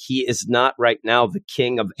Aquaman, but he is not right now the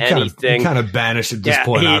king of anything. Kind of banished at this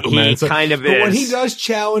point, Aquaman. He kind of is. But when he does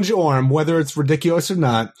challenge Orm, whether it's ridiculous or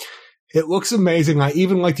not, it looks amazing. I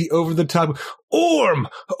even like the over-the-top Orm,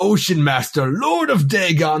 Ocean Master, Lord of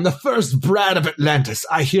Dagon, the first brat of Atlantis.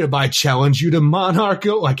 I hereby challenge you to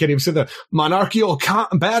monarchical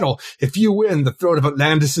battle. If you win, the throne of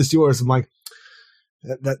Atlantis is yours. I'm like,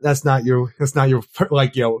 that's not your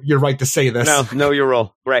right to say this. No, your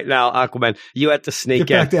role. Right now, Aquaman, you had to sneak in.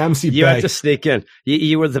 Get back to MC You Bay. had to sneak in.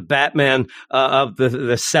 You were the Batman of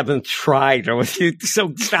the seventh tribe.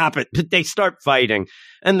 So stop it. They start fighting.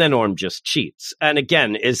 And then Orm just cheats. And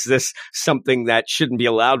again, is this something that shouldn't be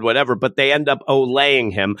allowed? Whatever. But they end up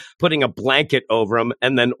olaying him, putting a blanket over him,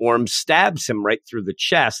 and then Orm stabs him right through the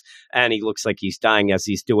chest. And he looks like he's dying as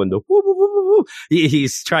he's doing the woo, woo, woo, woo.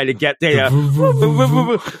 He's trying to get there.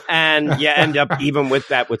 And you end up even with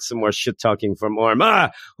that with some more shit talking from Orm.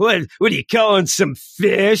 What are you calling some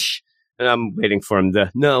fish? And I'm waiting for him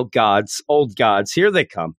to, no, gods, old gods, here they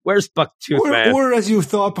come. Where's Bucktooth Man? Or as you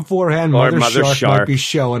thought beforehand, Or Mother Shark might be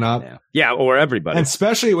showing up. Yeah, or everybody. And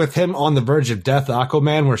especially with him on the verge of death,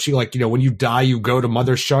 Aquaman, where she when you die, you go to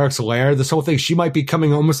Mother Shark's lair. This whole thing, she might be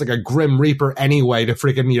coming almost like a Grim Reaper anyway to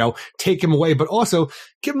freaking, take him away, but also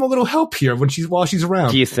give him a little help here while she's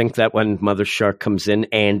around. Do you think that when Mother Shark comes in,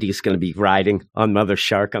 Andy's going to be riding on Mother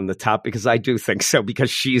Shark on the top? Because I do think so,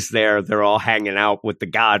 because she's there. They're all hanging out with the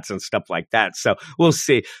gods and stuff like that. So we'll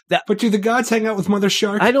see. But do the gods hang out with Mother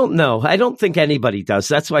Shark? I don't know. I don't think anybody does.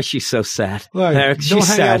 That's why she's so sad. Right. She's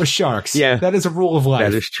hang out with sharks. Yeah. That is a rule of life.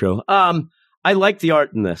 That is true. I like the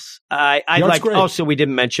art in this. I like. Great. Also, we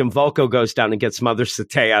didn't mention Vulko goes down and gets Mother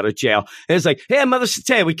Satay out of jail. And it's like, hey, Mother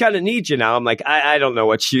Satay, we kind of need you now. I'm like, I don't know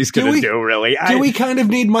what she's going to do, really. Do we kind of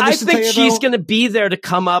need Mother Satay? I think she's going to be there to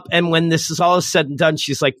come up, and when this is all said and done,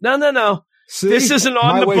 she's like, no. See? This isn't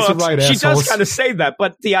on the books. Right, she does kind of say that,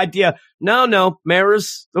 but the idea, no,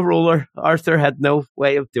 Mera's the ruler. Arthur had no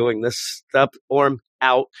way of doing this stuff. Orm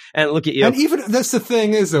out, and look at you. And even that's the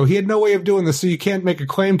thing is though, he had no way of doing this, so you can't make a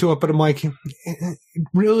claim to it. But I'm like,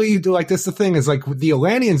 really, that's the thing is like the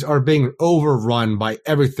Atlanteans are being overrun by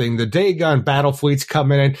everything. The Dagon battle fleets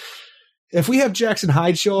coming in. If we have Jackson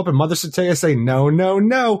Hyde show up and Mother Sataya say no,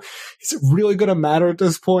 is it really going to matter at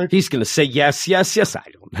this point? He's going to say yes. I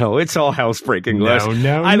don't know. It's all hell's breaking loose.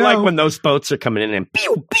 No. I like when those boats are coming in and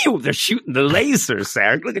pew pew. They're shooting the lasers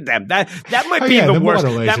there. Look at them. That might be the worst.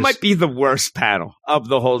 That might be the worst panel of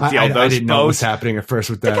the whole deal. I didn't know what was happening at first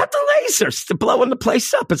with that. They got the lasers to blowing the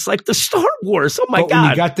place up. It's like the Star Wars. Oh my God! When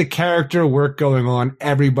you got the character work going on,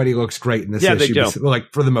 everybody looks great in this issue. They do.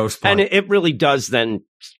 Like for the most part, and it really does then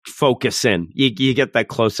focus in. You get that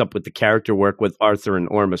close up with the character work with Arthur and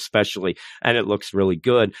Orm especially, and it looks really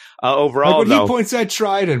good. Overall, like when he points at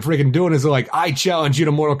Trident, freaking doing is like, I challenge you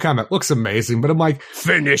to Mortal Kombat. Looks amazing, but I'm like,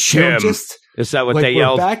 finish him. Is that what they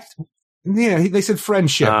yelled? Yeah, they said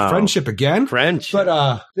friendship. Friendship again? Friendship.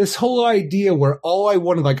 But this whole idea where all I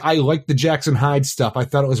wanted, like, I liked the Jackson Hyde stuff. I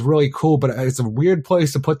thought it was really cool, but it's a weird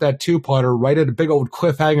place to put that two-parter right at a big old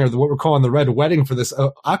cliffhanger, what we're calling the Red Wedding for this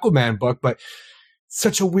Aquaman book. But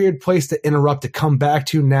such a weird place to interrupt, to come back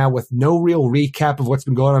to now with no real recap of what's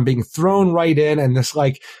been going on, being thrown right in, and this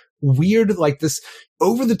like weird, like this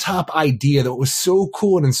over the top idea that was so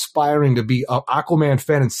cool and inspiring to be an Aquaman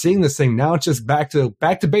fan, and seeing this thing now it's just back to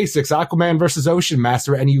basics, Aquaman versus Ocean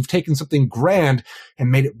Master, and you've taken something grand and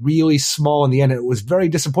made it really small in the end. And it was very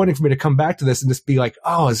disappointing for me to come back to this and just be like,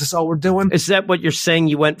 oh, is this all we're doing? Is that what you're saying?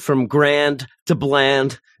 You went from grand to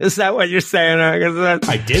bland? Is that what you're saying? I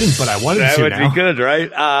didn't, but I wanted that to. That would now be good,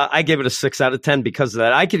 right? I gave it a 6 out of 10 because of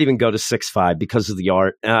that. I could even go to 6.5 because of the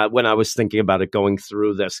art when I was thinking about it going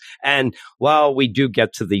through this. And while we do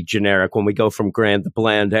get to the generic, when we go from grand to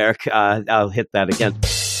bland, Eric, I'll hit that again.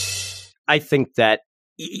 I think that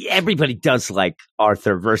everybody does like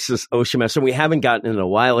Arthur versus Ocean Master. We haven't gotten it in a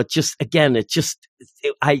while. That's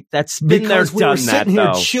been because there, we were done sitting that,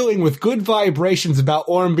 here though. chilling with good vibrations about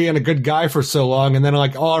Orm being a good guy for so long, and then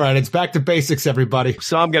like, all right, it's back to basics, everybody.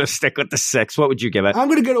 So I'm going to stick with the 6. What would you give it? I'm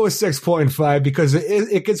going to go to a 6.5 because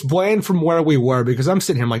it gets bland from where we were, because I'm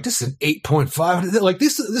sitting here, I'm like, this is an 8.5. Like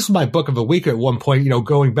this is my book of the week at one point,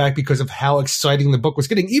 going back because of how exciting the book was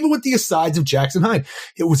getting, even with the asides of Jackson Hyde.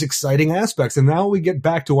 It was exciting aspects. And now we get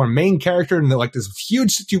back to our main character and like this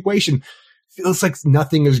huge situation. Feels like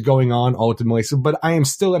nothing is going on ultimately. So, but I am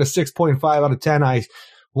still at a 6.5 out of 10. I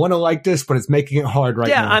want to like this, but it's making it hard right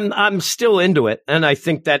now. Yeah, I'm still into it. And I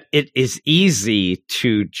think that it is easy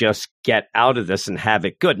to just get out of this and have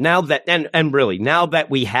it good. Now that, and really, now that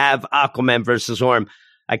we have Aquaman versus Orm,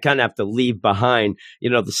 I kind of have to leave behind,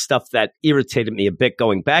 the stuff that irritated me a bit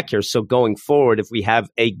going back here. So going forward, if we have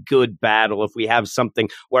a good battle, if we have something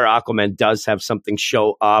where Aquaman does have something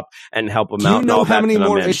show up and help him out. Do you know how many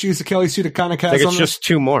more issues Kelly Sue DeConnick has on this? I think it's just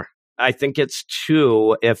 2 more. I think it's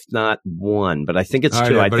 2, if not 1, but I think it's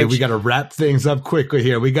 2. Right, we got to wrap things up quickly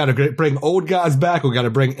here. We got to bring old guys back. We got to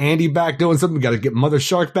bring Andy back doing something. We got to get Mother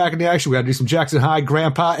Shark back in the action. We got to do some Jackson Hyde,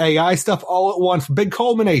 Grandpa AI stuff all at once. Big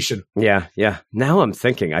culmination. Yeah. Now I'm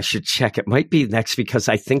thinking I should check. It might be next because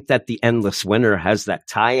I think that the Endless Winter has that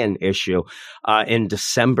tie-in issue in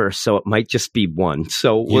December, so it might just be 1.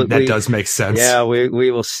 So that does make sense. Yeah, we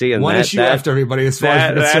will see. One issue after everybody, as far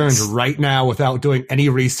as we're concerned, right now, without doing any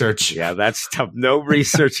research. Yeah, that's tough. No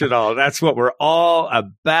research at all. That's what we're all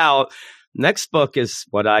about. Next book is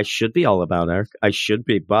what I should be all about, Eric. I should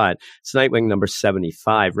be, but it's Nightwing number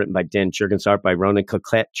 75, written by Dan Jurgens, art by Ronan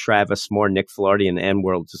Coquette, Travis Moore, Nick Filardi, and Ann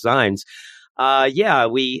World Designs.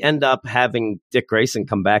 We end up having Dick Grayson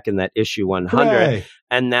come back in that issue 100. Hooray.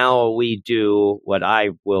 And now we do what I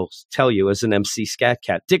will tell you is an MC Scat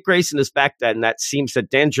Cat. Dick Grayson is back then. That seems that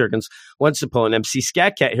Dan Jurgens wants to pull an MC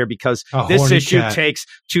Scat Cat here because this issue takes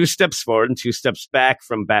 2 steps forward and 2 steps back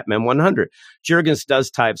from Batman 100. Jurgens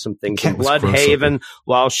does tie up some things in Bloodhaven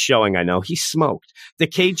while showing, I know, he smoked. The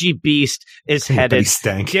KG Beast is headed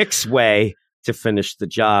Dick's way to finish the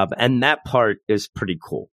job. And that part is pretty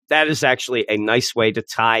cool. That is actually a nice way to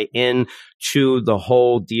tie in to the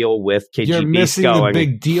whole deal with KG You're Beast missing going. The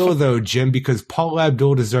big deal, though, Jim, because Paula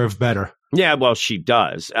Abdul deserves better. Yeah, well, she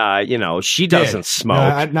does. She doesn't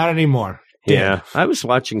smoke. Not anymore. Yeah, I was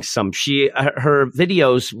watching her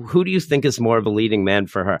videos. Who do you think is more of a leading man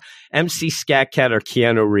for her, MC Scat Cat or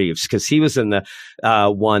Keanu Reeves? Because he was in the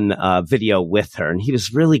one video with her, and he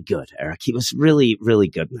was really good, Eric. He was really, really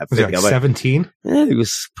good in that video. Was he like 17? He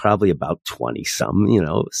was probably about 20-some,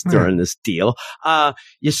 during this deal.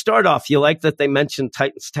 You start off, you like that they mentioned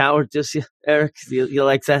Titan's Tower, just you, Eric? You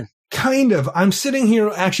like that? Kind of. I'm sitting here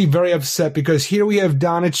actually very upset because here we have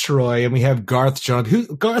Donna Troy and we have Garth John.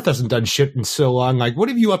 Garth hasn't done shit in so long. Like, what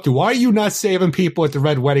are you up to? Why are you not saving people at the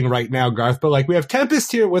Red Wedding right now, Garth? But like, we have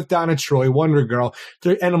Tempest here with Donna Troy, Wonder Girl.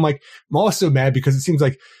 And I'm like, I'm also mad because it seems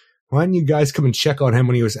like, why didn't you guys come and check on him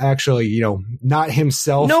when he was actually, not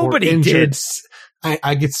himself? Nobody or injured? did.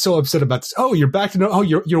 I get so upset about this. Oh, you're back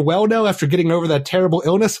to you're well now after getting over that terrible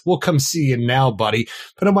illness? We'll come see you now, buddy.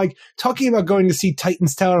 But I'm like, talking about going to see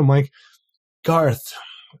Titan's Tower, I'm like, Garth,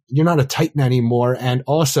 you're not a Titan anymore. And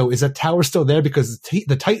also, is that tower still there? Because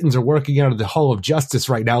the Titans are working out of the Hall of Justice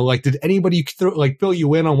right now. Like, did anybody fill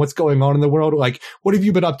you in on what's going on in the world? Like, what have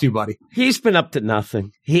you been up to, buddy? He's been up to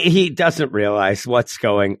nothing. He doesn't realize what's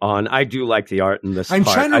going on. I do like the art in this I'm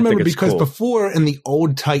part. trying to remember because cool. Before in the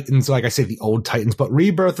old Titans, like I say the old Titans, but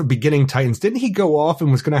Rebirth or Beginning Titans, didn't he go off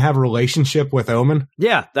and was going to have a relationship with Omen?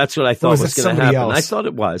 Yeah, that's what I thought was going to happen. Else? I thought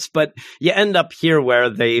it was. But you end up here where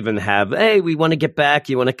they even have, hey, we want to get back.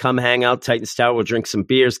 You want to come hang out Titan's Tower? We'll drink some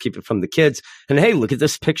beers, keep it from the kids. And hey, look at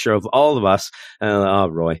this picture of all of us.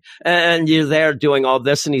 Roy. And you're there doing all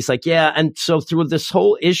this. And he's like, yeah. And so through this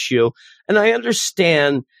whole issue, and I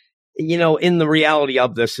understand in the reality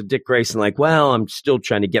of this, Dick Grayson, like, well, I'm still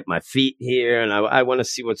trying to get my feet here, and I want to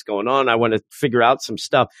see what's going on. I want to figure out some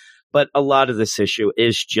stuff. But a lot of this issue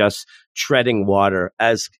is just treading water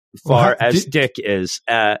as far as Dick is.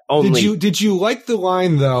 Did you like the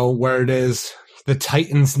line, though, where it is the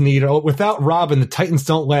Titans without Robin, the Titans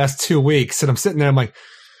don't last 2 weeks? And I'm sitting there, I'm like,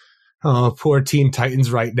 oh, poor Teen Titans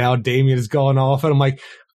right now. Damian is going off. And I'm like,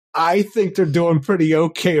 I think they're doing pretty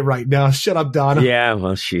okay right now. Shut up, Donna. Yeah,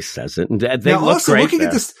 well, she says it. And they look great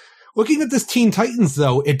there. Looking at this Teen Titans,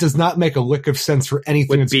 though, it does not make a lick of sense for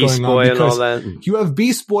anything that's going on. And all that. You have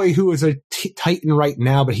Beast Boy, who is a Titan right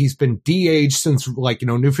now, but he's been de-aged since,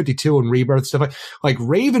 New 52 and Rebirth stuff. Like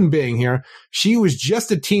Raven being here, she was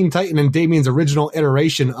just a Teen Titan in Damian's original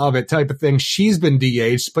iteration of it type of thing. She's been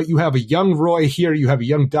de-aged, but you have a young Roy here. You have a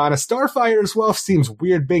young Donna. Starfire as well seems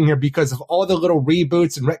weird being here because of all the little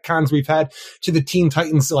reboots and retcons we've had to the Teen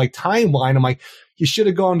Titans, timeline. I'm like, you should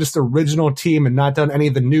have gone just original team and not done any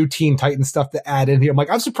of the new Teen Titan stuff to add in here. I'm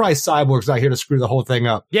like, I'm surprised Cyborg's not here to screw the whole thing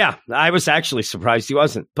up. Yeah, I was actually surprised he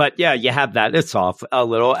wasn't. But yeah, you have that. It's off a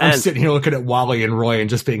little. I'm sitting here looking at Wally and Roy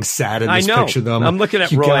and just being sad in this picture. Though. I'm looking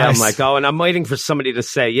at Roy. Guys. I'm like, and I'm waiting for somebody to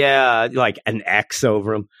say, yeah, like an X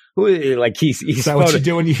over him. Like he's is that what you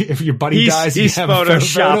do if your buddy dies? He's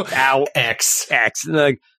photoshopped out X. And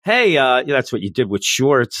like, hey, that's what you did with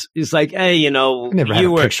Shorts. He's like, hey, I never had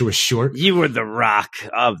a picture with Short. You were the rock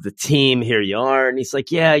of the team. Here you are. And he's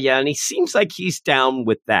like, yeah. And he seems like he's down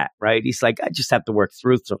with that, right? He's like, I just have to work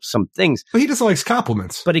through some things. But he just likes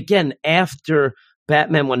compliments. But again, after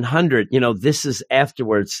Batman 100, this is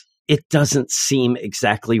afterwards. It doesn't seem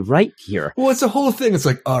exactly right here. Well, it's a whole thing. It's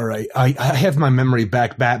like, all right, I have my memory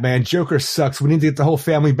back, Batman. Joker sucks. We need to get the whole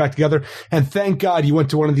family back together. And thank God you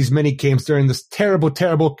went to one of these mini games during this terrible,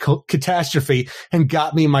 terrible catastrophe and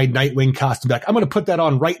got me my Nightwing costume back. I'm going to put that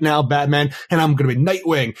on right now, Batman, and I'm going to be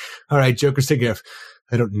Nightwing. All right, Joker's taking a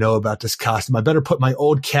I don't know about this costume. I better put my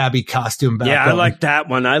old cabbie costume back on. I like that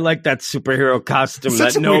one. I like that superhero costume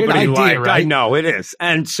that nobody liked. Right? I know, it is.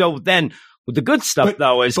 And so then the good stuff,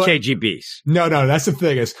 though, is KGB's. No, that's the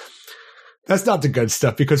thing is, that's not the good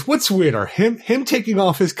stuff, because what's weirder, him taking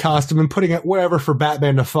off his costume and putting it wherever for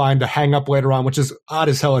Batman to find to hang up later on, which is odd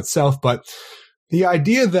as hell itself, but the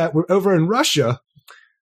idea that we're over in Russia,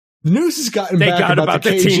 the news has gotten back about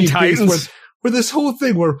the Teen Titans. Where this whole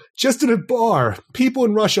thing, we're just in a bar, people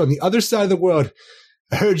in Russia on the other side of the world,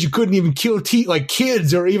 I heard you couldn't even kill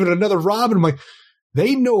kids or even another Robin. I'm like,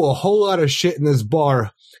 they know a whole lot of shit in this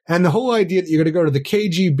bar. And the whole idea that you're going to go to the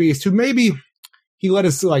KGBs, who maybe he let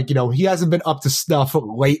us, he hasn't been up to snuff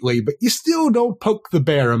lately, but you still don't poke the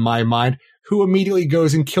bear in my mind, who immediately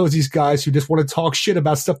goes and kills these guys who just want to talk shit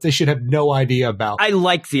about stuff they should have no idea about. I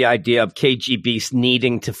like the idea of KGBs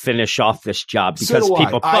needing to finish off this job because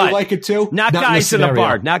I like it too. Not guys in a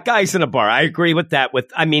bar. Not guys in a bar. I agree with that.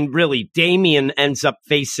 Really, Damian ends up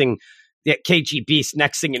facing the KGB's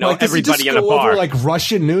next thing you know, everybody in a bar. Over,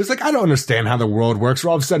 Russian news. I don't understand how the world works.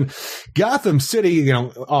 Where all of a sudden, Gotham City,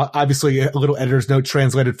 obviously a little editor's note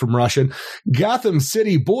translated from Russian. Gotham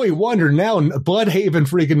City boy wonder now Bloodhaven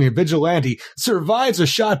freaking vigilante survives a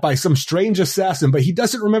shot by some strange assassin, but he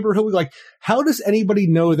doesn't remember who. How does anybody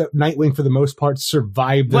know that Nightwing, for the most part,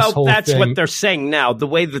 survived this whole thing? Well, that's what they're saying now. The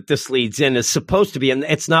way that this leads in is supposed to be, and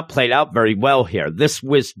it's not played out very well here. This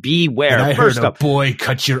was beware. And I heard a boy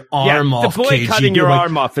cut your arm off. The boy KGB. cutting your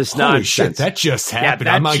arm off is nonsense. Holy shit, that just happened.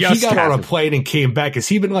 I'm like, he got on a plane and came back. Has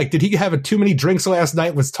he been did he have too many drinks last night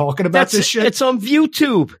and was talking about this shit? It's on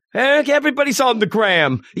YouTube. Everybody's on the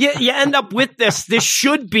gram. You end up with this. This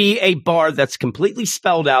should be a bar that's completely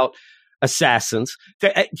spelled out. Assassins,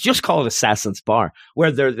 just call it Assassins Bar,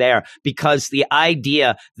 where they're there, because the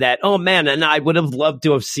idea that, oh man, and I would have loved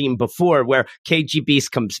to have seen before where KGB's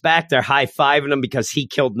comes back, they're high-fiving him because he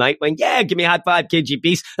killed Nightwing. Yeah, give me a high five,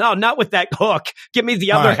 KGB's. No, not with that hook. Give me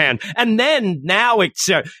the other hand. And then now it's,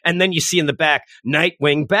 and then you see in the back,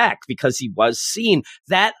 Nightwing back because he was seen.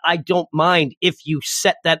 That I don't mind if you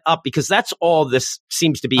set that up, because that's all this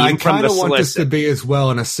seems to be. I kind of want this to be as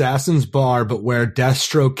well an Assassin's Bar, but where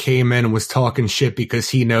Deathstroke came in and was talking shit because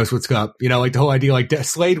he knows what's up. The whole idea,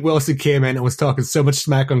 Slade Wilson came in and was talking so much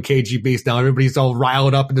smack on KGBs. Now everybody's all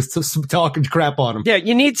riled up and just talking crap on him. Yeah,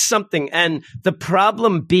 you need something. And the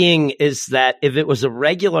problem being is that if it was a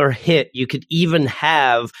regular hit, you could even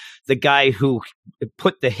have the guy who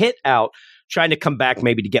put the hit out trying to come back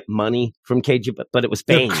maybe to get money from KG, but it was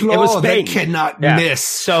Bane. The claw It was Bane. that cannot miss.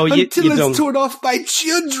 So until you it's don't. torn off by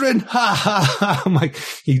children. Ha ha ha! I'm like,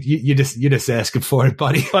 you're just asking for it,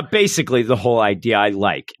 buddy. But basically, the whole idea I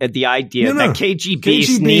like. The idea No. that KG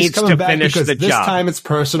Beast needs coming to back finish because the this job. time it's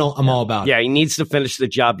personal. I'm all about it. Yeah, he needs to finish the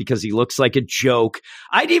job because he looks like a joke.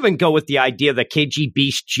 I'd even go with the idea that KG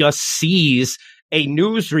Beast just sees a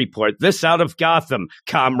news report. This out of Gotham,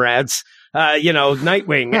 comrades.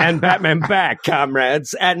 Nightwing and Batman back,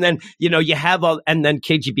 comrades. And then, you have and then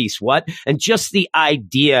KG Beast, what? And just the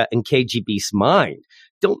idea in KG Beast's mind.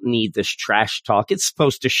 Don't need this trash talk. It's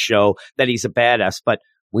supposed to show that he's a badass, but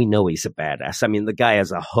we know he's a badass. I mean, the guy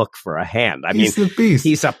has a hook for a hand. He's the beast.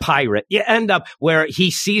 He's a pirate. You end up where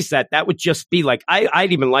he sees that would just be like,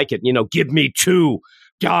 I'd even like it, give me 2.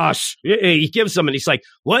 Gosh, he gives them and he's like,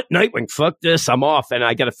 what? Nightwing, fuck this. I'm off and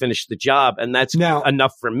I got to finish the job. And that's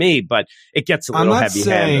enough for me, but it gets a little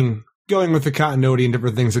heavy-handed. I'm not saying, going with the continuity and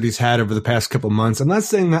different things that he's had over the past couple months, I'm not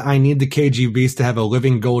saying that I need the KG Beast to have a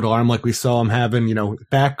living gold arm like we saw him having,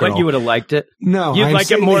 Batgirl. But you would have liked it? No. You'd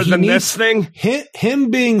like it more than this thing?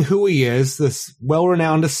 Him being who he is, this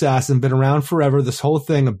well-renowned assassin, been around forever, this whole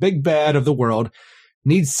thing, a big bad of the world,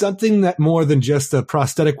 needs something that more than just a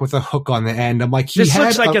prosthetic with a hook on the end. I'm like, this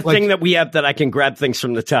looks like a thing that we have that I can grab things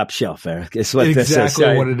from the top shelf, Eric. Is what this is.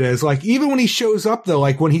 Exactly what it is. Like, even when he shows up, though,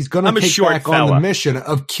 like when he's going to take back on the mission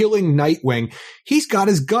of killing Nightwing, he's got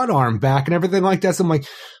his gun arm back and everything like that. So I'm like,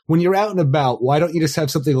 when you're out and about, why don't you just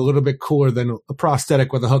have something a little bit cooler than a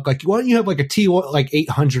prosthetic with a hook? Like, why don't you have like a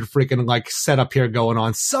T800 freaking like setup here going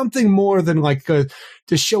on? Something more than like to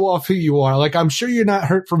show off who you are. Like, I'm sure you're not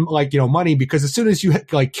hurt from like, money, because as soon as you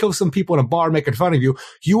like kill some people in a bar making fun of you,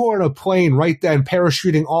 you are on a plane right then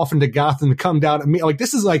parachuting off into Gotham to come down. Like,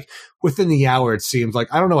 this is like within the hour, it seems.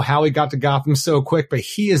 Like, I don't know how he got to Gotham so quick, but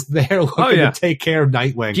he is there looking to take care of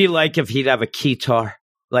Nightwing. Do you like if he'd have a keytar?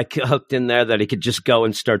 Like hooked in there that he could just go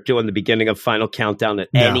and start doing the beginning of Final Countdown at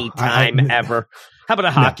any time ever. How about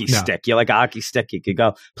a hockey stick? You like a hockey stick? You could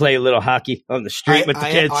go play a little hockey on the street with the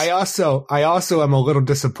kids. I also am a little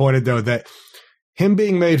disappointed though that him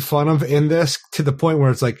being made fun of in this to the point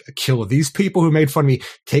where it's like, kill these people who made fun of me,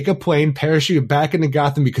 take a plane, parachute back into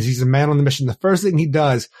Gotham because he's a man on the mission. The first thing he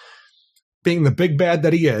does, being the big bad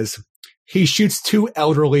that he is, he shoots 2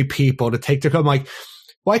 elderly people to take their car. I'm like,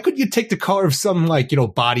 why couldn't you take the car of some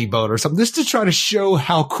body boat or something just to try to show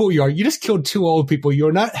how cool you are? You just killed 2 old people.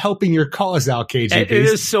 You're not helping your cause out, KG Beast. It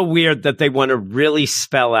is so weird that they want to really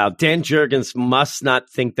spell out. Dan Jurgens must not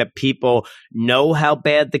think that people know how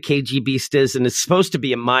bad the KG Beast is. And it's supposed to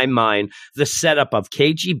be, in my mind, the setup of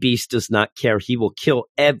KG Beast does not care. He will kill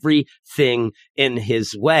everything in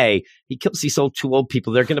his way. He kills these 2 old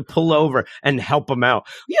people. They're going to pull over and help him out.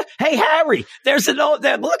 Yeah. Hey, Harry, there's look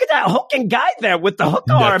at that hooking guy there with the hook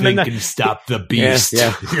arm. Nothing can stop the beast.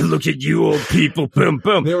 Yeah. Look at you old people. Boom,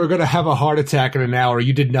 boom. They were going to have a heart attack in an hour.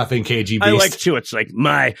 You did nothing, KG Beast. I like too. It's like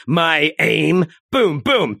my aim. Boom,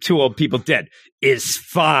 boom. 2 old people dead is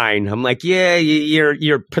fine. I'm like, yeah,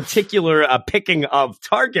 your particular picking of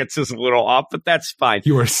targets is a little off, but that's fine.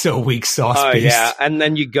 You are so weak sauce, Beast. Yeah. And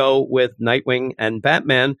then you go with Nightwing and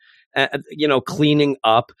Batman. Cleaning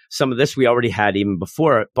up some of this. We already had even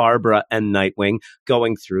before Barbara and Nightwing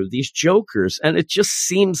going through these Jokers. And it just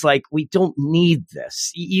seems like we don't need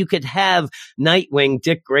this. You could have Nightwing,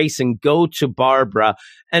 Dick Grayson go to Barbara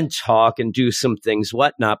and talk and do some things,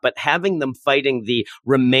 whatnot, but having them fighting the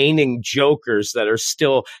remaining Jokers that are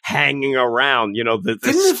still hanging around,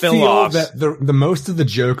 the spill-offs. That the most of the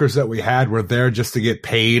Jokers that we had were there just to get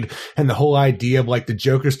paid, and the whole idea of like the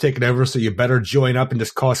Joker's taking over, so you better join up and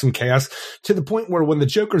just cause some chaos, to the point where when the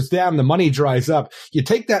Joker's down, the money dries up, you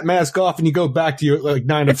take that mask off and you go back to your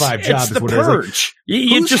 9 to 5 job. It's the purge.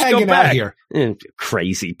 You just go back. Out here?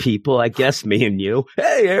 Crazy people, I guess, me and you.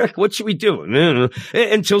 Hey, Eric, what should we do?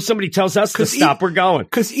 Until somebody tells us to stop, we're going.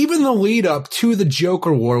 Because even the lead up to the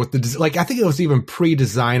Joker War with I think it was even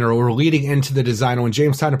pre-designer or leading into the designer when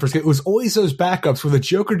James Tynion first, it was always those backups where the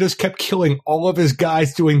Joker just kept killing all of his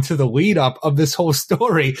guys doing to the lead up of this whole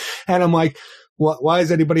story. And I'm like, why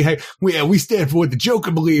is anybody? We stand for what the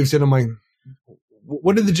Joker believes. And I'm like,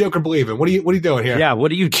 what did the Joker believe in? What are you doing here? Yeah,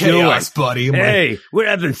 what are you Chaos, doing, buddy? Hey, we're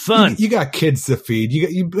having fun. You got kids to feed.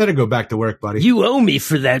 You better go back to work, buddy. You owe me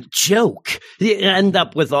for that joke. You end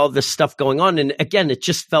up with all this stuff going on, and again, it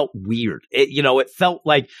just felt weird. It felt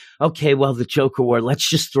like, okay, well, the Joker War. Let's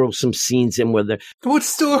just throw some scenes in where it's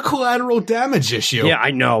still a collateral damage issue. Yeah,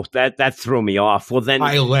 I know that threw me off. Well, then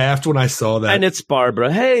I laughed when I saw that, and it's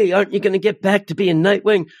Barbara. Hey, aren't you going to get back to being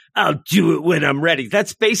Nightwing? I'll do it when I'm ready.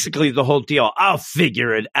 That's basically the whole deal. I'll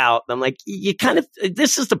figure it out. And I'm like,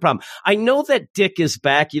 this is the problem. I know that Dick is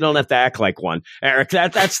back. You don't have to act like one, Eric.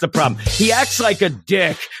 That's the problem. He acts like a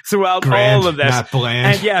dick throughout all of this. Not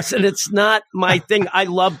bland. And yes, and it's not my thing. I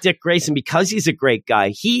love Dick Grayson because he's a great guy.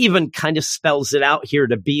 He even kind of spells it out here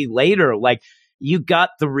to be later. Like, you got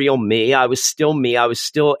the real me. I was still me. I was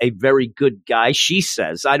still a very good guy. She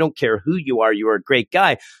says, I don't care who you are. You're a great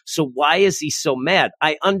guy. So why is he so mad?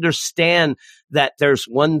 I understand that there's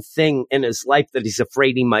one thing in his life that he's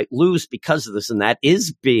afraid he might lose because of this, and that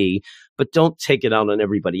is B, but don't take it out on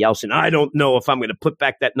everybody else. And I don't know if I'm going to put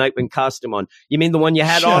back that Nightwing costume on. You mean the one you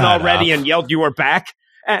had on already and yelled you were back?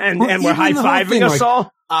 And we're high-fiving us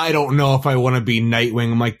all? I don't know if I want to be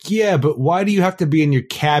Nightwing. I'm like, yeah, but why do you have to be in your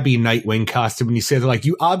cabbie Nightwing costume when you say that? Like,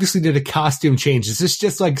 you obviously did a costume change. Is this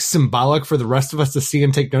just like symbolic for the rest of us to see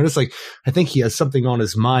and take notice? Like, I think he has something on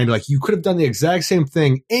his mind. Like, you could have done the exact same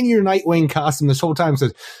thing in your Nightwing costume this whole time.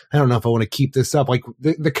 Says, I don't know if I want to keep this up. Like,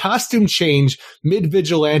 the costume change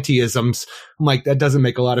mid-vigilanteisms, I'm like, that doesn't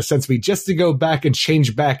make a lot of sense to me. Just to go back and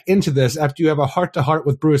change back into this after you have a heart-to-heart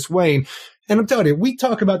with Bruce Wayne. And I'm telling you, we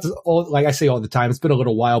talk about this all, like I say all the time. It's been a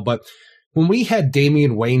little while, but when we had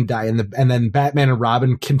Damian Wayne die and then Batman and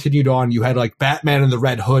Robin continued on, you had like Batman and the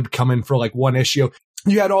Red Hood come in for like one issue.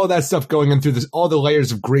 You had all that stuff going in through this, all the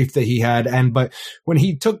layers of grief that he had. But when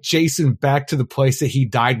he took Jason back to the place that he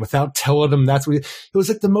died without telling him, it was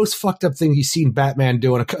like the most fucked up thing you've seen Batman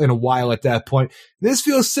do in a while at that point. This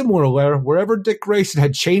feels similar wherever Dick Grayson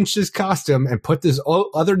had changed his costume and put this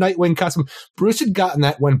other Nightwing costume. Bruce had gotten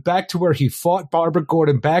that, went back to where he fought Barbara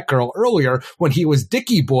Gordon Batgirl earlier when he was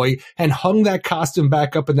Dickie Boy and hung that costume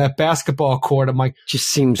back up in that basketball court. I'm like, just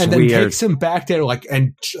seems weird. And then takes him back there, like,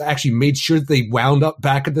 and actually made sure that they wound up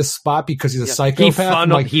back at this spot because he's a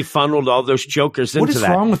psychopath. He funneled all those jokers into that. What is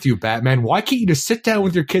wrong with you, Batman? Why can't you just sit down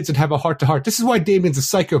with your kids and have a heart-to-heart? This is why Damian's a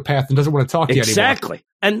psychopath and doesn't want to talk to you anymore. Exactly.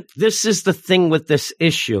 And this is the thing with this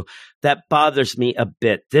issue that bothers me a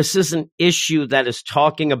bit. This is an issue that is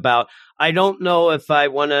talking about, I don't know if I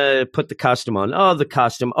want to put the costume on. Oh, the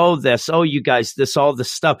costume. Oh, this. Oh, you guys, this, all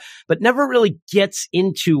this stuff. But never really gets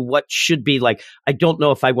into what should be like, I don't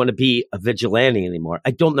know if I want to be a vigilante anymore.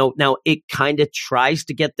 I don't know. Now, it kind of tries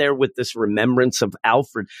to get there with this remembrance of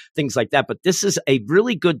Alfred, things like that. But this is a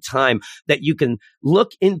really good time that you can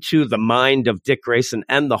look into the mind of Dick Grayson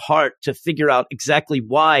and the heart to figure out exactly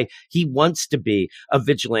why he wants to be a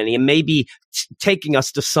vigilante and maybe taking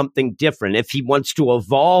us to something different. If he wants to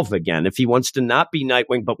evolve again, if he wants to not be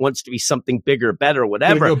Nightwing, but wants to be something bigger, better,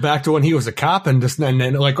 whatever. Go back to when he was a cop and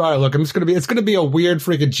then like, all right, look, it's going to be a weird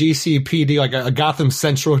freaking GCPD, like a Gotham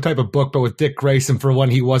Central type of book, but with Dick Grayson for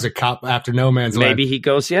when he was a cop after No Man's Land. Maybe he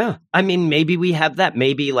goes, yeah. I mean, maybe we have that.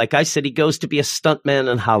 Maybe, like I said, he goes to be a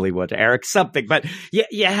stuntman in Hollywood, Eric, something. But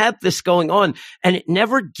you have this going on, and it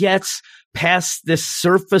never gets past this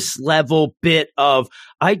surface level bit of,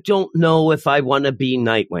 I don't know if I want to be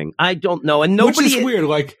Nightwing. I don't know. And nobody. Which is weird.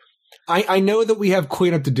 Like, I know that we have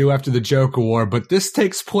cleanup to do after the Joker War, but this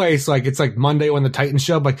takes place like it's like Monday when the Titans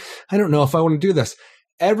show up. Like, I don't know if I want to do this.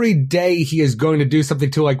 Every day he is going to do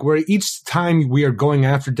something to, like, where each time we are going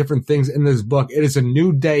after different things in this book, it is a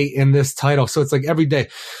new day in this title. So it's like every day,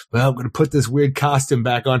 well, I'm going to put this weird costume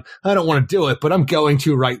back on. I don't want to do it, but I'm going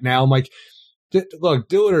to right now. I'm like, look,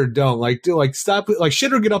 do it or don't. Stop it. Like,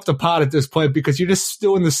 shit or get off the pot at this point, because you're just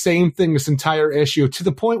doing the same thing this entire issue to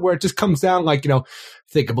the point where it just comes down like,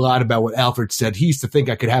 think a lot about what Alfred said. He used to think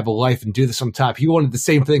I could have a life and do this on top. He wanted the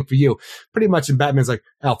same thing for you. Pretty much. And Batman's like,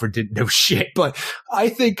 Alfred didn't know shit, but I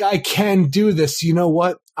think I can do this. You know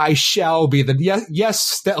what? I shall be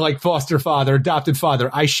like foster father, adopted father.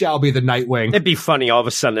 I shall be the Nightwing. It'd be funny. All of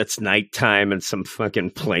a sudden it's nighttime and some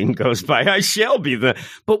fucking plane goes by. I shall be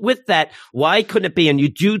but with that, why couldn't it be? And you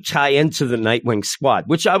do tie into the Nightwing Squad,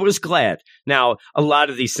 which I was glad. Now, a lot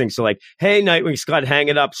of these things are like, hey, Nightwing Squad, hang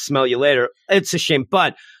it up. Smell you later. It's a shame,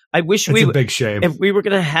 but I wish it's a big shame. If we were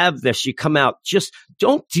going to have this, you come out, just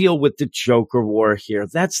don't deal with the Joker War here.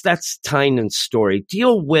 That's Tynan's story.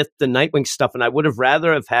 Deal with the Nightwing stuff. And I would have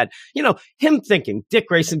rather have had, him thinking, Dick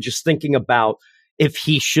Grayson just thinking about if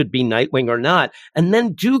he should be Nightwing or not. And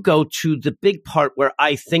then do go to the big part where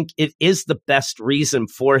I think it is the best reason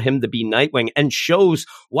for him to be Nightwing and shows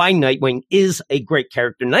why Nightwing is a great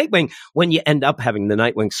character. Nightwing, when you end up having the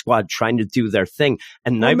Nightwing Squad trying to do their thing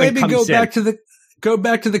and Nightwing comes in. Go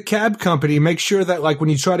back to the cab company. Make sure that, like, when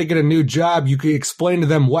you try to get a new job, you can explain to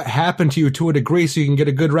them what happened to you to a degree so you can get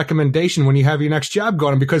a good recommendation when you have your next job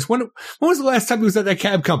going. Because when was the last time he was at that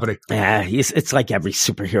cab company? Yeah, it's like every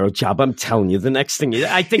superhero job. I'm telling you, the next thing,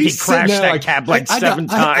 I think he crashed that cab seven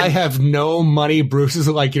times. I have no money. Bruce is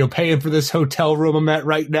like, paying for this hotel room I'm at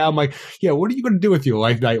right now. I'm like, yeah, what are you going to do with your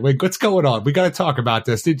life, Nightwing? What's going on? We got to talk about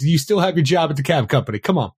this. Do you still have your job at the cab company?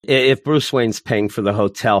 Come on. If Bruce Wayne's paying for the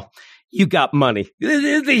hotel, you got money.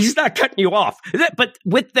 He's not cutting you off. But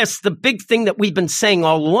with this, the big thing that we've been saying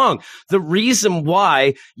all along, the reason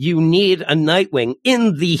why you need a Nightwing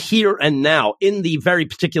in the here and now, in the very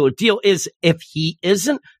particular deal, is if he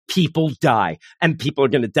isn't, people die. And people are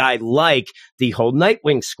going to die like the whole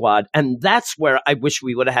Nightwing squad. And that's where I wish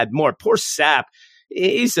we would have had more. Poor Sap.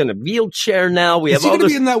 He's in a wheelchair now. Is he going to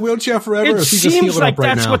be in that wheelchair forever? It seems like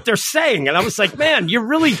that's what they're saying. And I was like, man, you're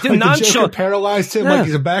really like nonchalant. Paralyzed him like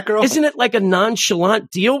he's a Batgirl? Isn't it like a nonchalant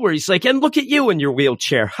deal where he's like, and look at you in your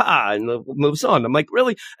wheelchair. Ha! And moves on. I'm like,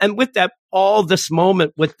 really? And with that, all this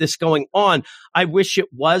moment with this going on, I wish it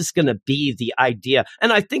was going to be the idea.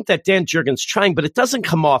 And I think that Dan Jurgens trying, but it doesn't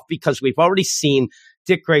come off because we've already seen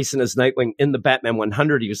Dick Grayson as Nightwing in the Batman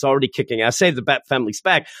 100. He was already kicking ass. Say the Bat family's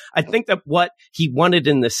back. I think that what he wanted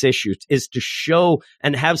in this issue is to show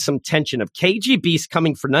and have some tension of KG Beast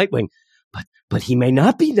coming for Nightwing, but he may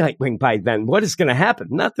not be Nightwing by then. What is going to happen?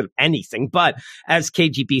 Not that anything, but as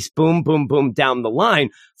KG Beast boom, boom, boom down the line,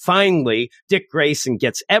 finally Dick Grayson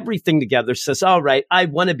gets everything together, says, all right, I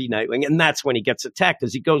want to be Nightwing. And that's when he gets attacked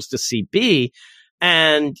as he goes to CB.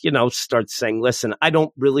 And, starts saying, listen, I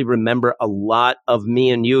don't really remember a lot of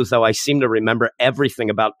me and you, though I seem to remember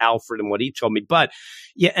everything about Alfred and what he told me. But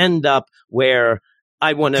you end up where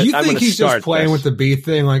I want to. Do you think he's just playing with the B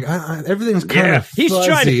thing? Like everything's kind of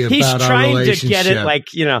fuzzy he's about trying our to get it. Like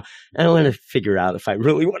I want to figure out if I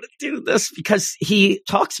really want to do this, because he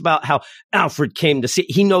talks about how Alfred came to see.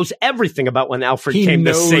 He knows everything about when Alfred came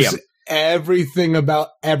to see him. Everything about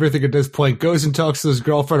everything at this point. Goes and talks to his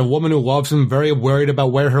girlfriend, a woman who loves him, very worried about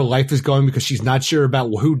where her life is going because she's not sure about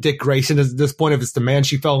who Dick Grayson is at this point, if it's the man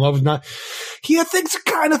she fell in love with or not. Yeah, things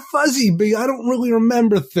are kind of fuzzy, but I don't really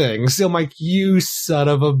remember things. So I'm like, you son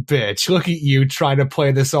of a bitch. Look at you trying to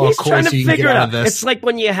play this all cool so you can get out of this. It's like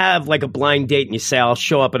when you have like a blind date and you say, I'll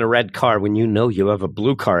show up in a red car when you know you have a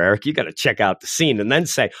blue car, Eric. You got to check out the scene and then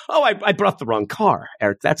say, oh, I brought the wrong car,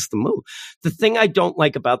 Eric. That's the move. The thing I don't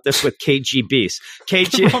like about this with KG Beast.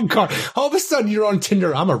 Wrong car. All of a sudden you're on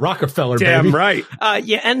Tinder. I'm a Rockefeller, damn baby. Right.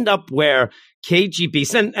 You end up where KG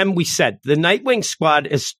Beast, and we said the Nightwing squad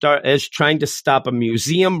is trying to stop a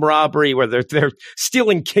museum robbery where they're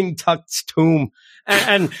stealing King Tut's tomb.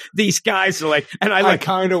 And these guys are like, and I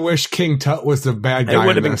kind of wish King Tut was the bad guy. It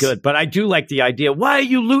would have been good, but I do like the idea. Why are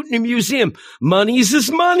you looting a museum? Money's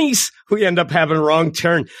is money's. We end up having a wrong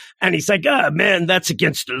turn. And he's like, man, that's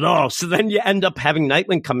against the law. So then you end up having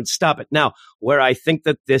Nightwing come and stop it. Now, where I think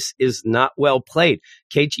that this is not well played,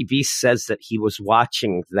 KG Beast says that he was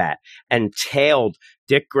watching that and tailed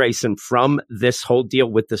Dick Grayson from this whole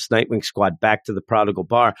deal with this Nightwing squad back to the Prodigal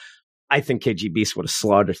Bar. I think KG Beast would have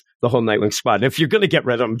slaughtered the whole Nightwing squad. And if you're going to get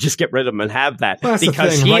rid of him, just get rid of him and have that. Well, that's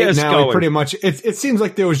because the thing. he right is now, going. Pretty much, it seems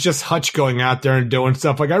like there was just Hutch going out there and doing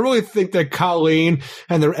stuff. Like, I really think that Colleen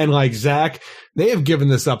and like Zach, they have given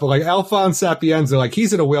this up. But like Alphonse Sapienza, like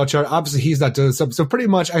he's in a wheelchair. Obviously, he's not doing stuff. So pretty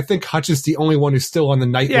much, I think Hutch is the only one who's still on the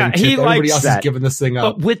Nightwing tip. Everybody else is giving this thing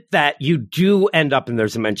up. But with that, you do end up, and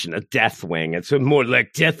there's a mention of Deathwing. It's more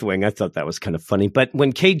like Deathwing. I thought that was kind of funny. But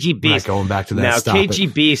when KG Beast, not going back to that. Now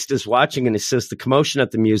KG Beast is watching and he says, the commotion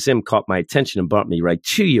at the museum caught my attention and brought me right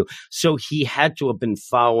to you. So he had to have been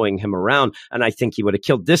following him around, and I think he would have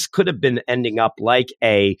killed. This could have been ending up like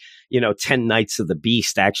a 10 Nights of the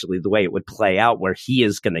Beast, actually, the way it would play out, where he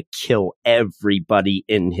is going to kill everybody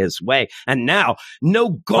in his way. And now, no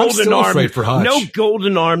golden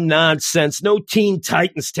arm nonsense, no Teen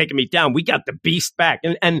Titans taking me down. We got the Beast back.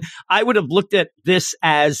 And I would have looked at this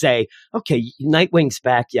as okay, Nightwing's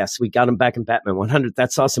back. Yes, we got him back in Batman 100.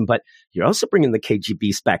 That's awesome. But you're also bringing the KG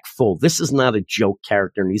Beast back full. This is not a joke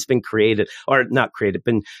character, and he's been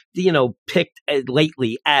been picked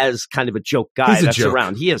lately as kind of a joke guy that's joke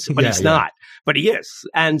around. He is, but he's not. But he is.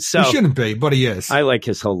 And so he shouldn't be, but he is. I like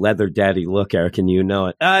his whole leather daddy look, Eric, and you know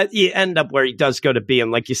it. You end up where he does go to be,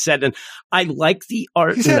 and like you said, and I like the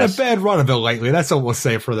art. He's had a bad run of it lately. That's all we'll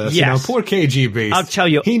say for this. Yes. Poor KG Beast. I'll tell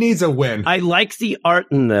you, he needs a win. I like the art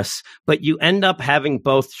in this, but you end up having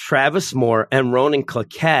both Travis Moore and Ronan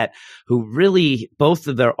Claquette who really, both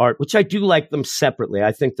of their art, which I do like them separately.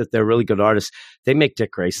 I think that they're really good artists. They make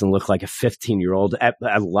Dick Grayson look like a 15-year-old at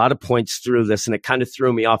a lot of points through this, and it kind of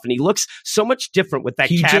threw me off. And he looks so much different with that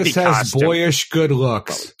cabbie He just has costume. boyish good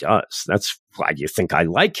looks. Oh, he does. That's why you think I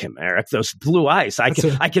like him, Eric. Those blue eyes. I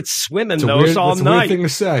could swim in It's those all that's night. A weird thing to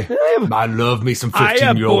say. I love me some I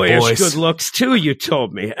have 15-year-old boyish boys. good looks too, you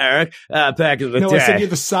told me, Eric, back in the No, day. I said you're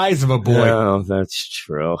the size of a boy. Oh, that's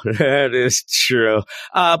true. That is true.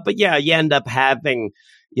 But yeah, you end up having,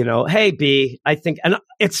 you know, hey, B, I think, and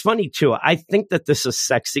it's funny too. I think that this is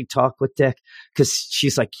sexy talk with Dick because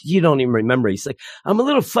she's like, you don't even remember. He's like, I'm a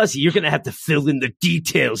little fuzzy. You're going to have to fill in the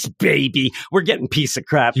details, baby. We're getting piece of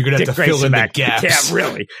crap. You're going to have to fill in the gaps. Yeah,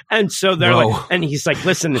 really. And so they're like, and he's like,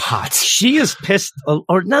 listen, Hot. she is pissed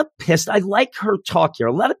or not pissed. I like her talk here.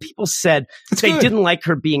 A lot of people said It's they good. didn't like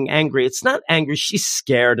her being angry. It's not angry. She's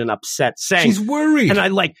scared and upset saying, She's worried. and I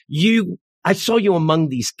like you. I saw you among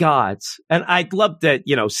these gods, and I'd love to,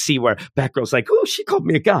 you know, see where Batgirl's like, oh, she called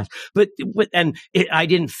me a god, but I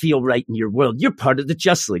didn't feel right in your world. You're part of the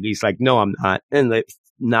Justice League. He's like, no, I'm not, and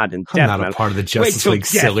not in I'm death not metal. a part of the Wait Justice till League, death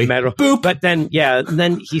silly. metal. Boop. But then,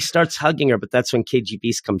 then he starts hugging her, but that's when KG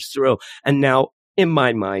Beast comes through, and now in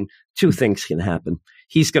my mind, two things can happen.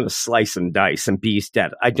 He's going to slice and dice and B's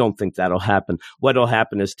dead. I don't think that'll happen. What'll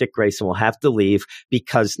happen is Dick Grayson will have to leave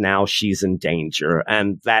because now she's in danger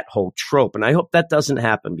and that whole trope. And I hope that doesn't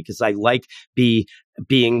happen because I like B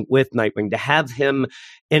being with Nightwing to have him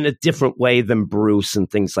in a different way than Bruce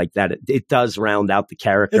and things like that. It does round out the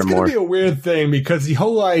character It's more. going to be a weird thing because the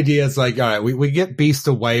whole idea is like, all right, we get Beast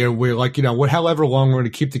away or we're like, you know, however long we're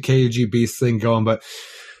going to keep the KG Beast thing going, but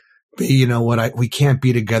you know what? We can't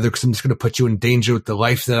be together because I'm just going to put you in danger with the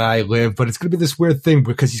life that I live. But it's going to be this weird thing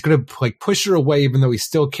because he's going to like push her away, even though he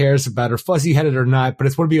still cares about her, fuzzy headed or not. But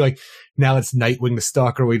it's going to be like now it's Nightwing the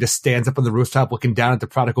stalker, where he just stands up on the rooftop looking down at the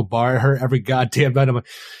prodigal bar at her every goddamn night. I'm like,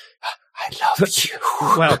 I love you.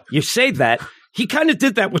 Well, you say that. He kind of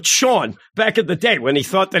did that with Sean back in the day when he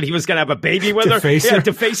thought that he was going to have a baby with her.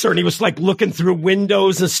 To face her. And he was like looking through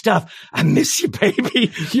windows and stuff. I miss you,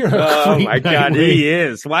 baby. You're a oh great my God, Nightwing. he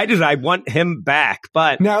is. Why did I want him back?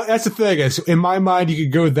 But Now, that's the thing is, in my mind, you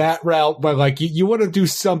could go that route, but like, you want to do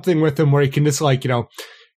something with him where he can just like, you know,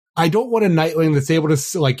 I don't want a Nightwing that's able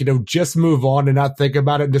to like, you know, just move on and not think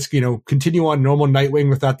about it and just, you know, continue on normal Nightwing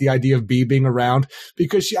without the idea of B being around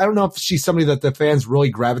because I don't know if she's somebody that the fans really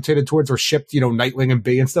gravitated towards or shipped, you know, Nightwing and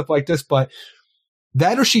B and stuff like this, but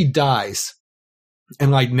that or she dies.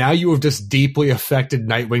 And like now you have just deeply affected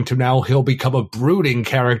Nightwing to now he'll become a brooding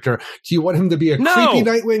character. Do you want him to be a No. creepy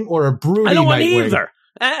Nightwing or a broody I don't want Nightwing? either.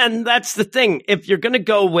 And that's the thing. If you're going to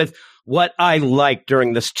go with what I like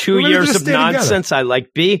during this 2 We're years gonna of stay together. nonsense, I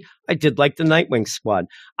like B. I did like the Nightwing Squad.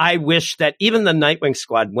 I wish that even the Nightwing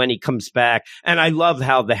Squad, when he comes back, and I love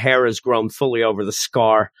how the hair has grown fully over the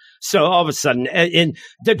scar. So all of a sudden, in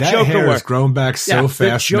the That Joker hair War, has grown back so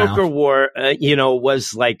fast the Joker now. War, you know,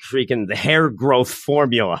 was like freaking the hair growth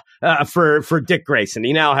formula for Dick Grayson.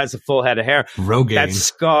 He now has a full head of hair. Rogaine. That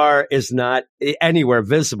scar is not anywhere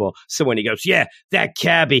visible. So when he goes, yeah, that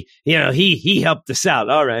cabbie, you know, he helped us out.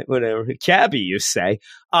 All right, whatever. Cabbie, you say.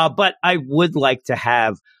 But I would like to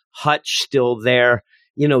have Hutch still there,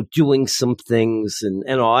 you know, doing some things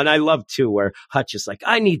and all. And I love too where Hutch is like,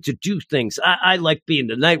 I need to do things. I like being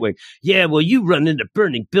the Nightwing. Yeah, well, you run into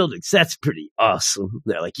burning buildings. That's pretty awesome.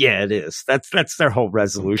 They're like, yeah, it is. That's their whole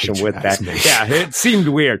resolution with that. Patronize me. Yeah, it seemed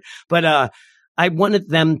weird. But I wanted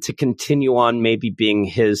them to continue on maybe being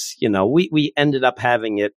his, you know, we ended up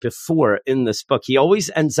having it before in this book. He always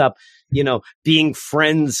ends up, you know, being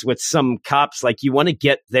friends with some cops. Like you want to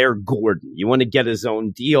get their Gordon, you want to get his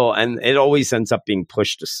own deal. And it always ends up being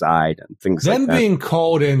pushed aside and things Them like that. being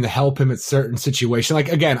called in to help him at certain situations.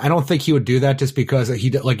 Like, again, I don't think he would do that just because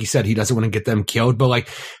like he said, he doesn't want to get them killed, but like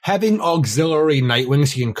having auxiliary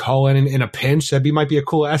Nightwings he can call in a pinch, might be a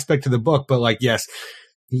cool aspect of the book. But like, yes,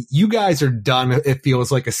 you guys are done. It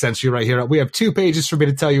feels like essentially right here. We have 2 pages for me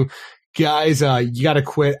to tell you, guys, you got to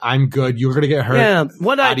quit. I'm good. You're going to get hurt. Yeah,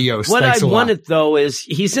 what Adios. I Thanks a lot. wanted though is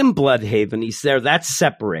he's in Bloodhaven. He's there. That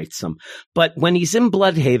separates him. But when he's in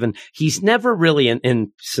Bloodhaven, he's never really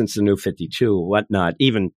in since the New 52, whatnot.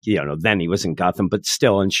 Even, you know, then he was in Gotham, but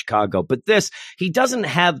still in Chicago. But this, he doesn't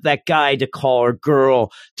have that guy to call or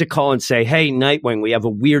girl to call and say, "Hey, Nightwing, we have a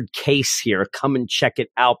weird case here. Come and check it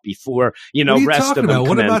out before, you know, What are you rest talking of them about?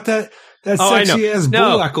 come What in." about that? That I sexy know. ass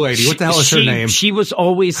Bullock lady. What the hell is her name? She was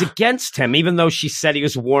always against him, even though she said he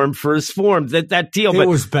was warm for his form. That deal. It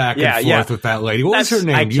was back and forth with that lady. What was her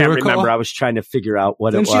name? I can't remember. I was trying to figure out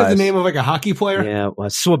what Didn't it was. She have the name of like a hockey player? Yeah, it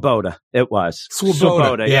was Swoboda. It was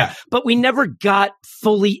Swoboda. Yeah. But we never got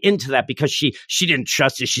fully into that because she didn't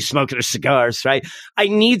trust us. She's smoking her cigars, right? I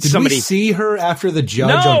need somebody. Did we see her after the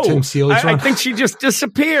judge on Tim Seeley's run? I think she just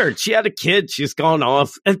disappeared. She had a kid. She's gone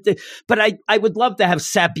off. But I would love to have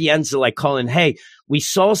Sapienza like calling, hey, we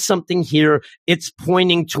saw something here. It's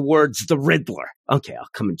pointing towards the Riddler. Okay, I'll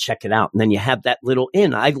come and check it out. And then you have that little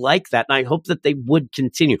in. I like that. And I hope that they would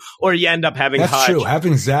continue. Or you end up having That's Hodge. True.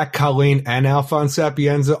 Having Zach Colleen and Alphonse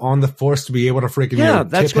Sapienza on the force to be able to freaking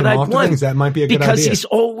that's tip what him I'd off want. things, that might be a good idea. Because he's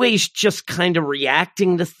always just kind of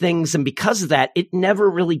reacting to things. And because of that, it never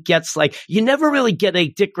really gets you never really get a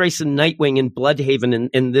Dick Grayson Nightwing in Bloodhaven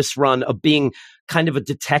in this run of being kind of a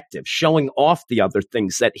detective, showing off the other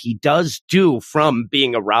things that he does do from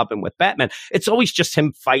being a Robin with Batman. It's always just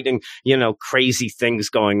him fighting, crazy things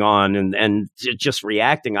going on and just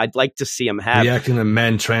reacting. I'd like to see him have reacting to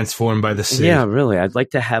men transformed by the sea. Yeah, really. I'd like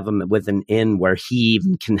to have him with an in where he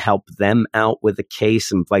even can help them out with a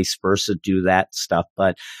case and vice versa, do that stuff.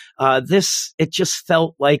 But it just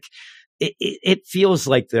felt like it feels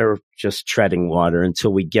like they're just treading water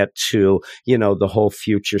until we get to, the whole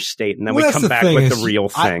future state. And then we come back with the real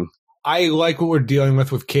thing. I like what we're dealing with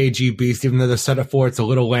KG Beast, even though the setup for it's a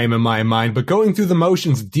little lame in my mind. But going through the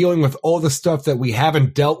motions, dealing with all the stuff that we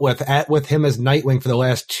haven't dealt with him as Nightwing for the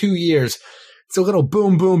last 2 years, it's a little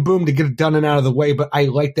boom, boom, boom to get it done and out of the way. But I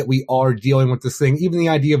like that we are dealing with this thing. Even the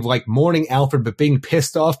idea of mourning Alfred, but being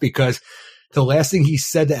pissed off because the last thing he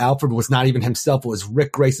said to Alfred was not even himself. It was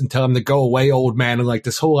Rick Grayson telling him to go away, old man. And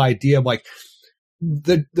this whole idea of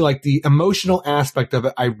the emotional aspect of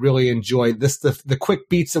it, I really enjoy this. The quick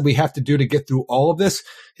beats that we have to do to get through all of this,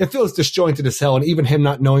 it feels disjointed as hell. And even him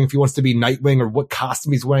not knowing if he wants to be Nightwing or what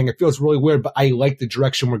costume he's wearing, it feels really weird, but I like the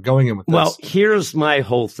direction we're going in with this. Well, here's my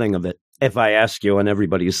whole thing of it. If I ask you and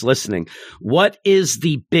everybody who's listening, what is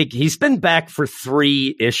the he's been back for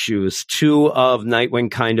 3 issues, 2 of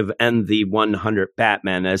Nightwing kind of and the 100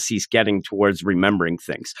 Batman as he's getting towards remembering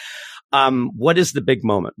things. What is the big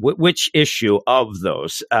moment? Which issue of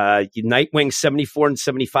those? Nightwing 74 and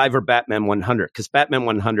 75 or Batman 100? Because Batman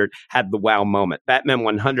 100 had the wow moment. Batman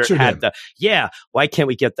 100 had why can't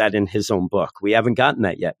we get that in his own book? We haven't gotten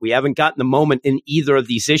that yet. We haven't gotten the moment in either of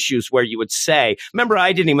these issues where you would say, remember,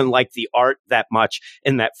 I didn't even like the art that much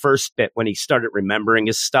in that first bit when he started remembering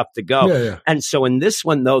his stuff to go. Yeah. And so in this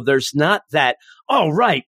one, though, there's not that, oh,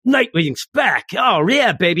 right, Nightwing's back. Oh,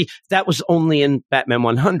 yeah, baby. That was only in Batman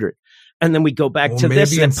 100. And then we go back to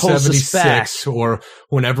this and it pulls us back. Or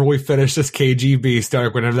whenever we finish this KGB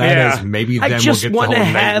start, whenever that is, maybe then we'll get the whole Nightwing. I just want to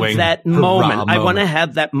have that moment. I want to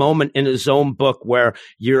have that moment in his own book where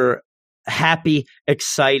you're happy,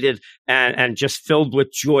 excited, and just filled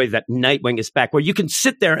with joy that Nightwing is back, where you can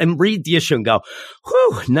sit there and read the issue and go,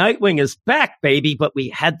 whew, Nightwing is back, baby. But we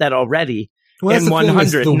had that already. In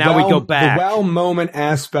 100, now we go back. The wow moment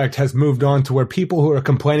aspect has moved on to where people who are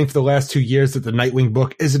complaining for the last 2 years that the Nightwing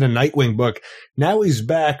book isn't a Nightwing book, now he's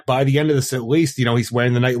back. By the end of this, at least, he's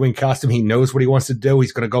wearing the Nightwing costume. He knows what he wants to do.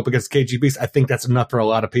 He's going to go up against KG Beast. I think that's enough for a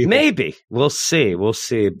lot of people. Maybe. We'll see.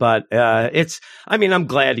 But I'm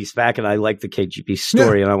glad he's back, and I like the KG Beast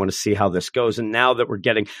story, and I want to see how this goes. And now that we're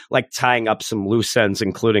getting, tying up some loose ends,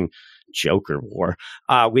 including Joker War,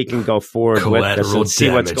 we can go forward with this and see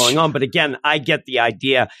what's going on. But again, I get the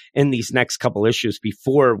idea in these next couple issues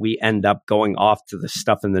before we end up going off to the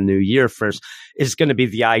stuff in the new year first is going to be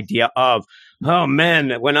the idea of, oh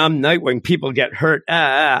man, when I'm Nightwing, people get hurt.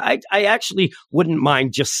 I actually wouldn't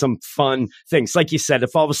mind just some fun things. Like you said,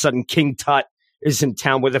 if all of a sudden King Tut is in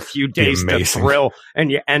town with a few days to thrill and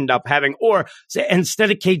you end up having, or instead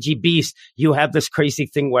of KG Beast, you have this crazy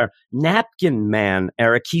thing where Napkin Man,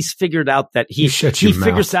 Eric, he's figured out that he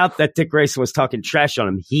figures out that Dick Grayson was talking trash on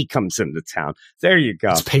him. He comes into town. There you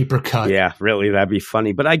go. It's paper cut. Yeah, really. That'd be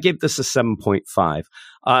funny. But I gave this a 7.5.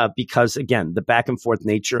 Because again, the back and forth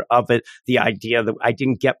nature of it, the idea that I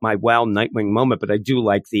didn't get my Nightwing moment, but I do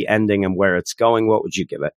like the ending and where it's going. What would you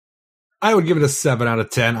give it? I would give it a 7 out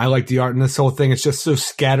of 10. I like the art in this whole thing. It's just so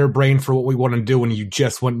scatterbrained for what we want to do when you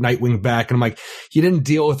just want Nightwing back. And I'm like, you didn't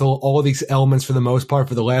deal with all these elements for the most part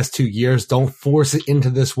for the last 2 years. Don't force it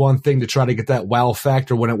into this one thing to try to get that wow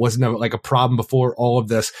factor when it wasn't a problem before all of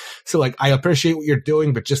this. So I appreciate what you're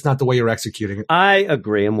doing, but just not the way you're executing it. I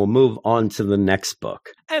agree. And we'll move on to the next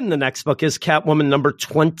book. And the next book is Catwoman number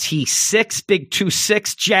 26, big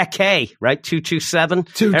 26, Jack Hay, right? 227.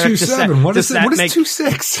 227. What is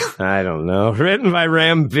 26? I don't know. Written by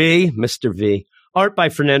Ram V, Mr. V. Art by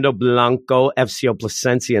Fernando Blanco, FCO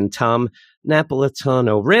Placencia, and Tom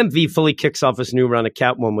Napolitano. Ram V fully kicks off his new run of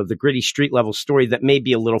Catwoman with a gritty street-level story that may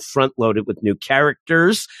be a little front-loaded with new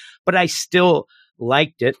characters, but I still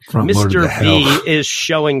liked it. Mr. V is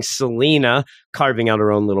showing Selina carving out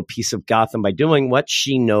her own little piece of Gotham by doing what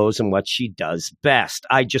she knows and what she does best.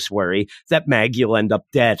 I just worry that Maggie will end up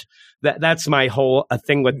dead. That's my whole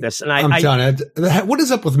thing with this. And I'm telling you, what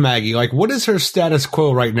is up with Maggie? Like, what is her status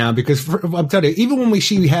quo right now? Because I'm telling you, even when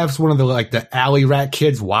she has one of the alley rat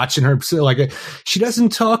kids watching her, like, she doesn't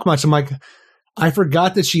talk much. I'm like, I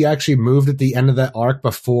forgot that she actually moved at the end of that arc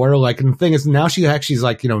before. Like, and the thing is, now she actually is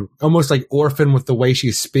like, almost like orphan with the way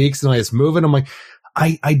she speaks and like is moving. I'm like,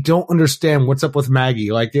 I don't understand what's up with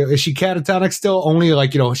Maggie. Like, is she catatonic still? Only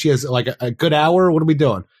like, she has like a good hour? What are we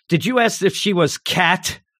doing? Did you ask if she was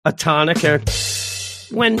catatonic?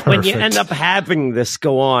 When you end up having this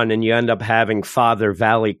go on and you end up having Father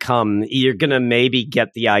Valley come, you're going to maybe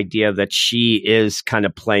get the idea that she is kind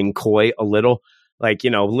of playing coy a little. Like,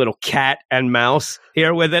 little cat and mouse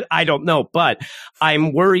here with it. I don't know, but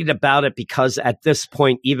I'm worried about it because at this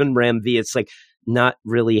point, even Ram V, it's like not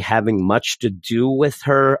really having much to do with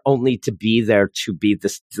her, only to be there to be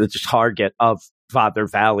the target of Father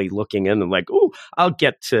Valley looking in and like, oh, I'll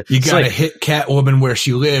get to. You got to hit Catwoman where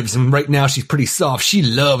she lives. And right now she's pretty soft. She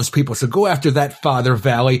loves people. So go after that Father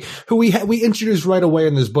Valley, who we introduced right away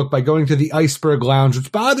in this book by going to the Iceberg Lounge,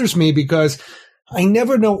 which bothers me because I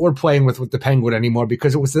never know what we're playing with the Penguin anymore,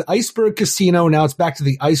 because it was the Iceberg Casino. Now it's back to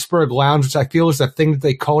the Iceberg Lounge, which I feel is the thing that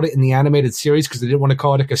they called it in the animated series because they didn't want to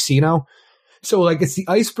call it a casino. So, like, it's the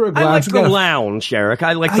Iceberg Lounge. I like the lounge, Eric.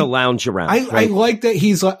 I like the lounge around. I like that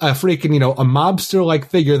he's a freaking, a mobster-like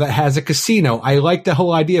figure that has a casino. I like the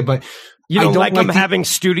whole idea, but you don't like him having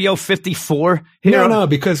Studio 54 here? No,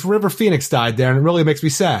 because River Phoenix died there, and it really makes me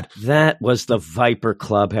sad. That was the Viper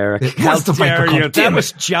Club, Eric. How dare you? That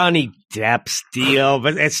was Johnny Depp's deal.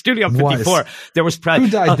 But at Studio 54, there was probably...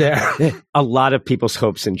 Who died there? A lot of people's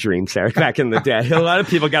hopes and dreams, Eric, back in the day. A lot of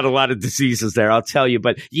people got a lot of diseases there, I'll tell you.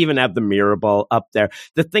 But you even have the Mirror Ball up there.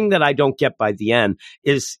 The thing that I don't get by the end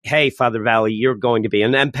is, hey, Father Valley, you're going to be...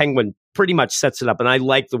 And then Penguin pretty much sets it up, and I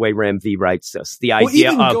like the way Ram V writes this. The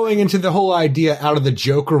idea even going into the whole idea out of the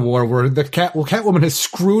Joker War, where Catwoman has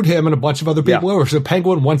screwed him and a bunch of other people over. So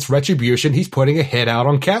Penguin wants retribution. He's putting a hit out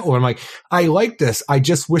on Catwoman. I'm like, I like this. I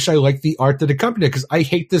just wish I liked the art that accompanied it, because I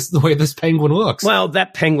hate the way this Penguin looks. Well,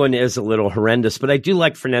 that Penguin is a little horrendous, but I do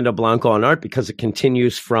like Fernando Blanco on art because it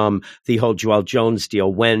continues from the whole Joelle Jones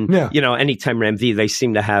deal when, anytime Ram V, they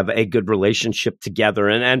seem to have a good relationship together.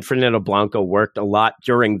 And Fernando Blanco worked a lot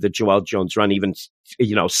during the Joelle Jones run, even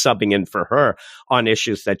subbing in for her on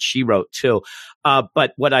issues that she wrote too.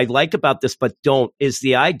 But what I like about this, but don't, is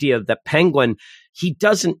the idea that Penguin, he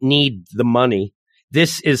doesn't need the money.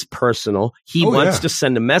 This is personal. He wants to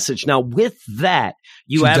send a message. Now, with that,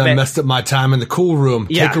 She's messed up my time in the cool room.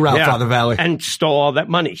 Take her out, Father Valley. And stole all that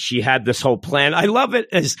money. She had this whole plan. I love it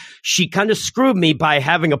as she kind of screwed me by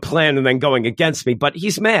having a plan and then going against me. But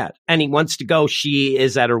he's mad and he wants to go. She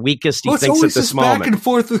is at her weakest. He thinks at this moment. Back and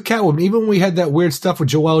forth with Catwoman. Even when we had that weird stuff with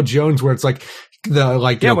Joelle Jones, where it's like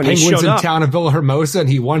Penguin's in town of Villahermosa and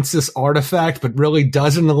he wants this artifact, but really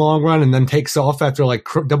doesn't in the long run, and then takes off after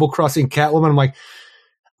double crossing Catwoman. I'm like,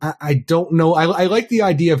 I don't know. I like the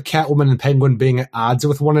idea of Catwoman and Penguin being at odds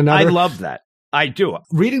with one another. I love that. I do.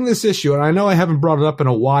 Reading this issue, and I know I haven't brought it up in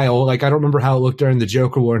a while, like I don't remember how it looked during the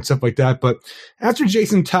Joker War and stuff like that, but after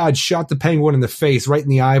Jason Todd shot the Penguin in the face, right in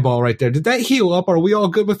the eyeball right there, did that heal up? Are we all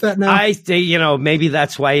good with that now? I think, maybe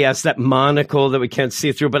that's why he has that monocle that we can't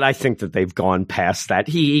see through, but I think that they've gone past that.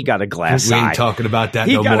 He got a glass eye. We ain't talking about that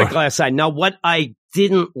no more. He got a glass eye. Now, what I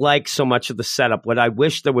didn't like so much of the setup, what I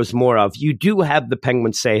wish there was more of, you do have the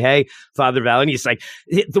Penguin say, hey, Father Valley, and he's like,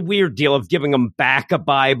 the weird deal of giving him back a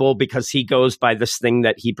Bible because he goes by this thing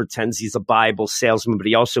that he pretends he's a Bible salesman, but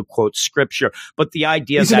he also quotes scripture. But the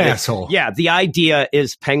idea he's an asshole. The idea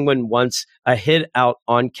is Penguin wants a hit out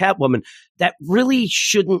on Catwoman. That really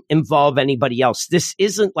shouldn't involve anybody else. This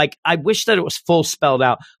isn't like, I wish that it was full spelled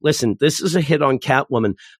out. Listen, this is a hit on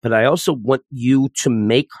Catwoman, but I also want you to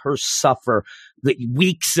make her suffer the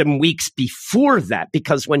weeks and weeks before that,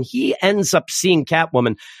 because when he ends up seeing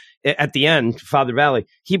Catwoman at the end, Father Valley,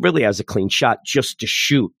 he really has a clean shot just to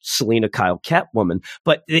shoot Selina Kyle Catwoman.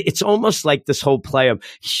 But it's almost like this whole play of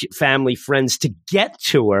family, friends to get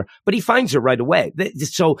to her, but he finds her right away.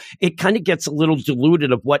 So it kind of gets a little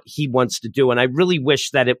diluted of what he wants to do. And I really wish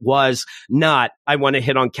that it was not, I want to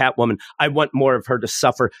hit on Catwoman. I want more of her to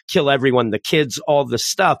suffer, kill everyone, the kids, all this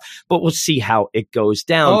stuff. But we'll see how it goes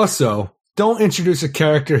down. Also, don't introduce a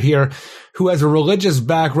character here who has a religious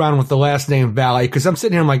background with the last name Valley. Because I'm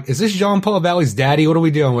sitting here, I'm like, is this Jean-Paul Valley's daddy? What are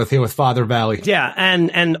we dealing with here with Father Valley? Yeah,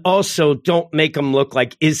 and also don't make him look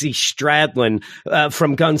like Izzy Stradlin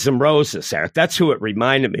from Guns N' Roses, Eric. That's who it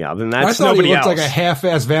reminded me of, and that's nobody else. I thought he looked like a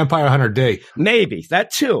half-ass Vampire Hunter D. Maybe,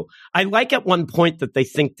 that too. I like at one point that they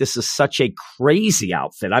think this is such a crazy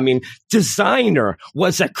outfit. I mean, Designer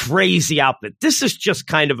was a crazy outfit. This is just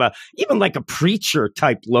kind of even like a preacher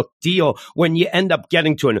type look deal when you end up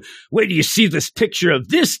getting to where do you see this picture of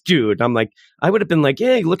this dude? I'm like, I would have been like,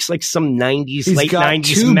 yeah, he looks like some 90s, late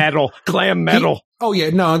 90s metal, glam metal. Oh,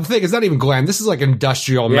 yeah. No, the thing is not even glam. This is like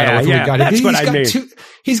industrial metal. Yeah, that's what I mean.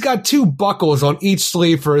 He's got 2 buckles on each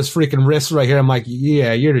sleeve for his freaking wrists right here. I'm like,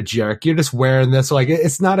 yeah, you're the jerk. You're just wearing this. Like,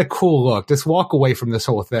 it's not a cool look. Just walk away from this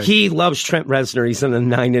whole thing. He loves Trent Reznor. He's in a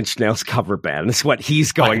 9 Inch Nails cover band. That's what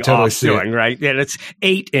he's going off doing, right? And it's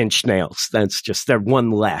 8 Inch Nails. That's just, they're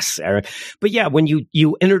one less, Eric. But yeah, when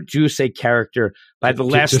you introduce a character by the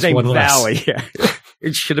last name Valley,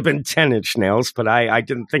 it should have been 10 Inch Nails, but I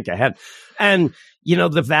didn't think ahead. And, you know,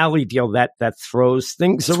 the Valley deal, that throws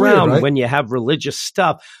things around weird, right? When you have religious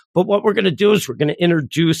stuff. But what we're going to do is we're going to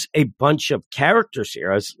introduce a bunch of characters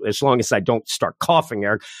here, as long as I don't start coughing,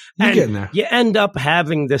 Eric. You're getting there. You end up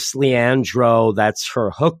having this Leandro, that's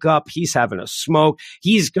her hookup. He's having a smoke.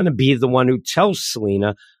 He's going to be the one who tells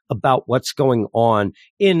Selena about what's going on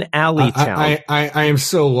in Alleytown. I am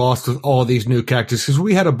so lost with all these new characters because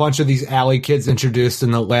we had a bunch of these alley kids introduced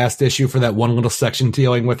in the last issue for that one little section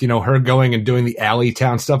dealing with, you know, her going and doing the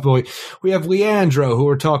Alleytown stuff. But we have Leandro, who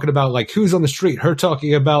we're talking about, like, who's on the street. Her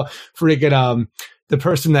talking about freaking, the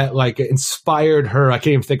person that like inspired her. I can't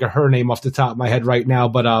even think of her name off the top of my head right now,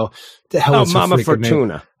 but, the hell is Mama her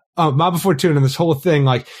Fortuna. Name? Mama Fortuna, and this whole thing,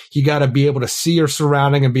 like, you got to be able to see your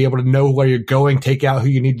surrounding and be able to know where you're going, take out who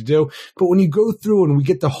you need to do. But when you go through and we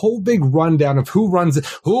get the whole big rundown of who run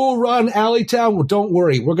Alleytown, well, don't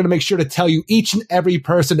worry. We're going to make sure to tell you each and every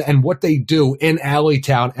person and what they do in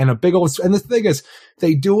Alleytown. And and the thing is,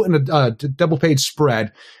 they do it in a double page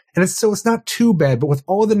spread. And it's not too bad, but with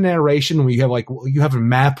all the narration, we have you have a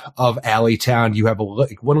map of Alleytown, you have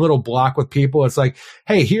one little block with people. It's like,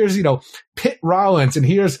 hey, here's, you know, Pitt Rollins and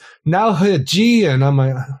here's Nalha G. And I'm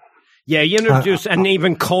like, yeah, you introduce, and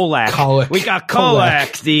even Kolak. We got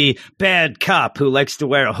Kolak, the bad cop who likes to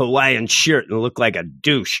wear a Hawaiian shirt and look like a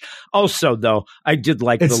douche. Also, though, I did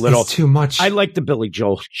like it's too much. I like the Billy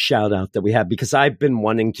Joel shout out that we have because I've been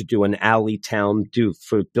wanting to do an Alleytown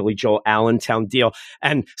for Billy Joel Allentown deal.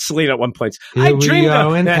 And Selena at one point, I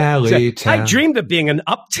dreamed of being an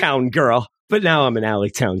uptown girl. But now I'm an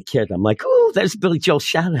Alleytown kid. I'm like, oh, there's Billy Joel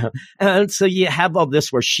shout out. And so you have all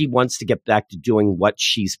this where she wants to get back to doing what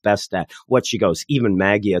she's best at, what she goes, even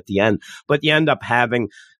Maggie at the end. But you end up having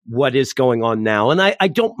what is going on now. And I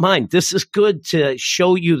don't mind. This is good to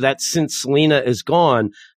show you that since Selena is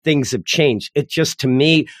gone, things have changed. It just, to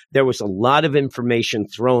me, there was a lot of information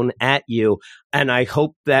thrown at you. And I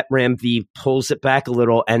hope that Ram V pulls it back a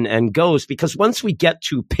little and goes, because once we get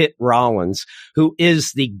to Pitt Rollins, who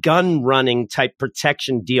is the gun running type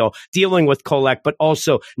protection deal, dealing with Kolak, but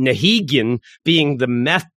also Nahegan being the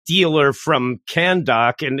meth dealer from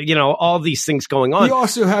Kahndaq, and, you know, all these things going on. You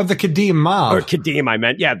also have the Kadeem mob. Or Kadeem, I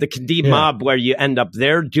meant. Yeah, the Kadeem mob, where you end up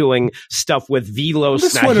there doing stuff with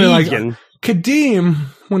Velos Nahegan. Kadeem,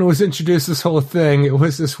 when it was introduced, this whole thing, it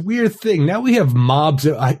was this weird thing. Now we have mobs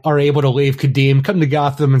that are able to leave Kadeem, come to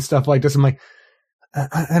Gotham and stuff like this. I'm like,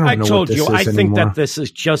 I don't know what this is. I told you, I think that this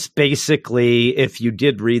is just basically, if you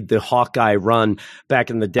did read the Hawkeye run back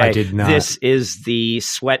in the day, I did not. This is the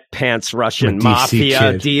sweatpants Russian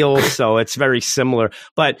mafia deal, so it's very similar.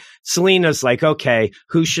 But Selena's like, okay,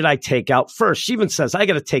 who should I take out first? She even says, I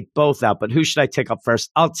got to take both out, but who should I take out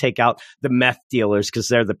first? I'll take out the meth dealers because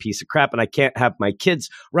they're the piece of crap, and I can't have my kids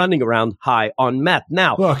running around high on meth.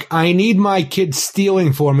 Now, look, I need my kids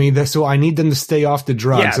stealing for me, so I need them to stay off the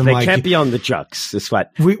drugs. Yeah, they can't be on the drugs.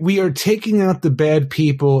 What? We are taking out the bad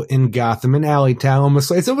people in Gotham and Alleytown.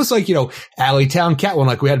 It's almost like, you know, Alleytown Catwoman,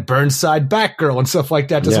 like we had Burnside Batgirl and stuff like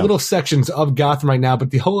that. Just little sections of Gotham right now.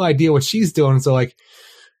 But the whole idea, what she's doing, is like,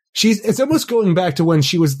 it's almost going back to when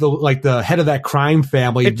she was the head of that crime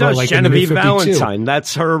family. It does, like Genevieve Valentine.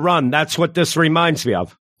 That's her run. That's what this reminds me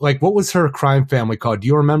of. Like, what was her crime family called? Do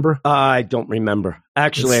you remember? I don't remember.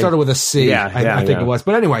 Actually, it started with a C. I think it was.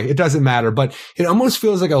 But anyway, it doesn't matter. But it almost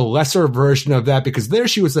feels like a lesser version of that, because there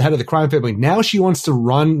she was the head of the crime family. Now she wants to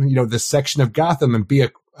run, you know, this section of Gotham and be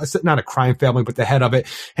not a crime family, but the head of it,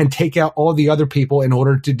 and take out all the other people in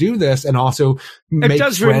order to do this, and also make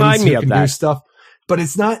friends who can do stuff. But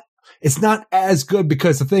it's not. it's not as good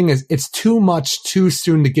because the thing is, it's too much too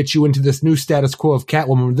soon to get you into this new status quo of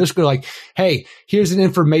Catwoman. We're just going to like, hey, here's an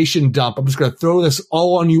information dump. I'm just going to throw this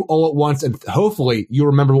all on you all at once, and hopefully you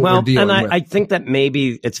remember what we're dealing with. I think that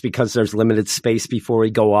maybe it's because there's limited space before we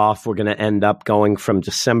go off. We're going to end up going from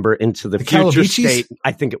December into the future state.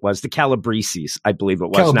 I think it was the Calabrises, I believe it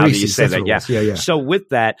was. Now that you say that, yeah. So with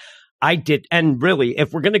that, I did. And really,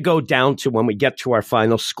 if we're going to go down to when we get to our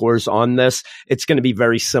final scores on this, it's going to be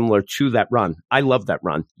very similar to that run. I love that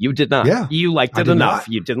run. You did not. Yeah, you liked it enough.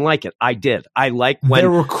 You didn't like it. I did. I like when there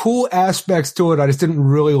were cool aspects to it. I just didn't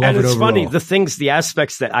really love it overall. And it's funny. The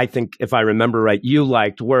aspects that I think, if I remember right, you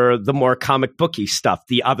liked were the more comic booky stuff,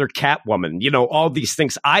 the other Catwoman, all these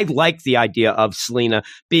things. I like the idea of Selina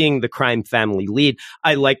being the crime family lead.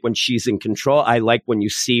 I like when she's in control. I like when you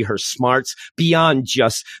see her smarts beyond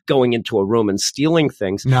just going into a room and stealing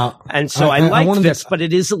things. Now, and so I like this, but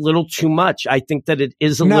it is a little too much. I think that it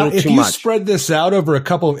is a little too much. If you spread this out over a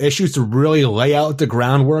couple of issues to really lay out the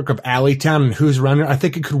groundwork of Alleytown and who's running it, I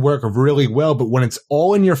think it could work really well. But when it's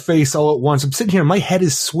all in your face all at once, I'm sitting here, my head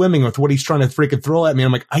is swimming with what he's trying to freaking throw at me.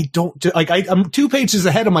 I'm like, I'm 2 pages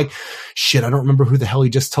ahead. I'm like, shit, I don't remember who the hell he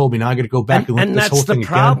just told me. Now I got to go back and look at this whole thing again. And that's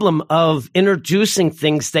the problem of introducing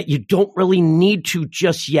things that you don't really need to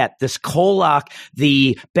just yet. This Kolak,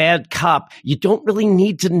 the bad cop, you don't really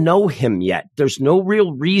need to know him yet. There's no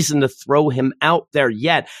real reason to throw him out there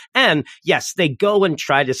yet. And yes, they go and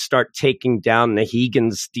try to start taking down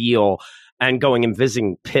Nahegan's deal and going and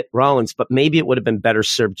visiting Pitt Rollins, but maybe it would have been better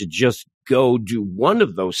served to just go do one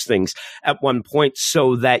of those things at one point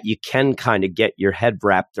so that you can kind of get your head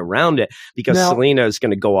wrapped around it, because Selina is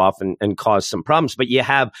going to go off and cause some problems. But you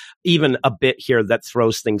have even a bit here that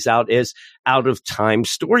throws things out is out of time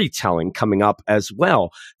storytelling coming up as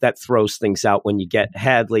well. That throws things out when you get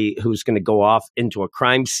Hadley, who's going to go off into a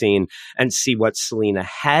crime scene and see what Selina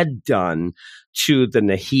had done to the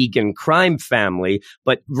Nahegan crime family,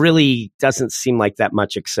 but really doesn't seem like that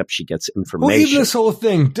much except she gets information. Well, even this whole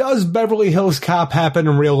thing, does Beverly Hills Cop happen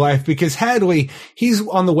in real life? Because Hadley, he's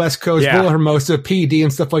on the West Coast, Villa Hermosa, PD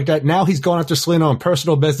and stuff like that. Now he's going after Selina on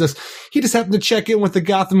personal business. He just happened to check in with the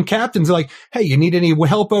Gotham captains like, hey, you need any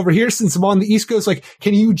help over here since I'm on the East Coast? Like,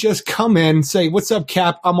 can you just come in, say, what's up,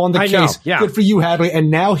 Cap? I'm on the case. Good for you, Hadley. And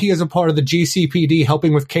now he is a part of the GCPD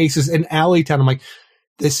helping with cases in Alleytown. I'm like,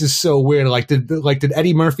 this is so weird. Did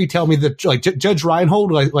Eddie Murphy tell me that Judge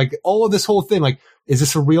Reinhold, like all of this whole thing, like, is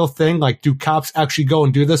this a real thing? Like, do cops actually go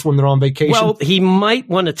and do this when they're on vacation? Well, he might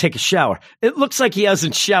want to take a shower. It looks like he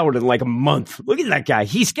hasn't showered in like a month. Look at that guy.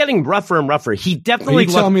 He's getting rougher and rougher. He definitely. Are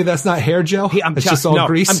you telling me that's not hair gel? It's just all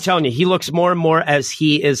grease? I'm telling you, he looks more and more as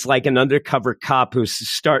he is like an undercover cop who's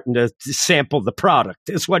starting to sample the product.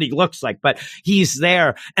 Is what he looks like. But he's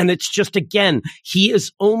there. And it's just, again, he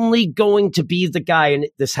is only going to be the guy. And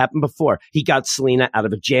this happened before. He got Selina out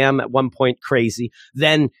of a jam at one point, crazy.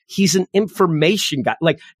 Then he's an information guy.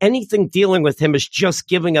 Like, anything dealing with him is just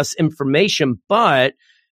giving us information, but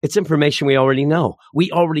it's information we already know.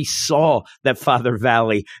 We already saw that Father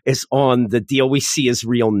Valley is on the deal. We see his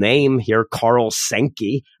real name here, Carl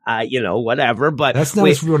Senke, whatever. But that's not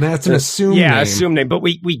his real name. That's an assumed name. Yeah, assumed name. But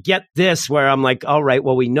we get this where I'm like, all right,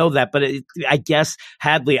 well, we know that. But I guess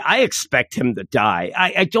Hadley, I expect him to die.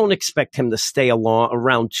 I don't expect him to stay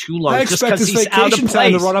around too long. I expect his vacation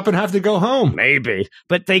time to run up and have to go home. Maybe.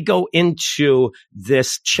 But they go into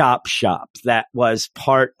this chop shop that was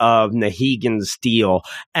part of Nahegan's deal.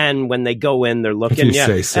 And when they go in, they're looking.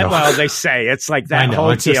 Well, they say it's like that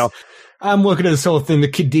whole deal. I'm looking at this whole thing, the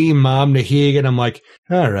Kadeem mom, Nahegan. I'm like,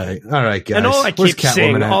 all right, guys. And all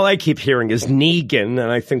I keep hearing is Negan,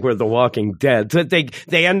 and I think we're The Walking Dead.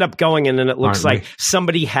 They end up going in, and it looks like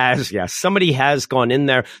somebody has gone in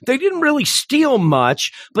there. They didn't really steal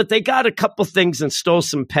much, but they got a couple things and stole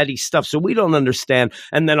some petty stuff, so we don't understand.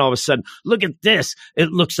 And then all of a sudden, look at this.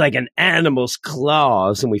 It looks like an animal's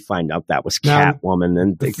claws, and we find out that was Catwoman,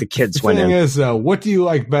 and the kids went in. The thing is, what do you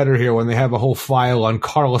like better here when they have a whole file on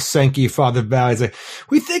Carlos Senke, Father Valley? It's like,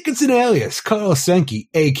 we think it's an alias, Carlos Senke,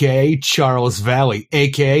 a.k.a. Charles Valley,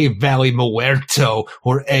 a.k.a. Valley Muerto,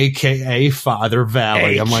 or a.k.a. Father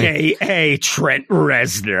Valley. A.k.a. Trent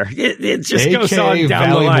Reznor. It just goes on down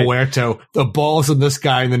Valley the line. Muerto. The balls on this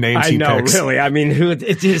guy and the names he picks. I know, really. I mean,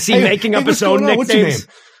 is he making up his own nicknames? What's your name?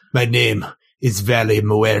 My name is Valley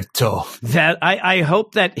Muerto. I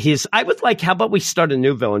hope that I would like, how about we start a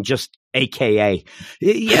new villain? Just AKA.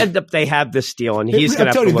 You end up, they have this deal, and he's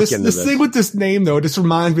going to have to look into this. This thing with this name, though, just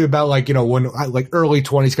reminds me about, like, you know, when I, like, early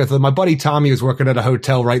 20s, because my buddy Tommy was working at a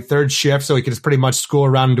hotel, right? Third shift, so he could just pretty much scroll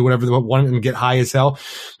around and do whatever they wanted and get high as hell.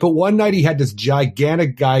 But one night he had this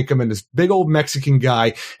gigantic guy come in, this big old Mexican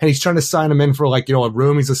guy, and he's trying to sign him in for, like, you know, a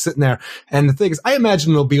room. He's just sitting there. And the thing is, I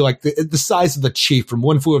imagine it'll be like the size of the chief from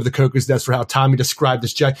One Flew Over the Cuckoo's Nest for how Tommy described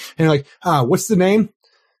this guy. And you're like, what's the name?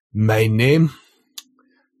 My name?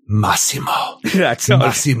 Massimo. That's all.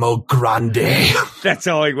 Massimo Grande. That's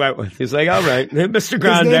all he went with. He's like, all right, Mr.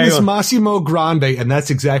 Grande. His name is Massimo Grande, and that's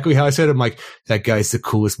exactly how I said it. I'm like, that guy's the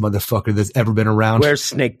coolest motherfucker that's ever been around. Where's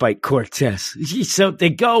Snakebite Cortez? So they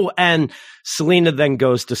go, and Selena then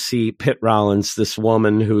goes to see Pitt Rollins, this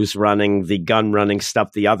woman who's running the gun running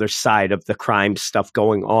stuff, the other side of the crime stuff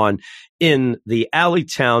going on in the alley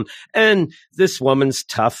town. And this woman's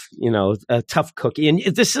tough, you know, a tough cookie. And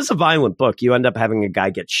this is a violent book. You end up having a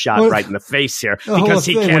guy get shot right in the face here because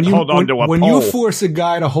he can't hold on to a pole. When you force a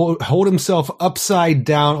guy to hold himself upside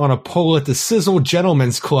down on a pole at the Sizzle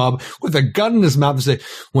Gentlemen's Club with a gun in his mouth and say,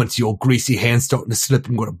 once your greasy hand's starting to slip,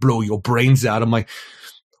 I'm going to blow your brains out. I'm like,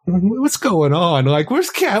 what's going on? Like, where's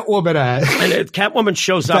Catwoman at? And Catwoman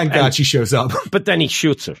shows up. Thank God she shows up. But then he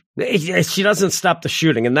shoots her. She doesn't stop the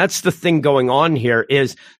shooting. And that's the thing going on here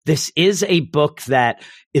is this is a book that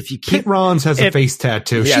if you keep... Pitt Rollins has a face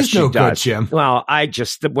tattoo. Yeah, she's no good, Jim. Well,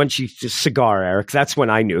 when she's cigar, Eric, that's when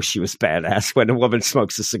I knew she was badass. When a woman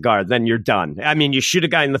smokes a cigar, then you're done. I mean, you shoot a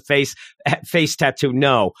guy in the face tattoo,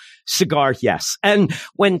 no. Cigar, yes. And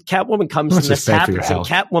when Catwoman comes and this happens, and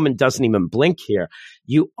Catwoman doesn't even blink here,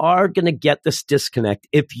 you are going to get this disconnect.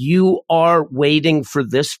 If you are waiting for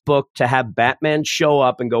this book to have Batman show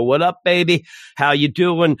up and go, what up, baby? How you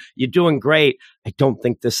doing? You're doing great. I don't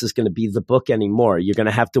think this is going to be the book anymore. You're going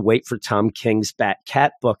to have to wait for Tom King's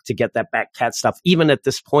Bat-Cat book to get that Bat-Cat stuff. Even at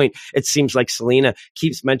this point, it seems like Selena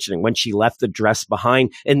keeps mentioning when she left the dress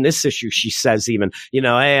behind. In this issue, she says even, you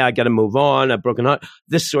know, hey, I got to move on. I've broken heart,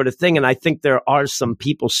 this sort of thing. And I think there are some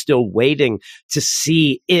people still waiting to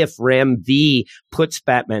see if Ram V puts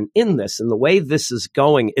Batman in this. And the way this is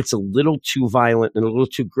going, it's a little too violent and a little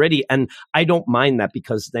too gritty. And I don't mind that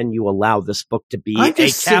because then you allow this book to be a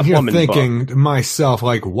Catwoman book. Myself,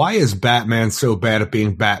 like, why is Batman so bad at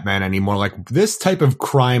being Batman anymore? Like, this type of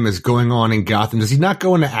crime is going on in Gotham. Does he not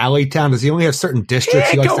go into Alleytown? Does he only have certain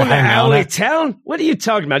districts he likes to hang out at? Alleytown? What are you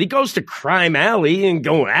talking about? He goes to Crime Alley and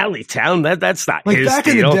go Alleytown. That's not like his back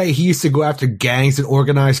deal. in the day, he used to go after gangs and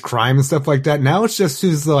organized crime and stuff like that. Now it's just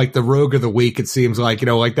who's like the rogue of the week. It seems like, you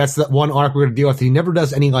know, like that's the one arc we're going to deal with. He never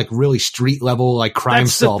does any like really street level like crime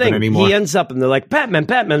solving anymore. He ends up and they're like,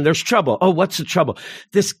 Batman, there's trouble. Oh, what's the trouble?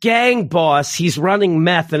 This gang boss, he's running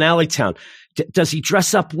meth in Alleytown. Does he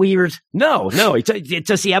dress up weird? No.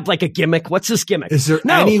 Does he have like a gimmick? What's his gimmick? Is there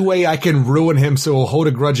any way I can ruin him so he'll hold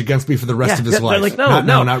a grudge against me for the rest of his life? Like, no,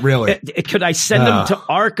 not really. Could I send him to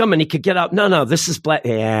Arkham and he could get out? No, this is black.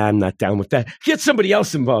 Yeah, I'm not down with that. Get somebody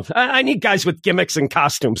else involved. I need guys with gimmicks and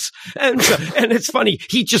costumes. And it's funny.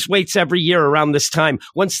 He just waits every year around this time.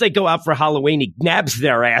 Once they go out for Halloween, he nabs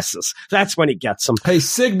their asses. That's when he gets them. Hey,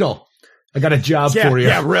 Signal. I got a job for you.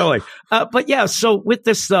 Yeah, really. But yeah, so with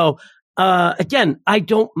this though, again, I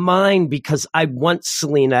don't mind because I want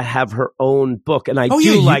Selena to have her own book. And I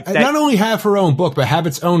like that. Not only have her own book, but have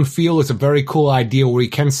its own feel is a very cool idea where you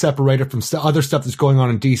can separate it from other stuff that's going on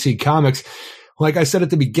in DC Comics. Like I said at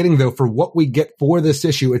the beginning, though, for what we get for this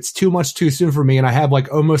issue, it's too much too soon for me. And I have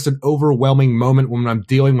like almost an overwhelming moment when I'm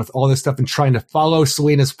dealing with all this stuff and trying to follow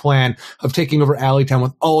Selena's plan of taking over Alleytown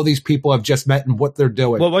with all these people I've just met and what they're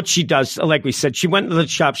doing. Well, what she does, like we said, she went to the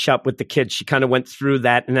shop with the kids. She kind of went through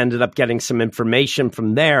that and ended up getting some information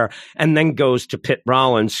from there and then goes to Pitt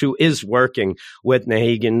Rollins, who is working with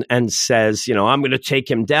Nahagan and says, you know, I'm going to take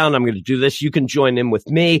him down. I'm going to do this. You can join in with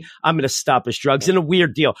me. I'm going to stop his drugs. In a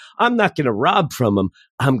weird deal, I'm not going to rob from him.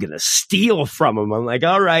 I'm going to steal from him. I'm like,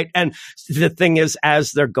 all right. And the thing is,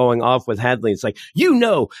 as they're going off with Hadley, it's like, you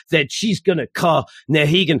know that she's going to call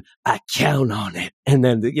Nahagan. I count on it. And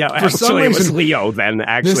then, for some reason, it was Leo then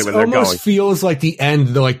actually when they're going. This almost feels like the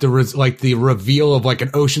end, like the reveal of like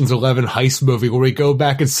an Ocean's 11 heist movie where we go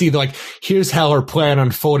back and see like, here's how her plan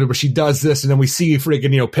unfolded where she does this. And then we see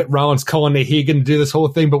freaking, you know, Pitt Rollins calling Nahagan to do this whole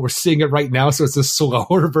thing, but we're seeing it right now. So it's a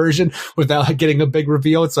slower version without getting a big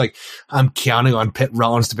reveal. It's like, I'm counting on Pitt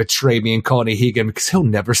Rollins to betray me and call Nahagan because he'll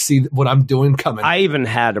never see what I'm doing coming. I even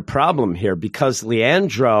had a problem here because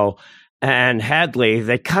Leandro and Hadley,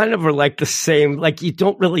 they kind of are like the same. Like you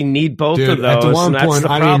don't really need both of those. At the one point,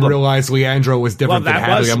 I didn't realize Leandro was different than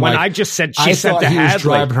Hadley. I just said she said to Hadley. He was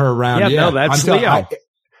driving her around. No, that's Leo.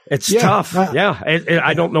 It's tough. Yeah.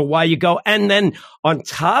 I don't know why you go. And then on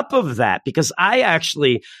top of that, because I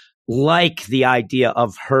actually like the idea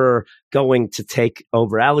of her going to take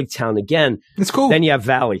over Alleytown again. It's cool. Then you have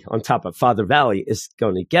Valley on top of Father Valley is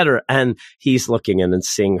going to get her. And he's looking in and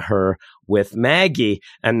seeing her with Maggie.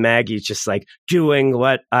 And Maggie's just like, doing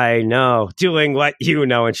what I know, doing what you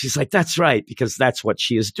know. And she's like, that's right, because that's what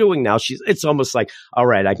she is doing now. It's almost like, all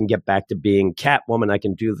right, I can get back to being Catwoman. I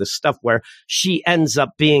can do this stuff where she ends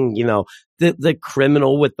up being, the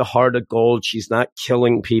criminal with the heart of gold. She's not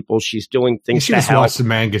killing people. She's doing things to help. She just watched the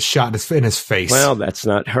man get shot in his face. Well, that's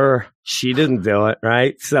not her. She didn't do it,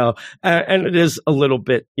 right? So, and it is a little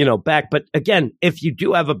bit, back. But again, if you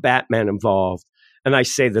do have a Batman involved, and I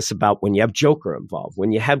say this about when you have Joker involved,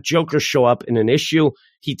 when you have Joker show up in an issue,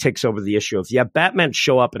 he takes over the issue. If you have Batman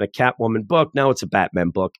show up in a Catwoman book, now it's a Batman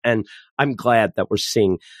book. And I'm glad that we're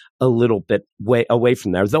seeing a little bit way away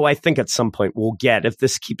from there. Though I think at some point we'll get, if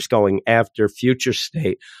this keeps going after Future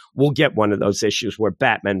State, we'll get one of those issues where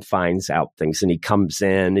Batman finds out things and he comes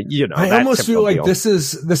in. I almost feel like this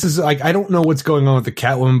is like, I don't know what's going on with the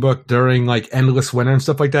Catwoman book during like Endless Winter and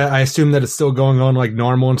stuff like that. I assume that it's still going on like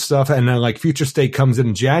normal and stuff. And then like Future State comes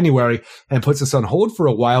in January and puts us on hold for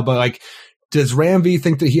a while. But like, does Ram V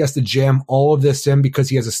think that he has to jam all of this in because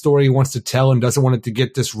he has a story he wants to tell and doesn't want it to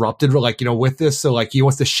get disrupted, with this? So like he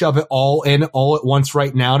wants to shove it all in all at once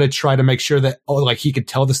right now to try to make sure that he could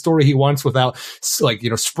tell the story he wants without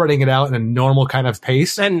spreading it out in a normal kind of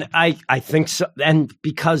pace. And I think so. And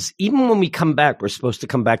because even when we come back, we're supposed to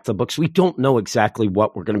come back to the books. We don't know exactly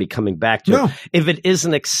what we're going to be coming back to. No. If it is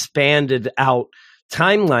an expanded out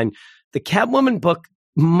timeline, the Catwoman book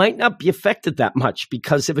might not be affected that much,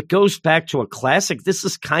 because if it goes back to a classic, this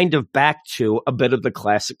is kind of back to a bit of the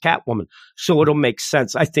classic Catwoman. So it'll make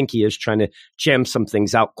sense. I think he is trying to jam some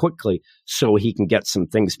things out quickly so he can get some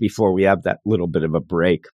things before we have that little bit of a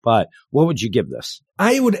break. But what would you give this?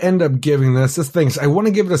 I would end up giving this thing. I want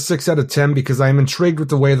to give it a 6 out of 10 because I'm intrigued with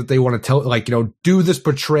the way that they want to tell, do this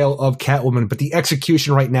portrayal of Catwoman. But the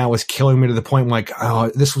execution right now is killing me to the point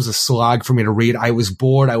this was a slog for me to read. I was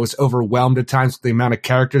bored. I was overwhelmed at times with the amount of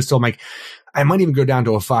characters. So I'm like, I might even go down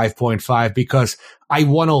to a 5.5 because I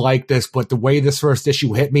want to like this, but the way this first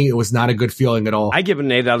issue hit me, it was not a good feeling at all. I give it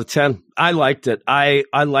an 8 out of 10. I liked it. I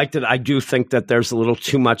liked it. I do think that there's a little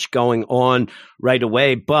too much going on right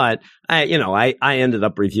away, but I ended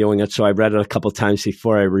up reviewing it. So I read it a couple of times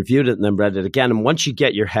before I reviewed it and then read it again. And once you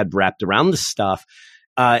get your head wrapped around the stuff,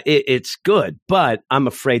 it's good, but I'm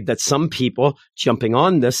afraid that some people jumping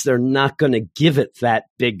on this, they're not going to give it that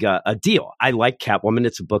big a deal. I like Catwoman.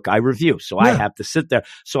 It's a book I review, so I have to sit there.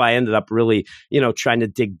 So I ended up really, trying to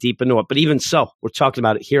dig deep into it. But even so, we're talking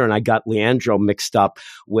about it here, and I got Leandro mixed up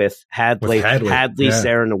with Hadley. Hadley's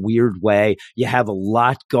there in a weird way. You have a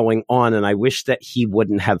lot going on, and I wish that he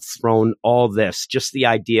wouldn't have thrown all this. Just the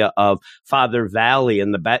idea of Father Valley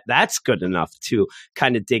and that's good enough to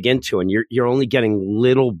kind of dig into, and you're only getting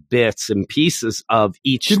little bits and pieces of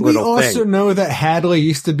each little thing. Did we also know that Hadley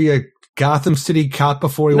used to be a Gotham City cop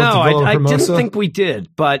before he went to Villa I Hermosa? didn't think we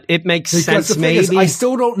did, but it makes sense maybe. I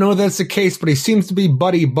still don't know that's the case, but he seems to be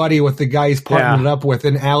buddy with the guy he's partnered up with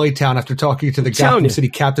in Alleytown after talking to the Gotham City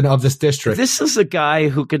captain of this district. This is a guy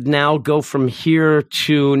who could now go from here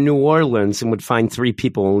to New Orleans and would find 3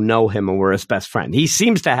 people who know him and were his best friend. He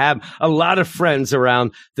seems to have a lot of friends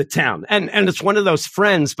around the town. And it's one of those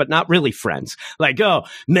friends, but not really friends. Like, oh,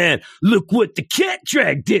 man, look what the cat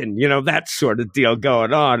dragged in. That sort of deal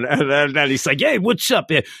going on. And then he's like, hey, what's up?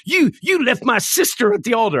 You left my sister at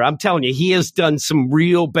the altar. I'm telling you, he has done some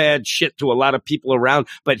real bad shit to a lot of people around,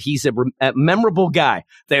 but he's a memorable guy.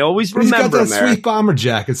 They always remember him. He's got that sweet bomber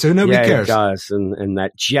jacket, so nobody cares. He does. And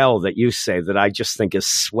that gel that you say that I just think is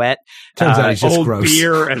sweat. Turns out he's just old gross.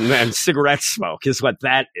 Beer and cigarette smoke is what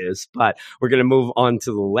that is. But we're going to move on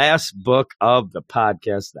to the last book of the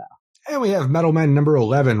podcast now. And we have Metal Men number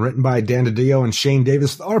 11, written by Dan DiDio and Shane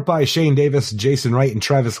Davis, with art by Shane Davis, Jason Wright, and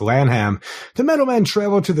Travis Lanham. The Metal Men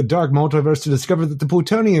travel to the Dark Multiverse to discover that the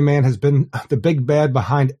Plutonian Man has been the big bad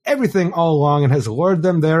behind everything all along and has lured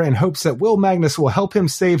them there in hopes that Will Magnus will help him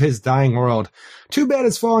save his dying world. Too bad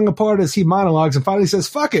it's falling apart as he monologues and finally says,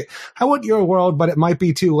 fuck it, I want your world, but it might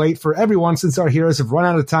be too late for everyone since our heroes have run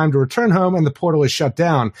out of time to return home and the portal is shut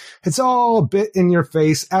down. It's all a bit in your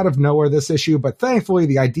face, out of nowhere this issue, but thankfully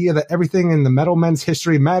the idea that everything in the Metal Men's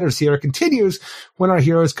history matters here continues when our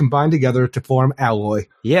heroes combine together to form Alloy.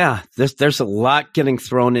 Yeah, there's a lot getting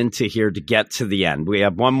thrown into here to get to the end. We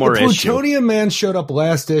have one more issue. The Plutonium Man showed up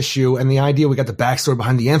last issue, and the idea we got the backstory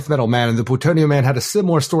behind the Nth Metal Man, and the Plutonium Man had a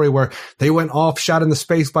similar story where they went off, shot into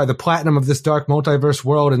space by the Platinum of this dark multiverse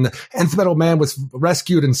world, and the Nth Metal Man was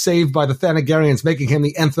rescued and saved by the Thanagarians, making him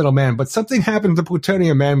the Nth Metal Man. But something happened to the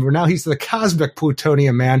Plutonium Man, where now he's the Cosmic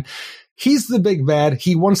Plutonium Man. He's the big bad.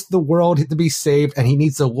 He wants the world to be saved, and he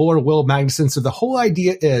needs to lure Will Magnuson. So the whole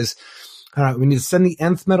idea is, all right, we need to send the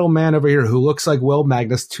Nth Metal Man over here who looks like Will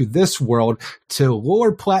Magnus to this world to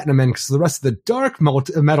lure Platinum in, because the rest of the Dark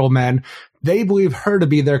Metal Men, they believe her to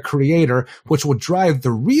be their creator, which will drive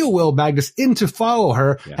the real Will Magnus in to follow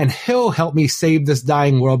her, and he'll help me save this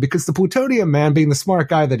dying world, because the Plutonium Man, being the smart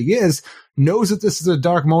guy that he is, knows that this is a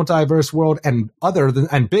dark multiverse world, and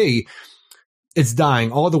B, it's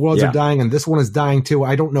dying. All the worlds are dying, and this one is dying too.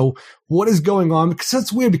 I don't know what is going on, because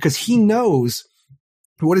that's weird, because he knows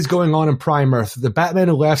what is going on in Prime Earth. The Batman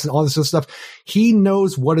Who Laughs and all this other stuff, he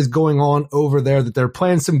knows what is going on over there, that they're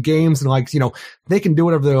playing some games and they can do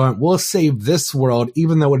whatever they want. We'll save this world,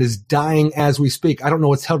 even though it is dying as we speak. I don't know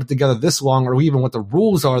what's held it together this long, or even what the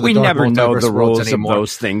rules are. We never know the rules of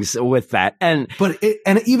those things with that. And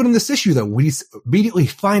even in this issue, though, we immediately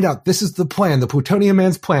find out this is the plan, the Plutonium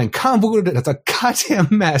Man's plan, convoluted. It's a goddamn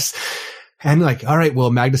mess. And all right,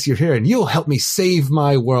 Will Magnus, you're here, and you'll help me save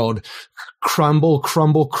my world. Crumble,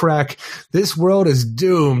 crumble, crack. This world is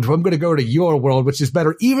doomed. I'm going to go to your world, which is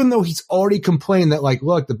better, even though he's already complained that,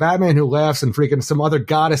 look, the Batman Who Laughs and freaking some other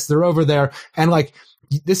goddess, they're over there. And,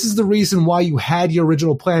 this is the reason why you had your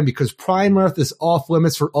original plan, because Prime Earth is off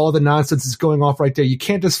limits for all the nonsense that's going off right there. You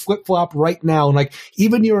can't just flip-flop right now. And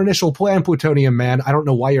even your initial plan, Plutonium Man, I don't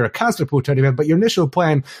know why you're a Cosmic Plutonium Man, but your initial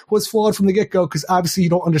plan was flawed from the get-go, because obviously you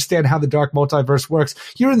don't understand how the dark multiverse works.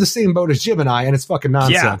 You're in the same boat as Gemini, and it's fucking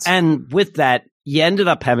nonsense. Yeah, and with that, you ended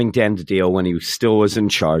up having Dan DiDio, when he still was in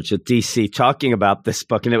charge at DC, talking about this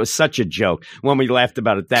book, and it was such a joke when we laughed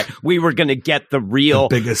about it, that we were going to get the real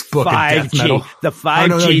biggest book 5G, in death metal. The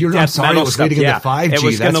 5G death metal stuff. Yeah, 5G, it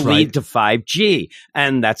was going to lead to 5G,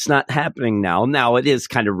 and that's not happening now. Now it is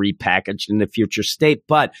kind of repackaged in the future state,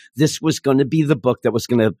 but this was going to be the book that was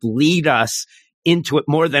going to lead us into it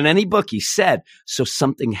more than any book, he said. So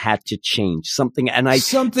something had to change. Something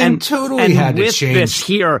totally had to change. With this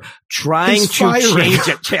here, trying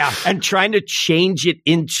to change it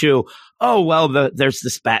into, oh, well, there's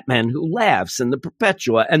this Batman Who Laughs and the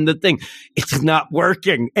Perpetua and the thing. It's not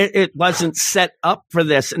working. It wasn't set up for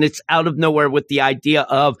this. And it's out of nowhere with the idea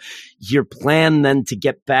of your plan then to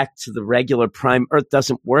get back to the regular Prime Earth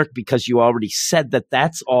doesn't work, because you already said that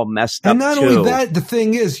that's all messed up. And not only that, the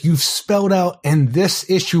thing is, you've spelled out in this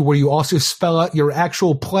issue, where you also spell out your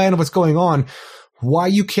actual plan of what's going on, why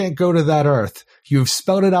you can't go to that Earth. You've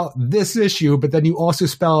spelled it out this issue, but then you also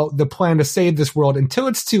spell out the plan to save this world until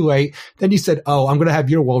it's too late. Then you said, oh, I'm going to have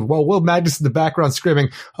your world. Well, Will Magnus in the background screaming,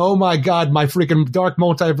 oh my God, my freaking dark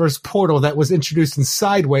multiverse portal that was introduced in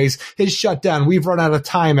Sideways is shut down. We've run out of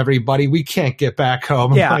time, everybody. We can't get back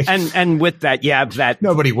home. Yeah, and with that, you have that.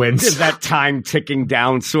 Nobody wins. That time ticking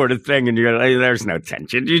down sort of thing, and you're like, there's no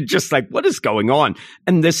tension. You're just like, what is going on?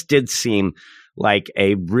 And this did seem like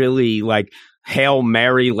a really Hail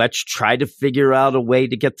Mary, let's try to figure out a way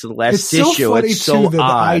to get to the last issue. It's so funny, the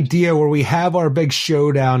idea where we have our big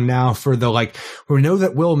showdown now for we know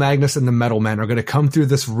that Will Magnus and the Metal Men are going to come through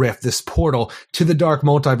this rift, this portal to the dark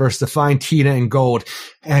multiverse to find Tina and Gold.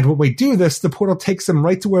 And when we do this, the portal takes them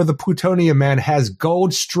right to where the Plutonium Man has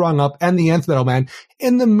Gold strung up and the Nth Metal Man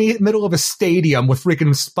in the middle of a stadium with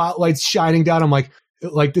freaking spotlights shining down. I'm like,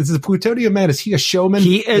 this is the Plutonium Man. Is he a showman?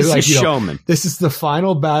 He is a showman. This is the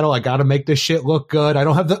final battle. I got to make this shit look good. I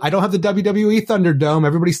don't have the WWE Thunderdome.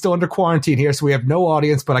 Everybody's still under quarantine here, so we have no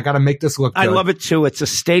audience. But I got to make this look good. I love it too. It's a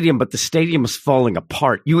stadium, but the stadium is falling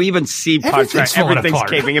apart. You even see parts where everything's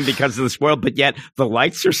caving in because of this world, but yet the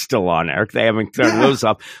lights are still on, Eric. They haven't turned those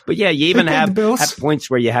off. But yeah, you even have at points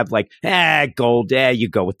where you have Gold. You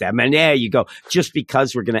go with them, and you go. Just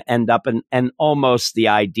because we're going to end up and almost the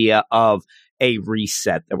idea of a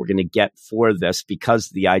reset that we're going to get for this, because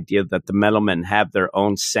the idea that the Metal Men have their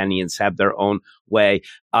own sentience, have their own way,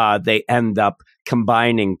 they end up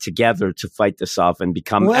combining together to fight this off and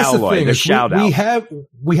become Alloy, the shout out.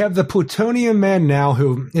 We have the Plutonium Man now,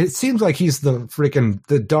 who it seems like he's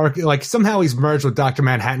the dark, somehow he's merged with Dr.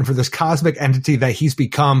 Manhattan for this cosmic entity that he's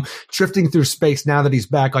become, drifting through space now that he's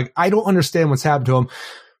back. I don't understand what's happened to him,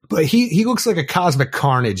 but he looks like a cosmic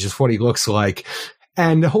carnage is what he looks like.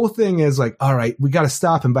 And the whole thing is like, all right, we got to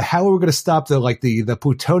stop him. But how are we going to stop the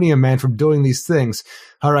Plutonium Man from doing these things?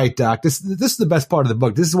 All right, Doc, this is the best part of the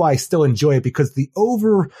book. This is why I still enjoy it, because the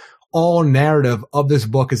overall narrative of this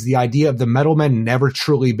book is the idea of the Metal Men never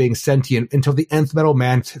truly being sentient until the Nth Metal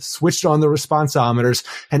Man switched on the responsometers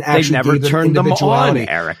and actually never gave them turned them on, individuality.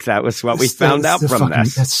 Eric. That was what we found out from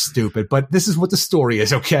this. That's stupid, but this is what the story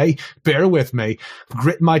is, okay? Bear with me.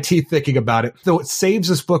 Grit my teeth thinking about it. Though it saves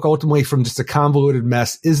this book ultimately from just a convoluted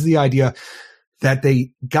mess is the idea that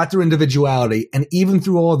they got their individuality. And even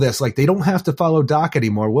through all this, like, they don't have to follow Doc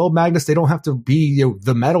anymore. Will Magnus, they don't have to be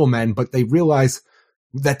the Metal Men, but they realize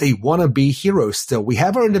that they want to be heroes still. We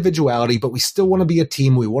have our individuality, but we still want to be a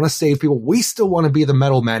team. We want to save people. We still want to be the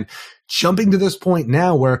Metal Men. Jumping to this point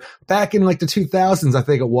now where back in like the 2000s, I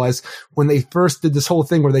think it was, when they first did this whole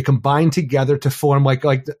thing where they combined together to form like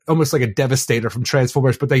almost like a Devastator from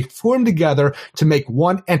Transformers, but they formed together to make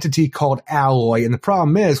one entity called Alloy. And the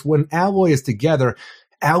problem is when Alloy is together,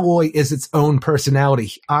 Alloy is its own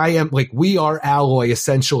personality. We are Alloy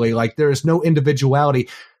essentially. Like there is no individuality.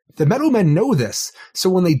 The Metal Men know this. So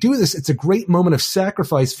when they do this, it's a great moment of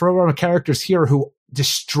sacrifice for our characters here who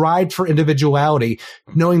just strive for individuality,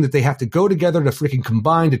 knowing that they have to go together to freaking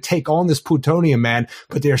combine to take on this Plutonium Man,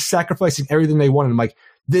 but they are sacrificing everything they want. And I'm like,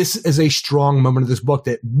 this is a strong moment of this book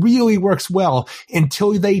that really works well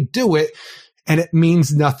until they do it. And it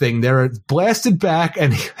means nothing. They're blasted back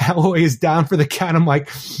and Alloy is down for the count. I'm like,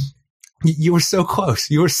 you were so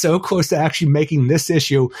close. You were so close to actually making this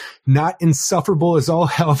issue not insufferable as all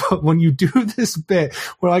hell. But when you do this bit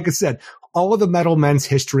where, like I said, all of the Metal Men's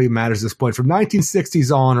history matters at this point from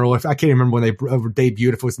 1960s on, or if I can't remember when they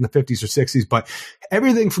debuted, if it was in the 50s or 60s, but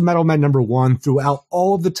everything from Metal Men #1 throughout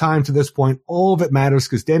all of the time to this point, all of it matters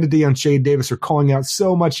because Dan DiDio and Shane Davis are calling out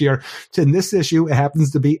so much here. In this issue, it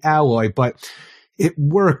happens to be Alloy, but it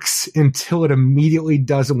works until it immediately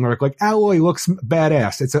doesn't work. Like Alloy looks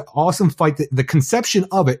badass. It's an awesome fight. The conception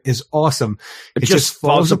of it is awesome. It just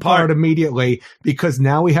falls apart immediately because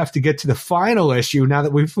now we have to get to the final issue. Now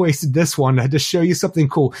that we've wasted this one, I had to show you something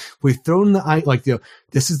cool. We've thrown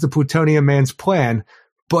this is the Plutonium Man's plan.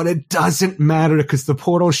 But it doesn't matter because the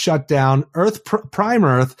portal's shut down. Prime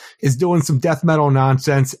Earth is doing some death metal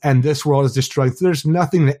nonsense and this world is destroyed. So there's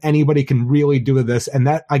nothing that anybody can really do with this. And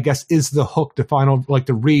that, I guess, is the hook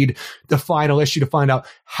to read the final issue to find out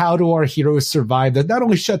how do our heroes survive that, not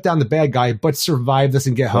only shut down the bad guy, but survive this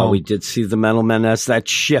and get home. Well, we did see the Metal Men as that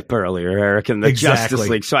ship earlier, Eric, in the Justice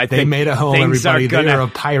League. So I think they made it home, everybody. They're a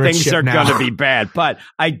pirate ship now. Things are going to be bad. But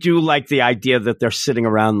I do like the idea that they're sitting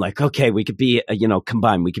around like, okay, we could be,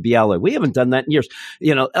 combined. We could be Alloy. We haven't done that in years.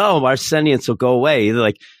 Our sentience will go away. They're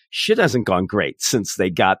like, shit hasn't gone great since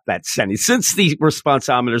they got that sentience. Since the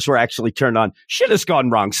responsometers were actually turned on, shit has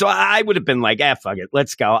gone wrong. So I would have been like, fuck it.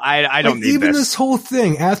 Let's go. I don't need this. Even this whole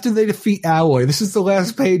thing, after they defeat Alloy, this is the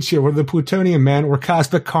last page here where the Plutonium Man, or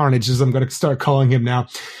Cosmic Carnage, as I'm going to start calling him now,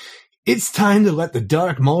 it's time to let the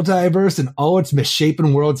dark multiverse and all its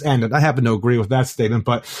misshapen worlds end. And I happen to agree with that statement,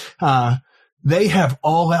 but, they have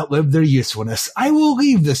all outlived their usefulness. I will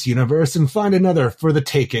leave this universe and find another for the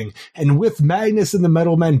taking. And with Magnus and the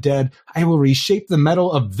Metal Men dead, I will reshape the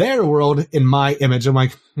metal of their world in my image. I'm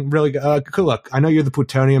like, really? Cool. Look, I know you're the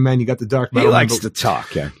Plutonium Man. You got the dark metal. He likes to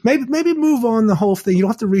talk. Yeah. Maybe move on the whole thing. You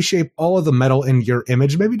don't have to reshape all of the metal in your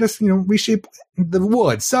image. Maybe just, reshape the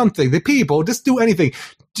wood, something, the people. Just do anything.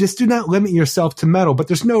 Just do not limit yourself to metal, but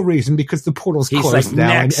there's no reason because the portal's closed now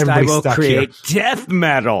next, and everybody's I will stuck create here. Death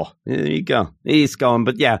metal. There you go. He's going,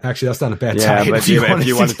 but yeah. Actually, that's not a bad time. Yeah, but if you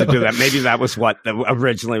wanted to do that, maybe that was what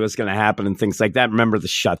originally was going to happen and things like that. Remember the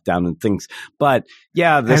shutdown and things. But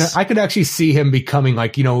yeah, and I could actually see him becoming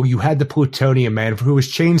like, you had the Plutonium Man who was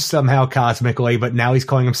changed somehow cosmically, but now he's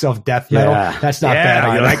calling himself Death Metal. That's not bad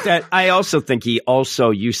either. You like that? I also think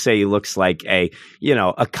you say he looks like a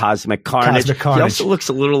Cosmic Carnage. He also looks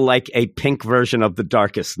a little like a pink version of the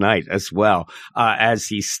Darkest Night as well, as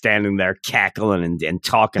he's standing there cackling and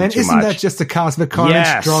talking and too much. And isn't that just a Cosmic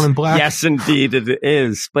Carnage drawn in black? Yes, indeed it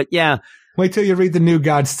is. But yeah. Wait till you read the New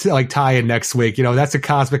Gods tie-in next week. That's a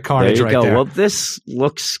Cosmic Carnage right there. Well, this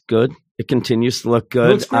looks good. It continues to look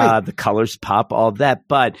good. The colors pop, all that.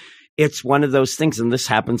 But it's one of those things, and this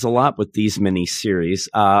happens a lot with these miniseries.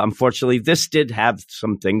 Unfortunately, this did have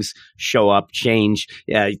some things show up, change.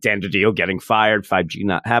 Dan DiDio getting fired, 5G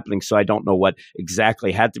not happening. So I don't know what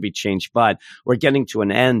exactly had to be changed. But we're getting to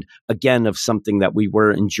an end, again, of something that we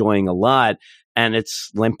were enjoying a lot. And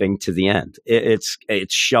it's limping to the end. It's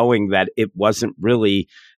showing that it wasn't really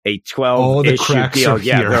a 12-issue deal.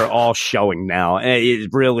 Yeah, they're all showing now.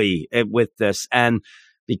 With this. And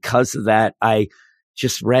because of that, I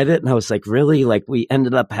just read it and I was like, really? Like, we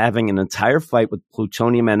ended up having an entire fight with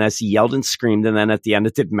Plutonium, and as he yelled and screamed, and then at the end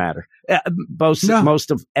it didn't matter.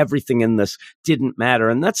 Most of everything in this didn't matter,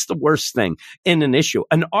 and that's the worst thing in an issue.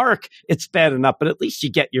 An arc, it's bad enough, but at least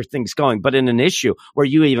you get your things going. But in an issue where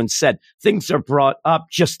you even said things are brought up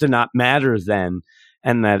just to not matter then,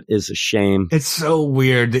 and that is a shame. It's so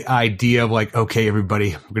weird, the idea of like, okay,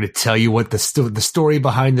 everybody, we're going to tell you what the story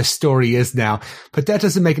behind the story is now. But that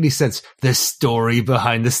doesn't make any sense. The story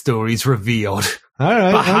behind the story is revealed. All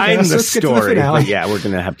right. Behind the story. But yeah, we're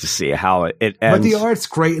going to have to see how it ends. But the art's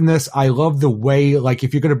great in this. I love the way, like,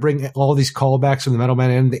 if you're going to bring all these callbacks from the Metal Man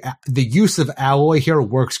in, the use of Alloy here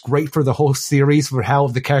works great for the whole series, for how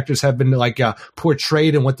the characters have been, like,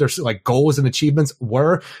 portrayed and what their, like, goals and achievements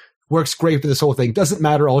were. Works great for this whole thing. Doesn't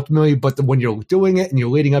matter ultimately, but when you're doing it and you're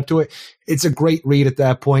leading up to it, it's a great read at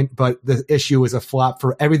that point. But the issue is a flop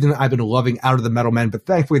for everything that I've been loving out of the Metal Men. But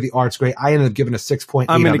thankfully, the art's great. I ended up giving it a 6.8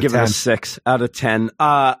 I'm going to give it a 6 out of 10.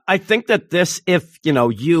 I think that this, if,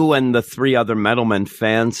 you and the 3 other Metal Men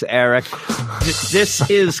fans, Eric, this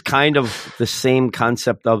is kind of the same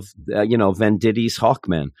concept of, Venditti's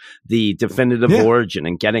Hawkman, the definitive origin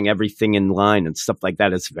and getting everything in line and stuff like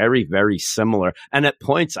that. It's very, very similar. And at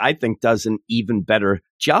points, I think does an even better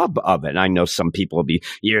job of it. I know some people will be,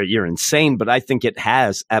 you're insane, but I think it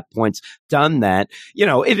has at points done that.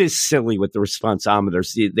 It is silly with the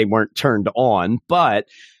responsometers. They weren't turned on, but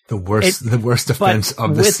the worst offense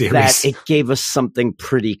of the series. That, it gave us something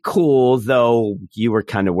pretty cool, though you were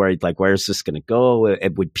kind of worried, like, where is this going to go?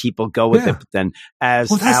 Would people go with it? But then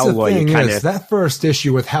as Alloy, you kind of... That first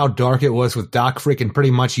issue with how dark it was, with Doc freaking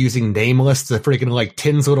pretty much using Nameless, the freaking, like,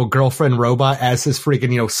 Tin's little girlfriend robot, as his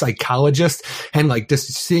freaking, psychologist, and, like,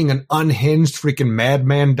 just seeing an unhinged freaking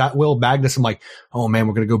madman Will Magnus. I'm like, oh man,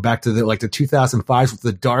 we're going to go back to the 2005s with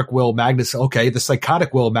the dark Will Magnus. Okay, the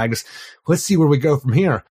psychotic Will Magnus. Let's see where we go from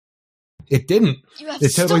here. It didn't.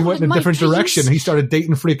 It totally went in a different direction. He started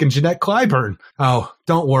dating freaking Jeanette Clyburn. Oh,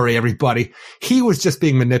 don't worry, everybody. He was just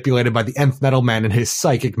being manipulated by the Nth Metal Man and his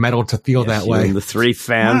psychic metal to feel that way. And the 3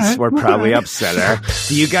 fans were probably upset.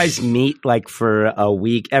 Do you guys meet for a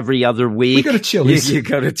week, every other week? We go to Chili's. You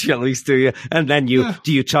go to Chili's, do you? And then do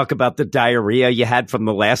you talk about the diarrhea you had from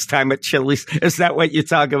the last time at Chili's? Is that what you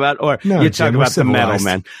talk about? Or you talk about the Metal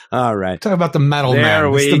Men? All right. Talk about the Metal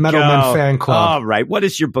Men. It's the Metal Men fan club. All right. What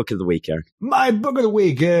is your book of the week, Eric? My book of the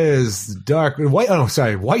week is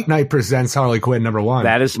White Knight Presents Harley Quinn #1.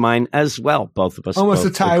 That is mine as well. Both of us. Almost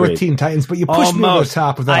a tie with Teen Titans, but you pushed me over the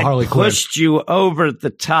top of that Harley Quinn. I pushed you over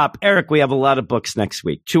the top. Eric, we have a lot of books next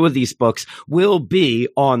week. 2 of these books will be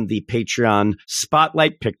on the Patreon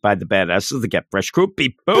Spotlight, picked by the badasses of the Get Fresh Crew.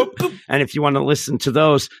 Beep, boop. And if you want to listen to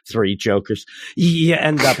those 3 jokers, you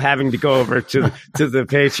end up having to go over to the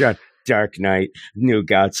Patreon. Dark Knight, New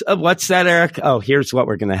Gods. What's that, Eric? Oh, here's what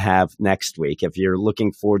we're going to have next week. If you're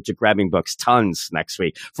looking forward to grabbing books, tons next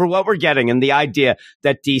week for what we're getting. And the idea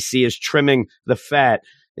that DC is trimming the fat.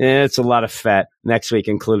 It's a lot of fat next week,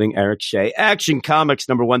 including Eric Shea. Action Comics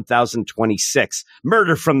number 1026.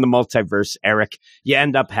 Murder from the Multiverse, Eric. You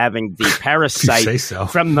end up having the Parasite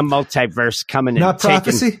from the Multiverse coming in. Not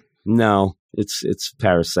Prophecy? No. It's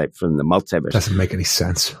Parasite from the Multiverse. Doesn't make any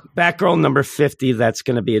sense. Batgirl number 50. That's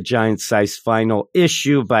going to be a giant-sized final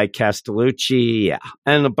issue by Castellucci. Yeah.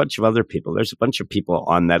 And a bunch of other people. There's a bunch of people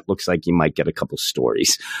on that. Looks like you might get a couple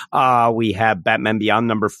stories. We have Batman Beyond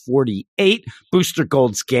number 48. Booster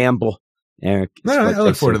Gold's Gamble. Eric. I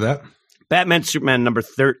look forward to that. Batman Superman number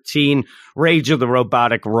 13, Rage of the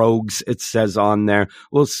Robotic Rogues, it says on there.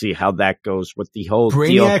 We'll see how that goes with the whole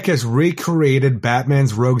Brainiac has recreated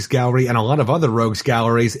Batman's Rogues Gallery and a lot of other Rogues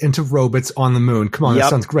Galleries into robots on the moon. Come on, that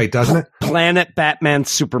sounds great, doesn't it? Planet Batman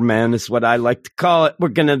Superman is what I like to call it. We're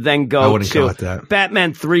going to then go to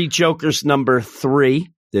Batman 3 Jokers number 3.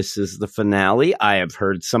 This is the finale. I have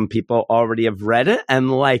heard some people already have read it and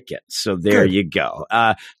like it. So there you go.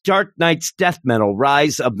 Dark Knight's Death Metal,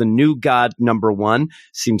 Rise of the New God #1.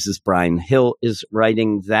 Seems as Brian Hill is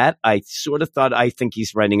writing that. I think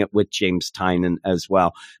he's writing it with James Tynion as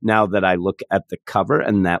well. Now that I look at the cover,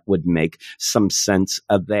 and that would make some sense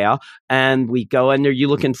there. And we go, and are you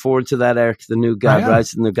looking forward to that, Eric? The New God,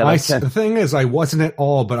 Rise of the New God? The thing is, I wasn't at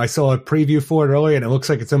all, but I saw a preview for it earlier, and it looks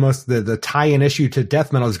like it's almost the tie-in issue to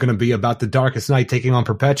Death Metal is going to be about the Darkest Night taking on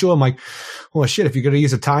Perpetua. I'm like, well, shit, if you're going to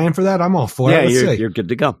use a tie-in for that, I'm all for it. Yeah, you're good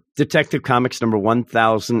to go. Detective Comics number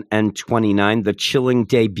 1029, the chilling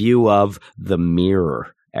debut of The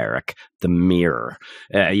Mirror. Eric, The Mirror.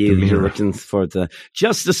 You're looking for the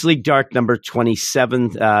Justice League Dark number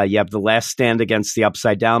 27. You have The Last Stand against the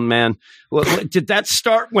Upside Down Man. Well, did that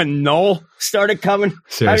start when Noel started coming?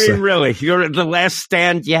 Seriously. I mean, really, The Last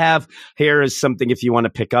Stand you have here is something if you want to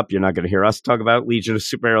pick up. You're not going to hear us talk about Legion of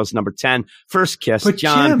Superheroes number 10. First Kiss, but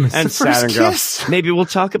John Jim, and Saturn Girl. Maybe we'll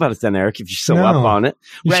talk about it then, Eric, if you're so up on it.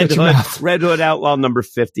 Red Hood Outlaw number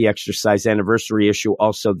 50, Extra Size Anniversary issue.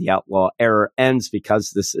 Also, the Outlaw era ends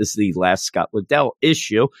because this is the last Scott Liddell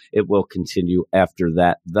issue. It will continue after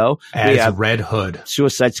that, though. We have Red Hood.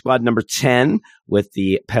 Suicide Squad number 10 with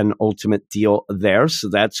the penultimate deal there. So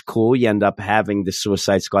that's cool. You end up having the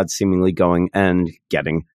Suicide Squad seemingly going and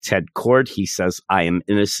getting Ted Cord. He says, I am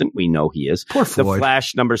innocent. We know he is. Poor Floyd. The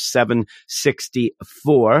Flash number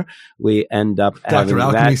 764. We end up having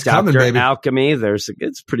Alchemy's that. coming, Dr. baby. Alchemy.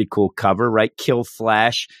 It's a pretty cool cover, right? Kill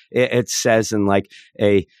Flash. It says in like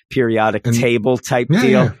a periodic table type deal.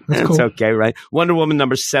 Yeah, that's it's cool. okay, right? Wonder Woman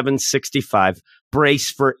number 765.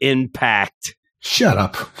 Brace for impact. Shut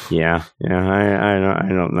up. Yeah. I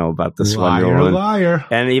don't know about this one. Liar.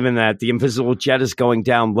 And even that, the invisible jet is going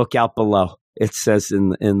down. Look out below. It says in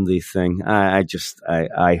the thing. I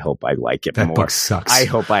hope I like it more. That book sucks. I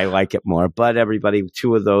hope I like it more. But everybody,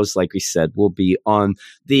 2 of those, like we said, will be on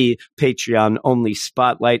the Patreon only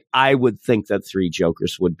spotlight. I would think that 3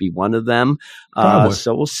 Jokers would be one of them.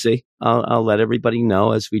 So we'll see. I'll let everybody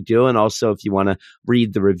know as we do. And also, if you want to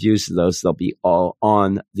read the reviews of those, they'll be all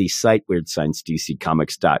on the site,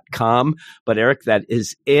 WeirdScienceDCComics.com. But Eric, that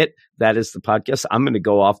is it. That is the podcast. I'm going to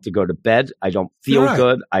go to bed. I don't feel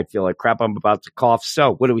good. I feel like crap. I'm about to cough.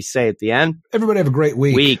 So what do we say at the end? Everybody have a great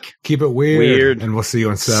week. Keep it weird. And we'll see you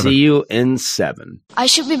in 7. See you in 7. I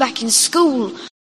should be back in school.